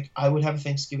he's like, I would have a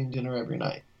Thanksgiving dinner every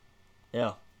night.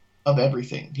 Yeah. Of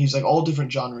everything. He's like, all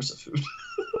different genres of food.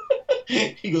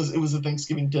 He goes, it was a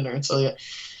Thanksgiving dinner. And so, yeah,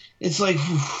 it's like,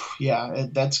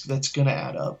 that's going to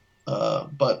add up.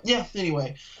 But, yeah,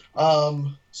 anyway.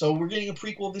 So we're getting a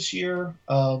prequel this year.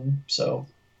 So,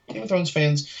 Game of Thrones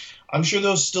fans, I'm sure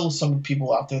there's still some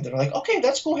people out there that are like, okay,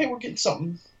 that's cool. Hey, we're getting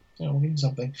something. We're getting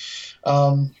something.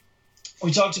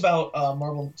 We talked about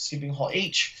Marvel skipping Hall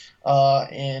H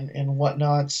and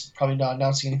whatnot. Probably not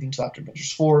announcing anything until after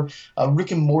Avengers 4.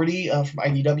 Rick and Morty from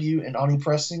IDW and Oni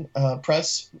Press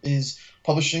is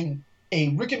publishing a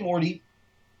Rick and Morty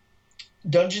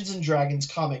Dungeons and Dragons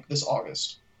comic this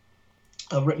August,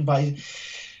 written by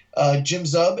Jim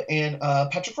Zub and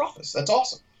Patrick Rothfuss. That's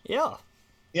awesome. Yeah.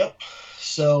 Yep.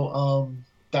 So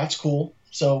that's cool.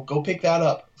 So go pick that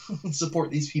up and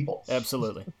support these people.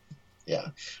 Absolutely. Yeah,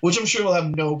 which I'm sure will have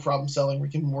no problem selling.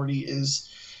 Rick and Morty is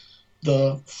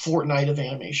the Fortnite of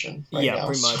animation right now.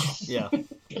 Pretty much. Yeah.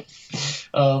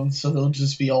 So there'll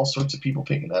just be all sorts of people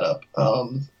picking that up.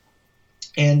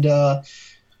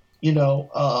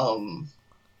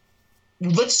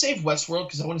 Let's save Westworld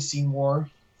because I want to see more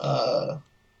of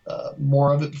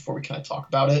it before we kind of talk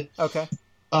about it. Okay.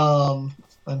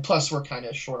 And plus, we're kind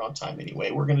of short on time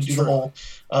anyway. We're going to do the whole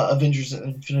Avengers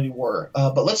and Infinity War.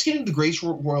 But let's get into the Great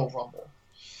Royal Rumble.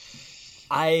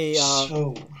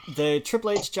 The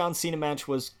Triple H John Cena match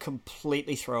was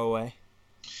completely throwaway.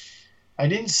 I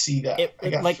didn't see that. I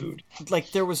got food.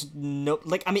 Like, there was no...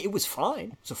 Like, I mean, it was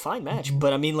fine. It was a fine match. Mm-hmm.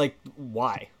 But, I mean, like,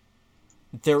 why?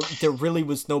 There really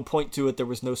was no point to it. There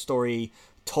was no story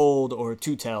told or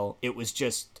to tell. It was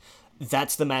just,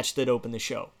 that's the match that opened the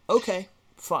show. Okay,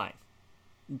 fine.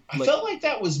 I felt like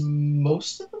that was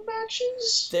most of the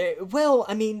matches. Well,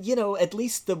 I mean, at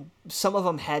least some of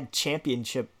them had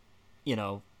championship,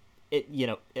 I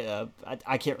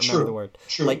can't remember the word.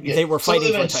 True. Like, they were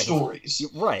fighting for titles. Stories.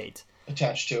 Right.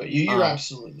 Attached to it. You're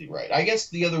absolutely right. I guess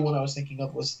the other one I was thinking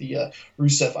of was the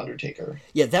Rusev Undertaker.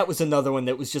 Yeah, that was another one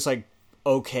that was just like,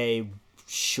 okay,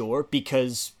 sure,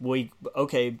 because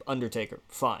Undertaker,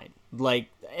 fine. Like,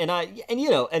 and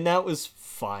that was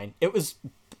fine. It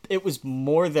was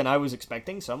more than I was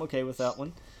expecting, so I'm okay with that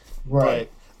one. Right.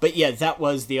 But yeah, that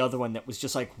was the other one that was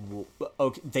just like,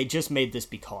 okay, they just made this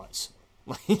because.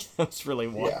 Like, that's really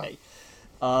why.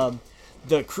 Yeah.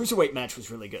 The cruiserweight match was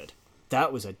really good.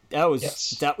 That was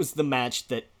the match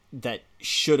that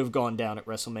should have gone down at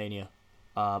WrestleMania.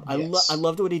 I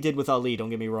loved what he did with Ali, don't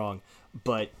get me wrong,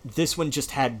 but this one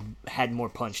just had more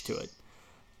punch to it.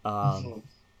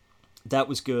 That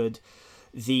was good.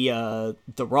 The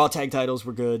Raw tag titles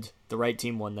were good. The right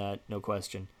team won that, no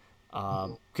question.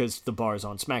 Because the bar's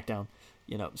on SmackDown,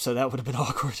 so that would have been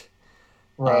awkward.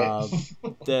 Right.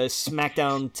 The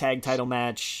SmackDown tag title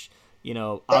match,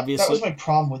 obviously. That was my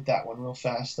problem with that one real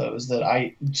fast, though, is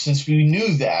that since we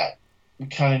knew that, we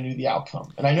kind of knew the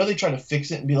outcome. And I know they tried to fix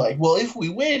it and be like, well, if we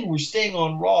win, we're staying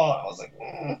on Raw. I was like,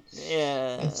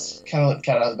 yeah. It's kind of let the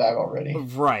cat out of the bag already.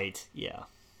 Right, yeah.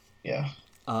 Yeah.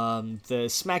 The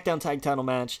SmackDown tag title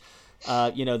match,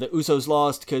 the Usos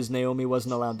lost because Naomi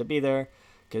wasn't allowed to be there,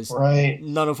 because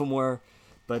none of them were.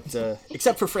 But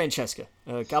except for Francesca.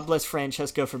 God bless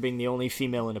Francesca for being the only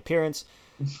female in appearance.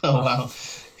 Oh, wow.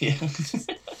 Yeah. That's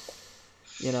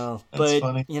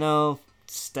funny.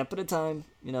 Step at a time.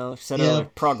 Earlier,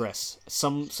 progress.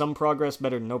 Some progress,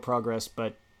 better than no progress,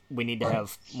 but we need to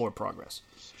have more progress.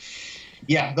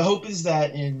 Yeah, the hope is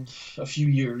that in a few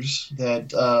years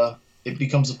that it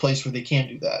becomes a place where they can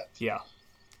do that. Yeah.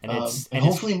 And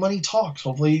hopefully money talks.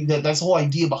 Hopefully that's the whole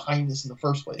idea behind this in the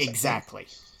first place. Exactly.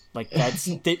 Like, that's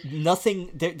nothing.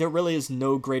 There really is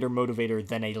no greater motivator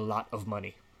than a lot of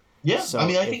money. Yeah, so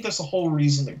I think that's the whole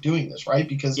reason they're doing this, right?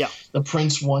 Because the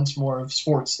Prince wants more of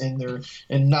sports and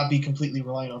not be completely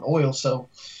reliant on oil. So,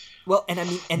 well,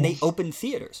 and they open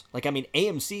theaters. Like,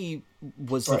 AMC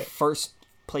was the first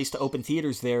place to open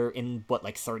theaters there in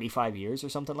 35 years or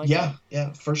something like that.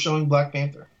 Yeah, first showing Black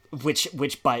Panther, which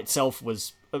by itself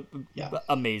was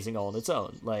amazing all on its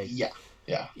own. Like, yeah.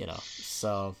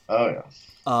 So. Oh yeah.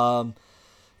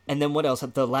 And then what else?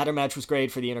 The ladder match was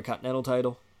great for the Intercontinental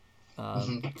title.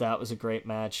 That was a great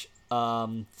match.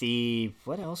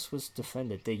 What else was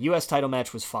defended? The U.S. title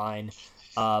match was fine.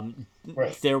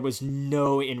 There was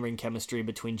no in-ring chemistry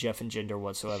between Jeff and Jinder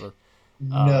whatsoever.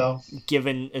 No.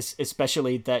 Given,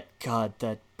 especially that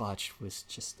botch was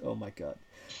just, oh my God.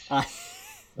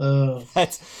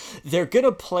 They're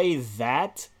gonna play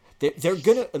that. They're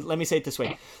gonna, let me say it this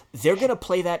way. They're gonna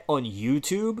play that on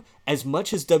YouTube as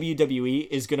much as WWE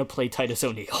is gonna play Titus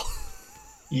O'Neil.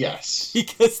 Yes.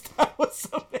 Because that was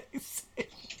amazing.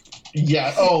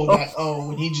 Yeah.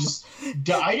 When he just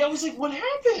died, I was like, what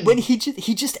happened? When he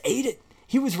just ate it.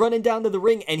 He was running down to the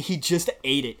ring and he just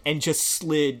ate it and just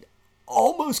slid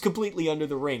almost completely under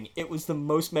the ring. It was the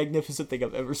most magnificent thing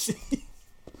I've ever seen.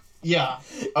 Yeah.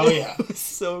 Oh yeah. It was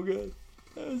so good.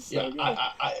 Good.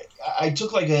 I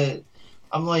took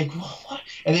I'm like, what?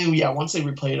 And then once they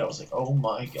replayed it, I was like, oh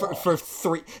my God. For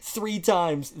three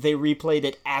times they replayed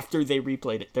it after they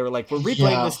replayed it. They were like, we're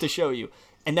replaying this to show you.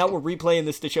 And now we're replaying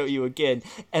this to show you again.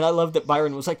 And I love that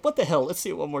Byron was like, what the hell? Let's see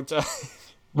it one more time.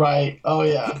 Right. Oh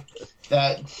yeah.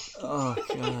 Oh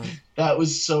God. That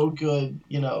was so good.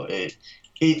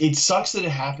 It sucks that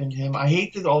it happened to him. I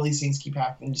hate that all these things keep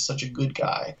happening to such a good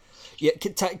guy. Yeah,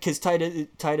 because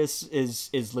Titus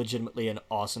is legitimately an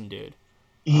awesome dude.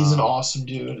 He's an awesome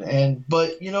dude,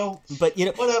 but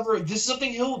whatever. This is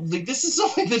something this is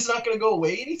something that's not going to go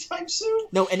away anytime soon.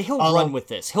 No, and he'll run with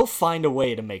this. He'll find a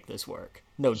way to make this work.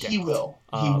 No doubt. He will.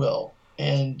 He will.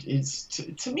 And it's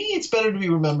to me, it's better to be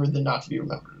remembered than not to be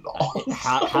remembered at all.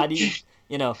 How do you,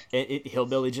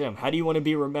 Hillbilly Jim? How do you want to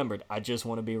be remembered? I just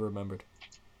want to be remembered.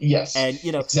 Yes, and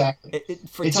exactly.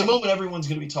 It's a moment everyone's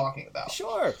going to be talking about.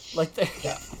 Sure,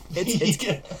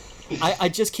 I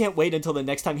just can't wait until the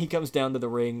next time he comes down to the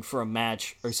ring for a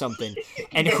match or something,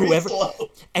 and whoever's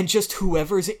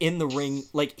in the ring,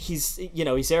 like he's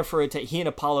there for he and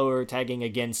Apollo are tagging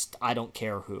against I don't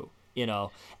care who,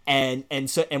 and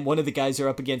one of the guys they're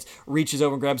up against reaches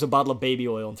over and grabs a bottle of baby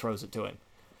oil and throws it to him,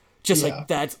 like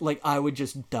that's like I would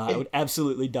just die. I would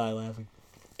absolutely die laughing.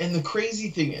 And the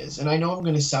crazy thing is, and I know I'm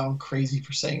going to sound crazy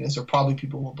for saying this, or probably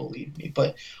people won't believe me,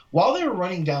 but while they were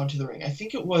running down to the ring, I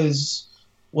think it was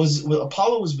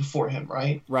Apollo was before him,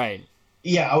 right? Right.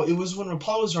 Yeah, it was when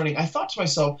Apollo was running. I thought to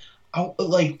myself, I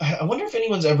wonder if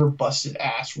anyone's ever busted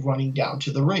ass running down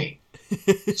to the ring.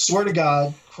 Swear to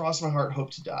God, cross my heart, hope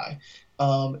to die.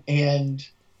 And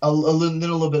a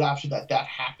little bit after that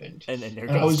happened. And then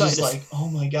I was just like, oh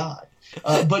my God.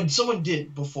 But someone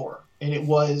did before, and it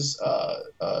was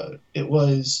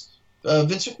Vince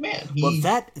McMahon.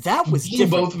 That was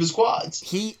different. Both of his quads.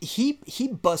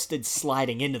 He busted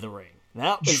sliding into the ring.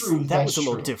 That was a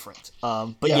little different.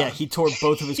 But he tore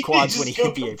both of his quads when he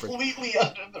hit the apron. Completely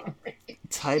under the ring.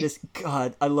 Titus,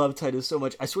 God, I love Titus so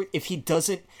much. I swear, if he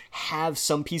doesn't have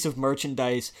some piece of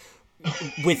merchandise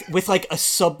with like a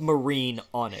submarine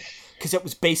on it, because that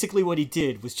was basically what he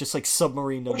did, was just like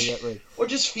submarine under that ring. Or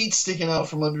just feet sticking out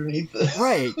from underneath the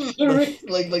right,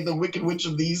 like the Wicked Witch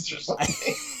of the East or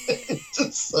something. It's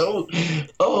just so,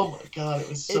 oh my god, it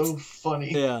was so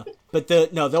funny. Yeah, but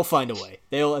they'll find a way.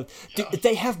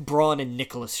 They have Braun and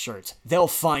Nicholas shirts. They'll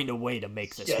find a way to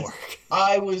make this work.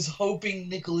 I was hoping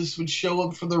Nicholas would show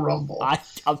up for the Rumble.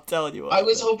 I'm telling you. I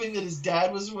was hoping that his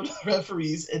dad was one of the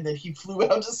referees and that he flew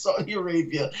out to Saudi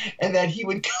Arabia and that he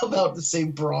would come out to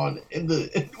save Braun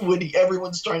when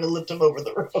everyone's trying to lift him over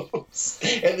the ropes,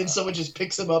 and then someone just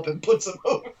picks him up and puts him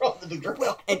over onto the ground.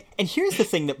 Well, and here's the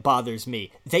thing that bothers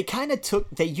me. They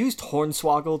used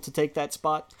Hornswoggle to take that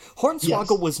spot.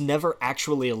 Hornswoggle was never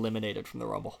actually eliminated from the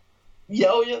Rumble.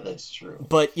 Yeah, that's true.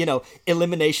 But,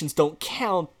 eliminations don't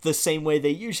count the same way they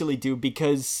usually do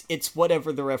because it's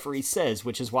whatever the referee says,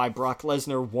 which is why Brock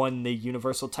Lesnar won the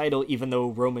Universal title even though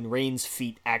Roman Reigns'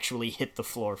 feet actually hit the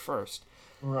floor first.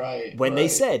 Right. When they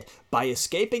said, by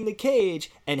escaping the cage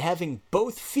and having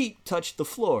both feet touch the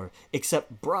floor,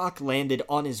 except Brock landed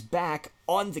on his back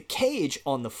on the cage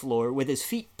on the floor with his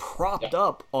feet propped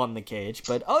up on the cage.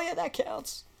 But, that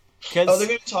counts. They're going to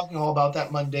be talking all about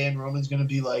that Monday, and Roman's going to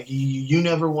be like, you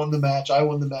never won the match, I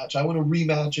won the match, I want a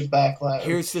rematch of Backlash.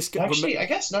 Here's this Actually, I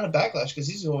guess not a Backlash, because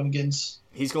he's going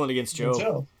against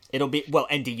Joe. It'll be,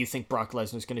 and do you think Brock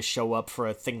Lesnar's going to show up for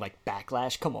a thing like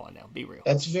Backlash? Come on now, be real.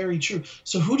 That's very true.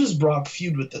 So who does Brock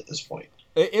feud with at this point?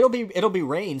 It'll be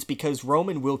Reigns, because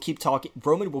Roman will keep talking.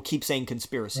 Roman will keep saying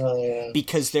conspiracy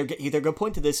because they're going to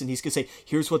point to this and he's going to say,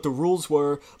 "Here's what the rules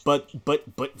were, but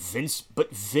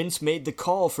Vince made the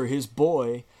call for his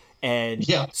boy, and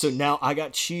so now I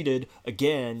got cheated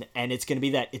again." And it's going to be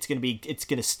that. It's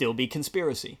going to still be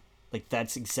conspiracy. Like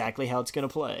that's exactly how it's going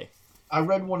to play. I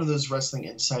read one of those Wrestling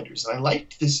Insiders, and I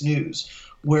liked this news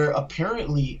where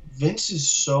apparently Vince is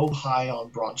so high on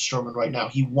Braun Strowman right now,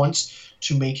 he wants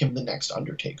to make him the next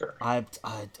Undertaker. I'm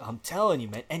telling you,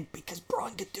 man, and because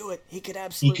Braun could do it, he could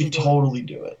absolutely. He could totally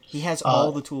do it. He has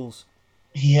all the tools.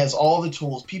 He has all the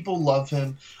tools. People love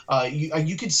him.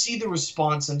 You could see the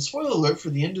response. And spoiler alert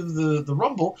for the end of the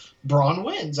Rumble, Braun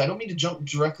wins. I don't mean to jump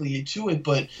directly to it,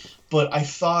 but I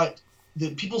thought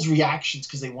that people's reactions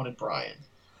because they wanted Bryan.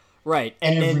 Right.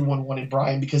 And everyone wanted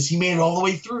Bryan because he made it all the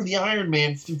way through the Iron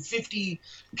Man through 50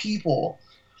 people.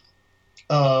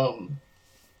 But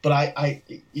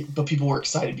people were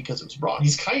excited because it was Braun.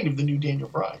 He's kind of the new Daniel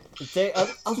Bryan.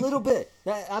 A little bit.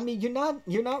 I mean, you're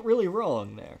not really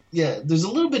wrong there. Yeah, there's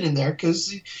a little bit in there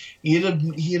because he had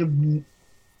a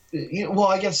well,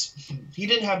 I guess he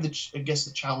didn't have the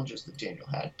challenges that Daniel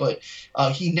had, but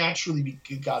he naturally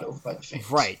got over by the fans.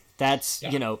 Right. That's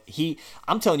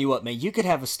I'm telling you what, man. You could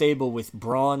have a stable with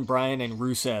Braun, Bryan, and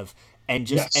Rusev, and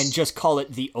just call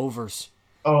it the Overs.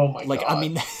 Oh my god! I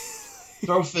mean,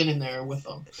 throw Finn in there with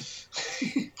them.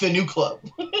 The new club.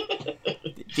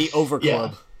 The Over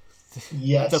Club.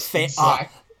 Yes.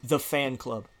 The fan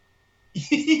club.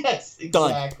 Yes,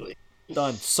 exactly.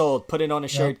 Done. Sold. Put it on a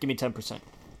shirt. Give me 10%.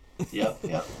 Yep.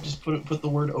 Just put the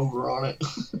word over on it.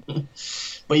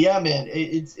 But yeah, man,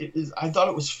 I thought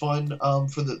it was fun.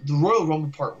 For the Royal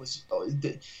Rumble part was,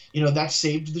 that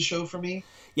saved the show for me.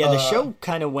 Yeah, the show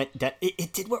kind of went down.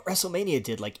 It did what WrestleMania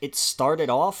did. Like it started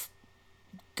off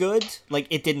good. Like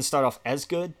it didn't start off as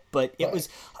good, but it was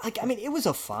it was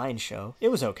a fine show. It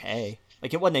was okay.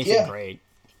 Like it wasn't anything great.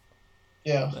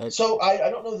 Yeah. But, so I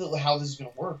don't know how this is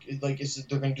going to work. Is it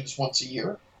they're going to do this once a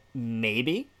year?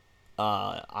 Maybe.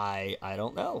 I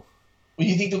don't know. Well,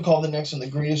 you think they'll call the next one the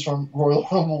Greatest Royal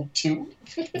Rumble 2?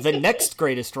 The next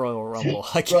Greatest Royal Rumble,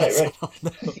 I guess. Right. I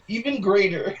don't know. Even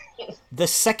greater. The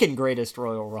second Greatest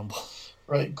Royal Rumble.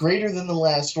 Right, greater than the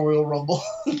last Royal Rumble.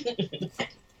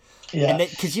 Yeah,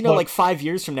 because like 5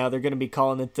 years from now they're going to be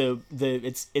calling it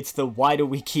it's the why do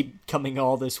we keep coming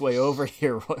all this way over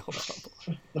here Royal Rumble.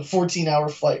 The 14-hour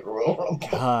flight Royal Rumble.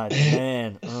 God,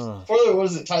 man. What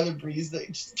was it? Tyler Breeze that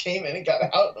just came in and got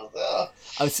out.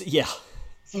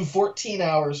 Flew 14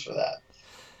 hours for that.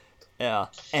 Yeah,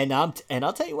 and I'll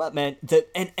tell you what, man.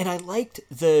 And I liked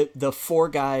the four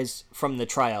guys from the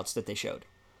tryouts that they showed.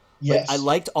 Yes, I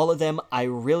liked all of them. I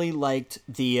really liked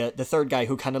the third guy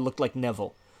who kind of looked like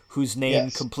Neville, whose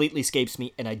name completely escapes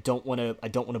me, and I don't want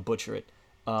to butcher it.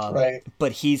 Right.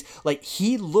 But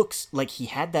he looks like he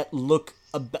had that look,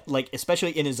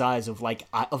 especially in his eyes of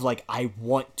I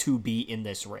want to be in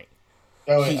this ring.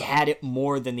 He had it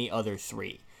more than the other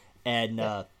three, and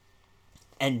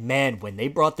man, when they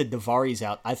brought the Daivaris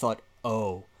out, I thought,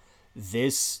 oh,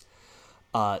 this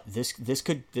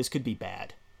could be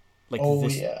bad.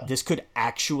 Like this could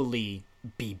actually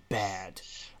be bad.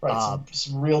 Right,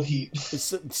 some real heat.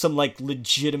 Some like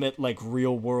legitimate, like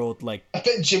real world, like. I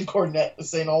bet Jim Cornette was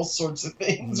saying all sorts of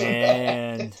things.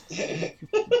 Man,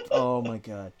 oh my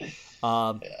god.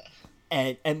 But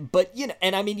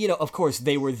and I mean, of course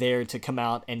they were there to come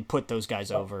out and put those guys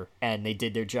over, and they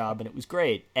did their job, and it was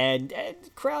great, and the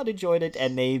crowd enjoyed it,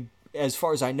 and they, as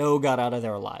far as I know, got out of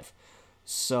there alive.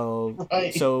 So,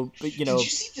 right. But did you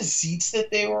see the seats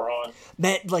that they were on?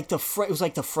 Man, like the front, it was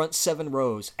like the front 7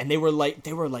 rows, and they were like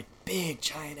big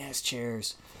giant ass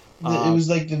chairs. It was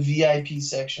like the VIP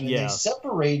section, and they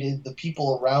separated the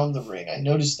people around the ring. I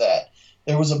noticed that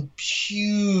there was a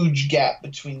huge gap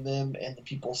between them and the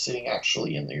people sitting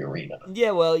actually in the arena.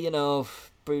 Yeah, well,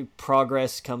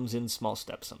 progress comes in small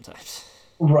steps sometimes.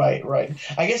 Right.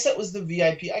 I guess that was the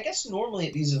VIP. I guess normally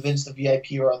at these events the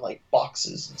VIP are on like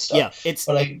boxes and stuff. Yeah,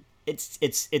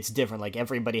 it's different. Like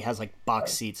everybody has like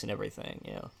box seats and everything.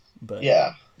 Yeah,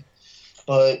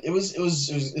 but it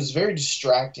was very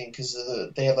distracting because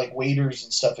they had like waiters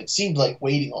and stuff. It seemed like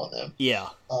waiting on them. Yeah.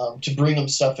 To bring them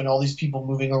stuff, and all these people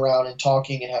moving around and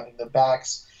talking and having their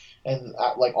backs and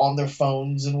like on their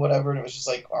phones and whatever, and it was just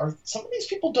like, are some of these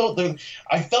people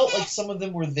I felt like some of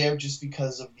them were there just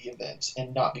because of the event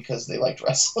and not because they liked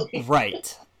wrestling.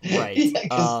 Right.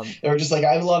 Yeah, they were just like,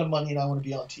 I have a lot of money and I want to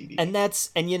be on TV. And that's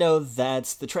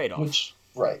the trade-off.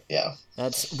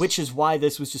 Which is why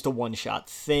this was just a one-shot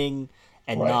thing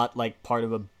and not like part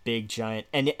of a big giant,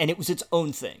 and it was its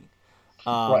own thing.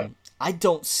 I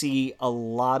don't see a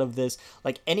lot of this,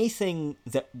 like anything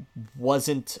that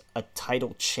wasn't a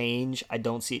title change, I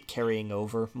don't see it carrying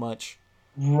over much.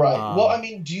 Right. Well, I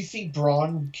mean, do you think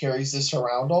Braun carries this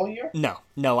around all year?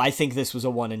 No, I think this was a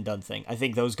one and done thing. I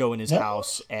think those go in his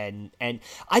house, and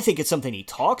I think it's something he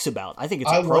talks about. I think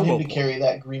it's I want him to carry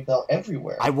that green belt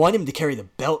everywhere. I want him to carry the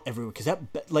belt everywhere, because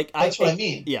that's what I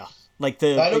mean. Yeah. I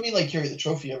don't mean like carry the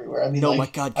trophy everywhere. I mean, no, my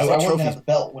God, I want him to have the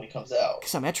belt when he comes out.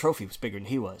 Because that trophy was bigger than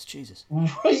he was. Jesus.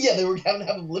 Yeah, they were having to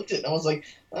have him lift it, and I was like,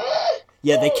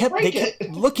 yeah, they kept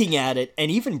looking at it, and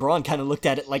even Braun kind of looked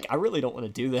at it like, I really don't want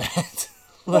to do that.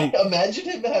 Like, imagine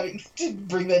him having to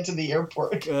bring that to the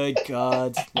airport. Good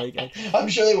God! I'm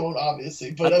sure they won't,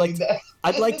 obviously, but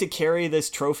I'd like to carry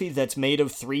this trophy that's made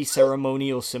of 3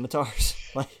 ceremonial scimitars.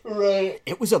 Right.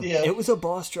 It was a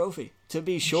boss trophy, to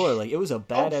be sure. Like, it was a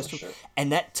badass trophy, sure.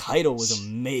 And that title was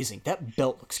amazing. That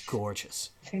belt looks gorgeous.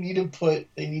 They need to put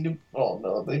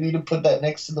that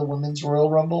next to the Women's Royal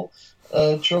Rumble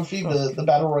trophy, the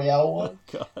Battle Royale one.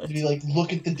 Oh, God. To be like,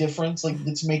 look at the difference. Like,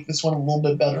 let's make this one a little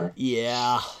bit better.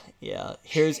 Yeah.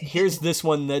 Here's this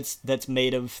one that's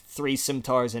made of 3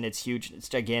 scimitars, and it's huge and it's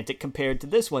gigantic compared to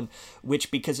this one,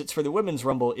 which, because it's for the Women's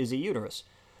Rumble, is a uterus.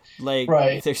 Like,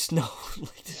 there's no.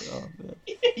 Oh, man.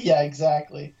 Yeah,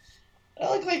 exactly.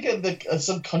 I like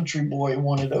some country boy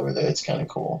wanted over there. It's kind of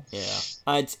cool.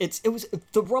 Yeah. It was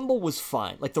the Rumble was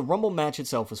fine. Like, the Rumble match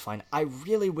itself was fine. I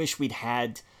really wish we'd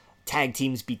had tag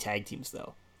teams be tag teams,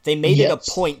 though. They made it a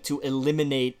point to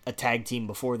eliminate a tag team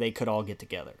before they could all get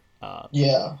together.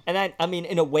 And I mean,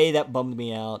 in a way, that bummed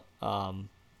me out.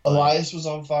 Elias was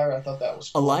on fire. I thought that was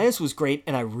cool. Elias was great,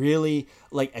 and I really,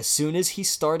 like, as soon as he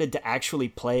started to actually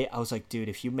play, I was like, dude,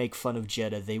 if you make fun of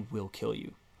Jeddah, they will kill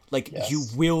you. Like, you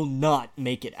will not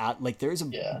make it out. Like, there's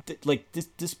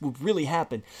this will really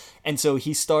happen. And so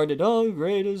he started,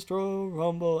 greatest Royal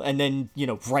Rumble, and then,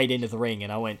 right into the ring,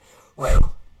 and I went,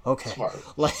 okay.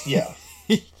 Smart. Like, yeah.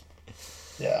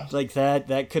 Like,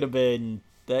 that could have been...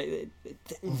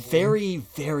 very,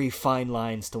 very fine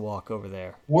lines to walk over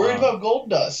there. Worried about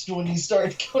Goldust when he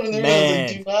started going in there. I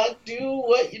was like, do not do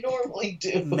what you normally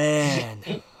do.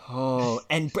 Man. Oh,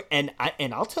 and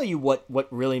I'll tell you what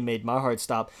really made my heart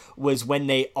stop was when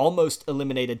they almost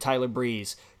eliminated Tyler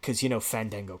Breeze because,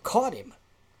 Fandango caught him.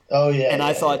 Oh, yeah. And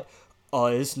I thought, oh,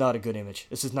 this is not a good image.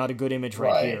 This is not a good image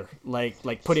right here.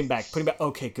 Like put him back.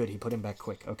 Okay, good. He put him back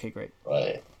quick. Okay, great.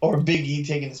 Right. Or Big E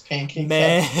taking his pancakes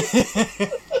Man.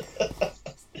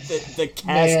 the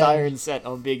cast iron set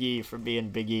on Big E for being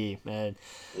Big E, man.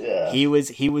 Yeah. He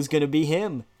was gonna be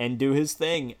him and do his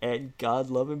thing, and God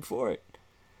love him for it.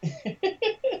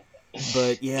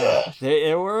 But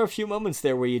there were a few moments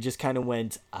there where you just kind of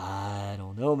went, I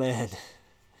don't know, man.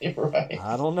 You're right.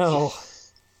 I don't know.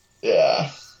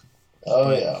 Yeah.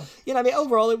 Oh, yeah. I mean,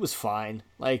 overall, it was fine.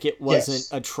 Like, it wasn't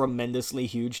a tremendously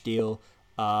huge deal.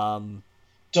 Don't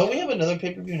we have another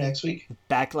pay-per-view next week?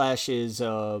 Backlash is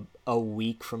a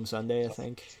week from Sunday, I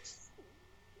think.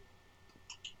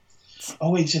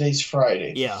 Oh, wait, today's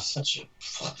Friday. Yeah.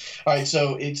 All right,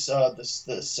 so it's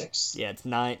the 6th. Yeah, it's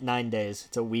 9 days.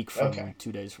 It's a week from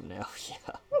 2 days from now.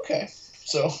 Yeah. Okay,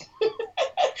 so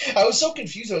I was so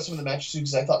confused about some of the matches too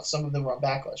because I thought some of them were on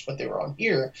Backlash, but they were on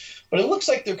here. But it looks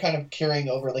like they're kind of carrying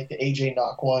over like the AJ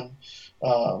Knock one,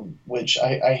 which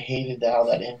I hated how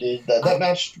that ended. That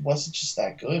match wasn't just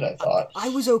that good, I thought. I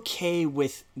was okay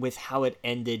with how it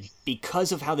ended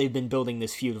because of how they've been building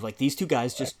this feud of like these two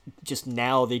guys just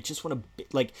now they just want to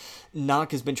like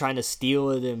Knock has been trying to steal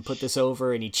it and put this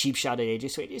over and he cheap shot at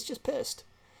AJ, so he's just pissed.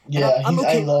 Yeah,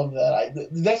 I love that.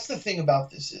 That's the thing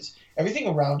about this is everything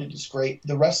around it is great.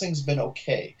 The wrestling's been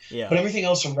okay, but everything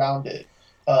else around it,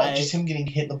 just him getting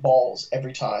hit in the balls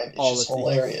every time, it's just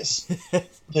hilarious.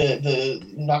 the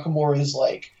Nakamura's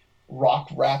like rock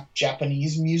rap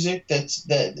Japanese music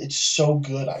it's so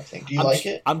good. I think. Do you like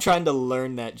it? I'm trying to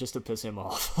learn that just to piss him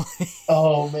off.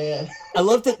 Oh man, I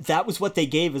love that was what they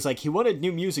gave. Is like he wanted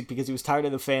new music because he was tired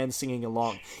of the fans singing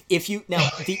along. If you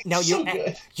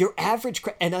your average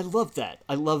and I love that.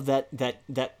 I love that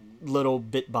little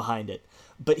bit behind it.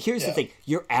 But here's the thing: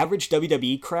 your average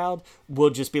WWE crowd will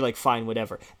just be like, fine,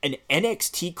 whatever. An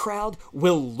NXT crowd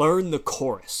will learn the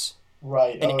chorus.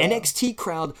 Right. An NXT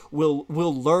crowd will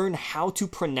learn how to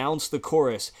pronounce the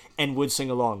chorus and would sing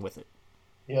along with it.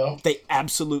 Yeah. They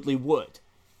absolutely would.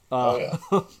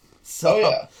 So,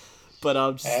 But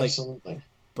I'm just absolutely.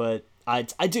 But I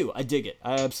dig it.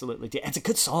 I absolutely do. It's a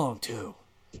good song too.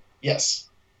 Yes.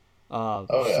 So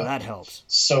that helps.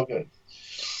 So good.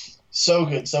 So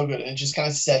good. And it just kind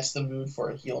of sets the mood for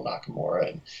a heel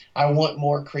Nakamura. And I want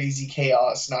more crazy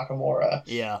chaos Nakamura.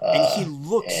 Yeah.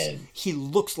 And he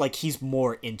looks like he's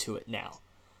more into it now.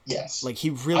 Yes. Like he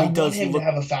really does. I want him to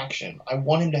have a faction. I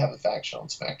want him to have a faction on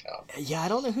SmackDown. Yeah, I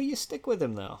don't know who you stick with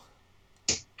him though.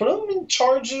 Put him in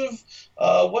charge of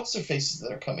what's their faces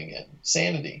that are coming in?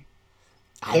 Sanity.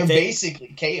 They're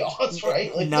basically chaos,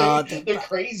 right? Like they're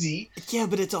crazy. Yeah,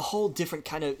 but it's a whole different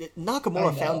kind of...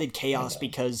 Nakamura founded chaos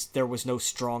because there was no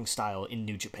strong style in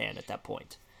New Japan at that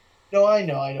point. No, I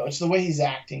know. It's the way he's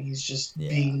acting. He's just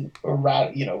being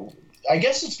erratic, I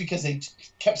guess it's because they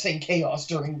kept saying chaos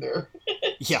during their...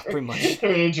 pretty much.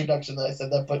 Their introduction that I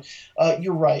said that, but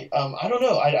you're right. I don't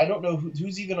know. I don't know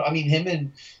who's even... I mean, him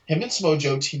and Samoa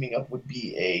Joe teaming up would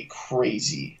be a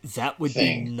crazy That would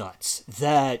thing. be nuts.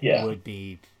 That would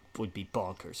be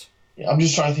bonkers. Yeah, I'm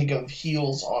just trying to think of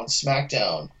heels on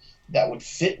SmackDown that would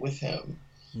fit with him.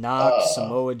 Knock,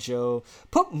 Samoa Joe.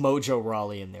 Put Mojo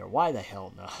Rawley in there. Why the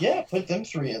hell not? Yeah, put them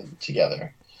three in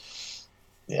together.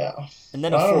 Yeah. And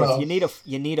then a fourth. You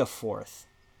need a fourth.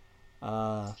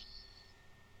 Man,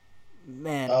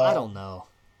 I don't know.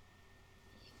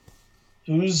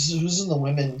 Who's in the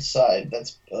women's side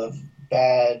that's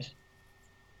bad?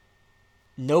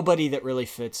 Nobody that really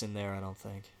fits in there, I don't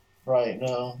think. Right,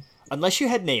 no. Unless you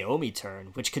had Naomi turn,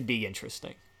 which could be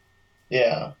interesting.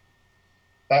 Yeah.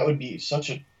 That would be such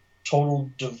a total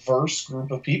diverse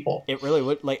group of people. It really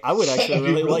would. Like, I would actually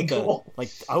really like cool. that.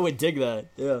 Like, I would dig that.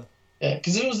 Yeah. Yeah,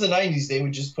 because it was the 90s. They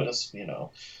would just put us,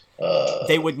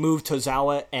 they would move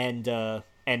Tozawa and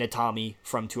Itami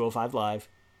from 205 Live.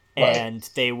 Right. And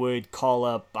they would call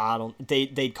up,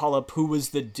 they'd call up who was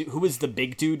the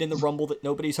big dude in the Rumble that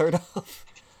nobody's heard of.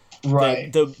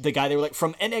 Right. The guy they were like,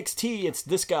 from NXT, it's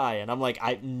this guy. And I'm like,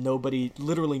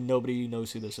 literally nobody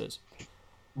knows who this is.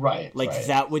 Right. Like, right.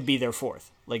 that would be their fourth.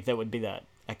 Like, that would be that.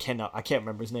 I can't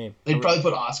remember his name. They'd probably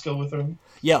put Asuka with him.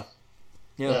 Yeah.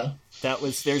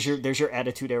 There's your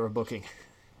Attitude Era booking.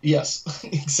 Yes,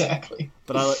 exactly.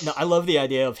 But I love the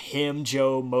idea of him,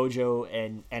 Joe, Mojo,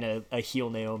 and a heel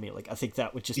Naomi. Like, I think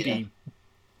that would just be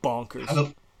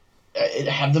bonkers.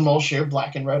 Have them all share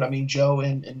black and red. I mean, Joe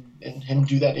and him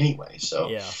do that anyway. So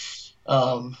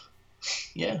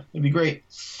it'd be great.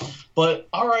 But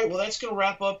all right, well, that's gonna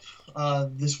wrap up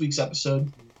this week's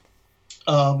episode.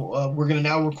 We're going to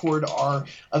now record our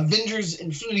Avengers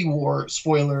Infinity War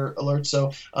spoiler alert,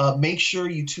 so make sure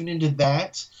you tune into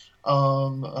that,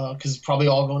 because it's probably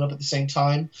all going up at the same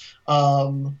time.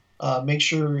 Make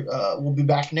sure we'll be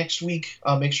back next week.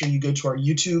 Make sure you go to our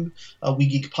YouTube, We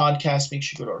Geek Podcast. Make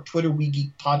sure you go to our Twitter, We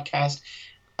Geek Podcast.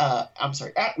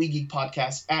 At We Geek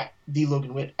Podcast, at The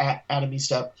Logan Witt, at Adam E.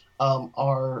 Step.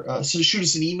 So shoot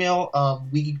us an email,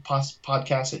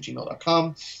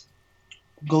 wegeekpodcast@gmail.com.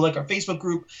 Go like our Facebook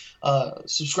group,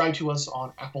 subscribe to us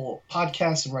on Apple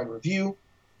Podcasts and write a review.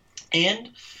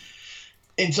 And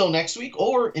until next week,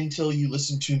 or until you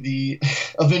listen to the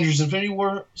Avengers Infinity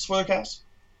War spoilercast,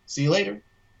 see you later,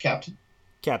 Captain.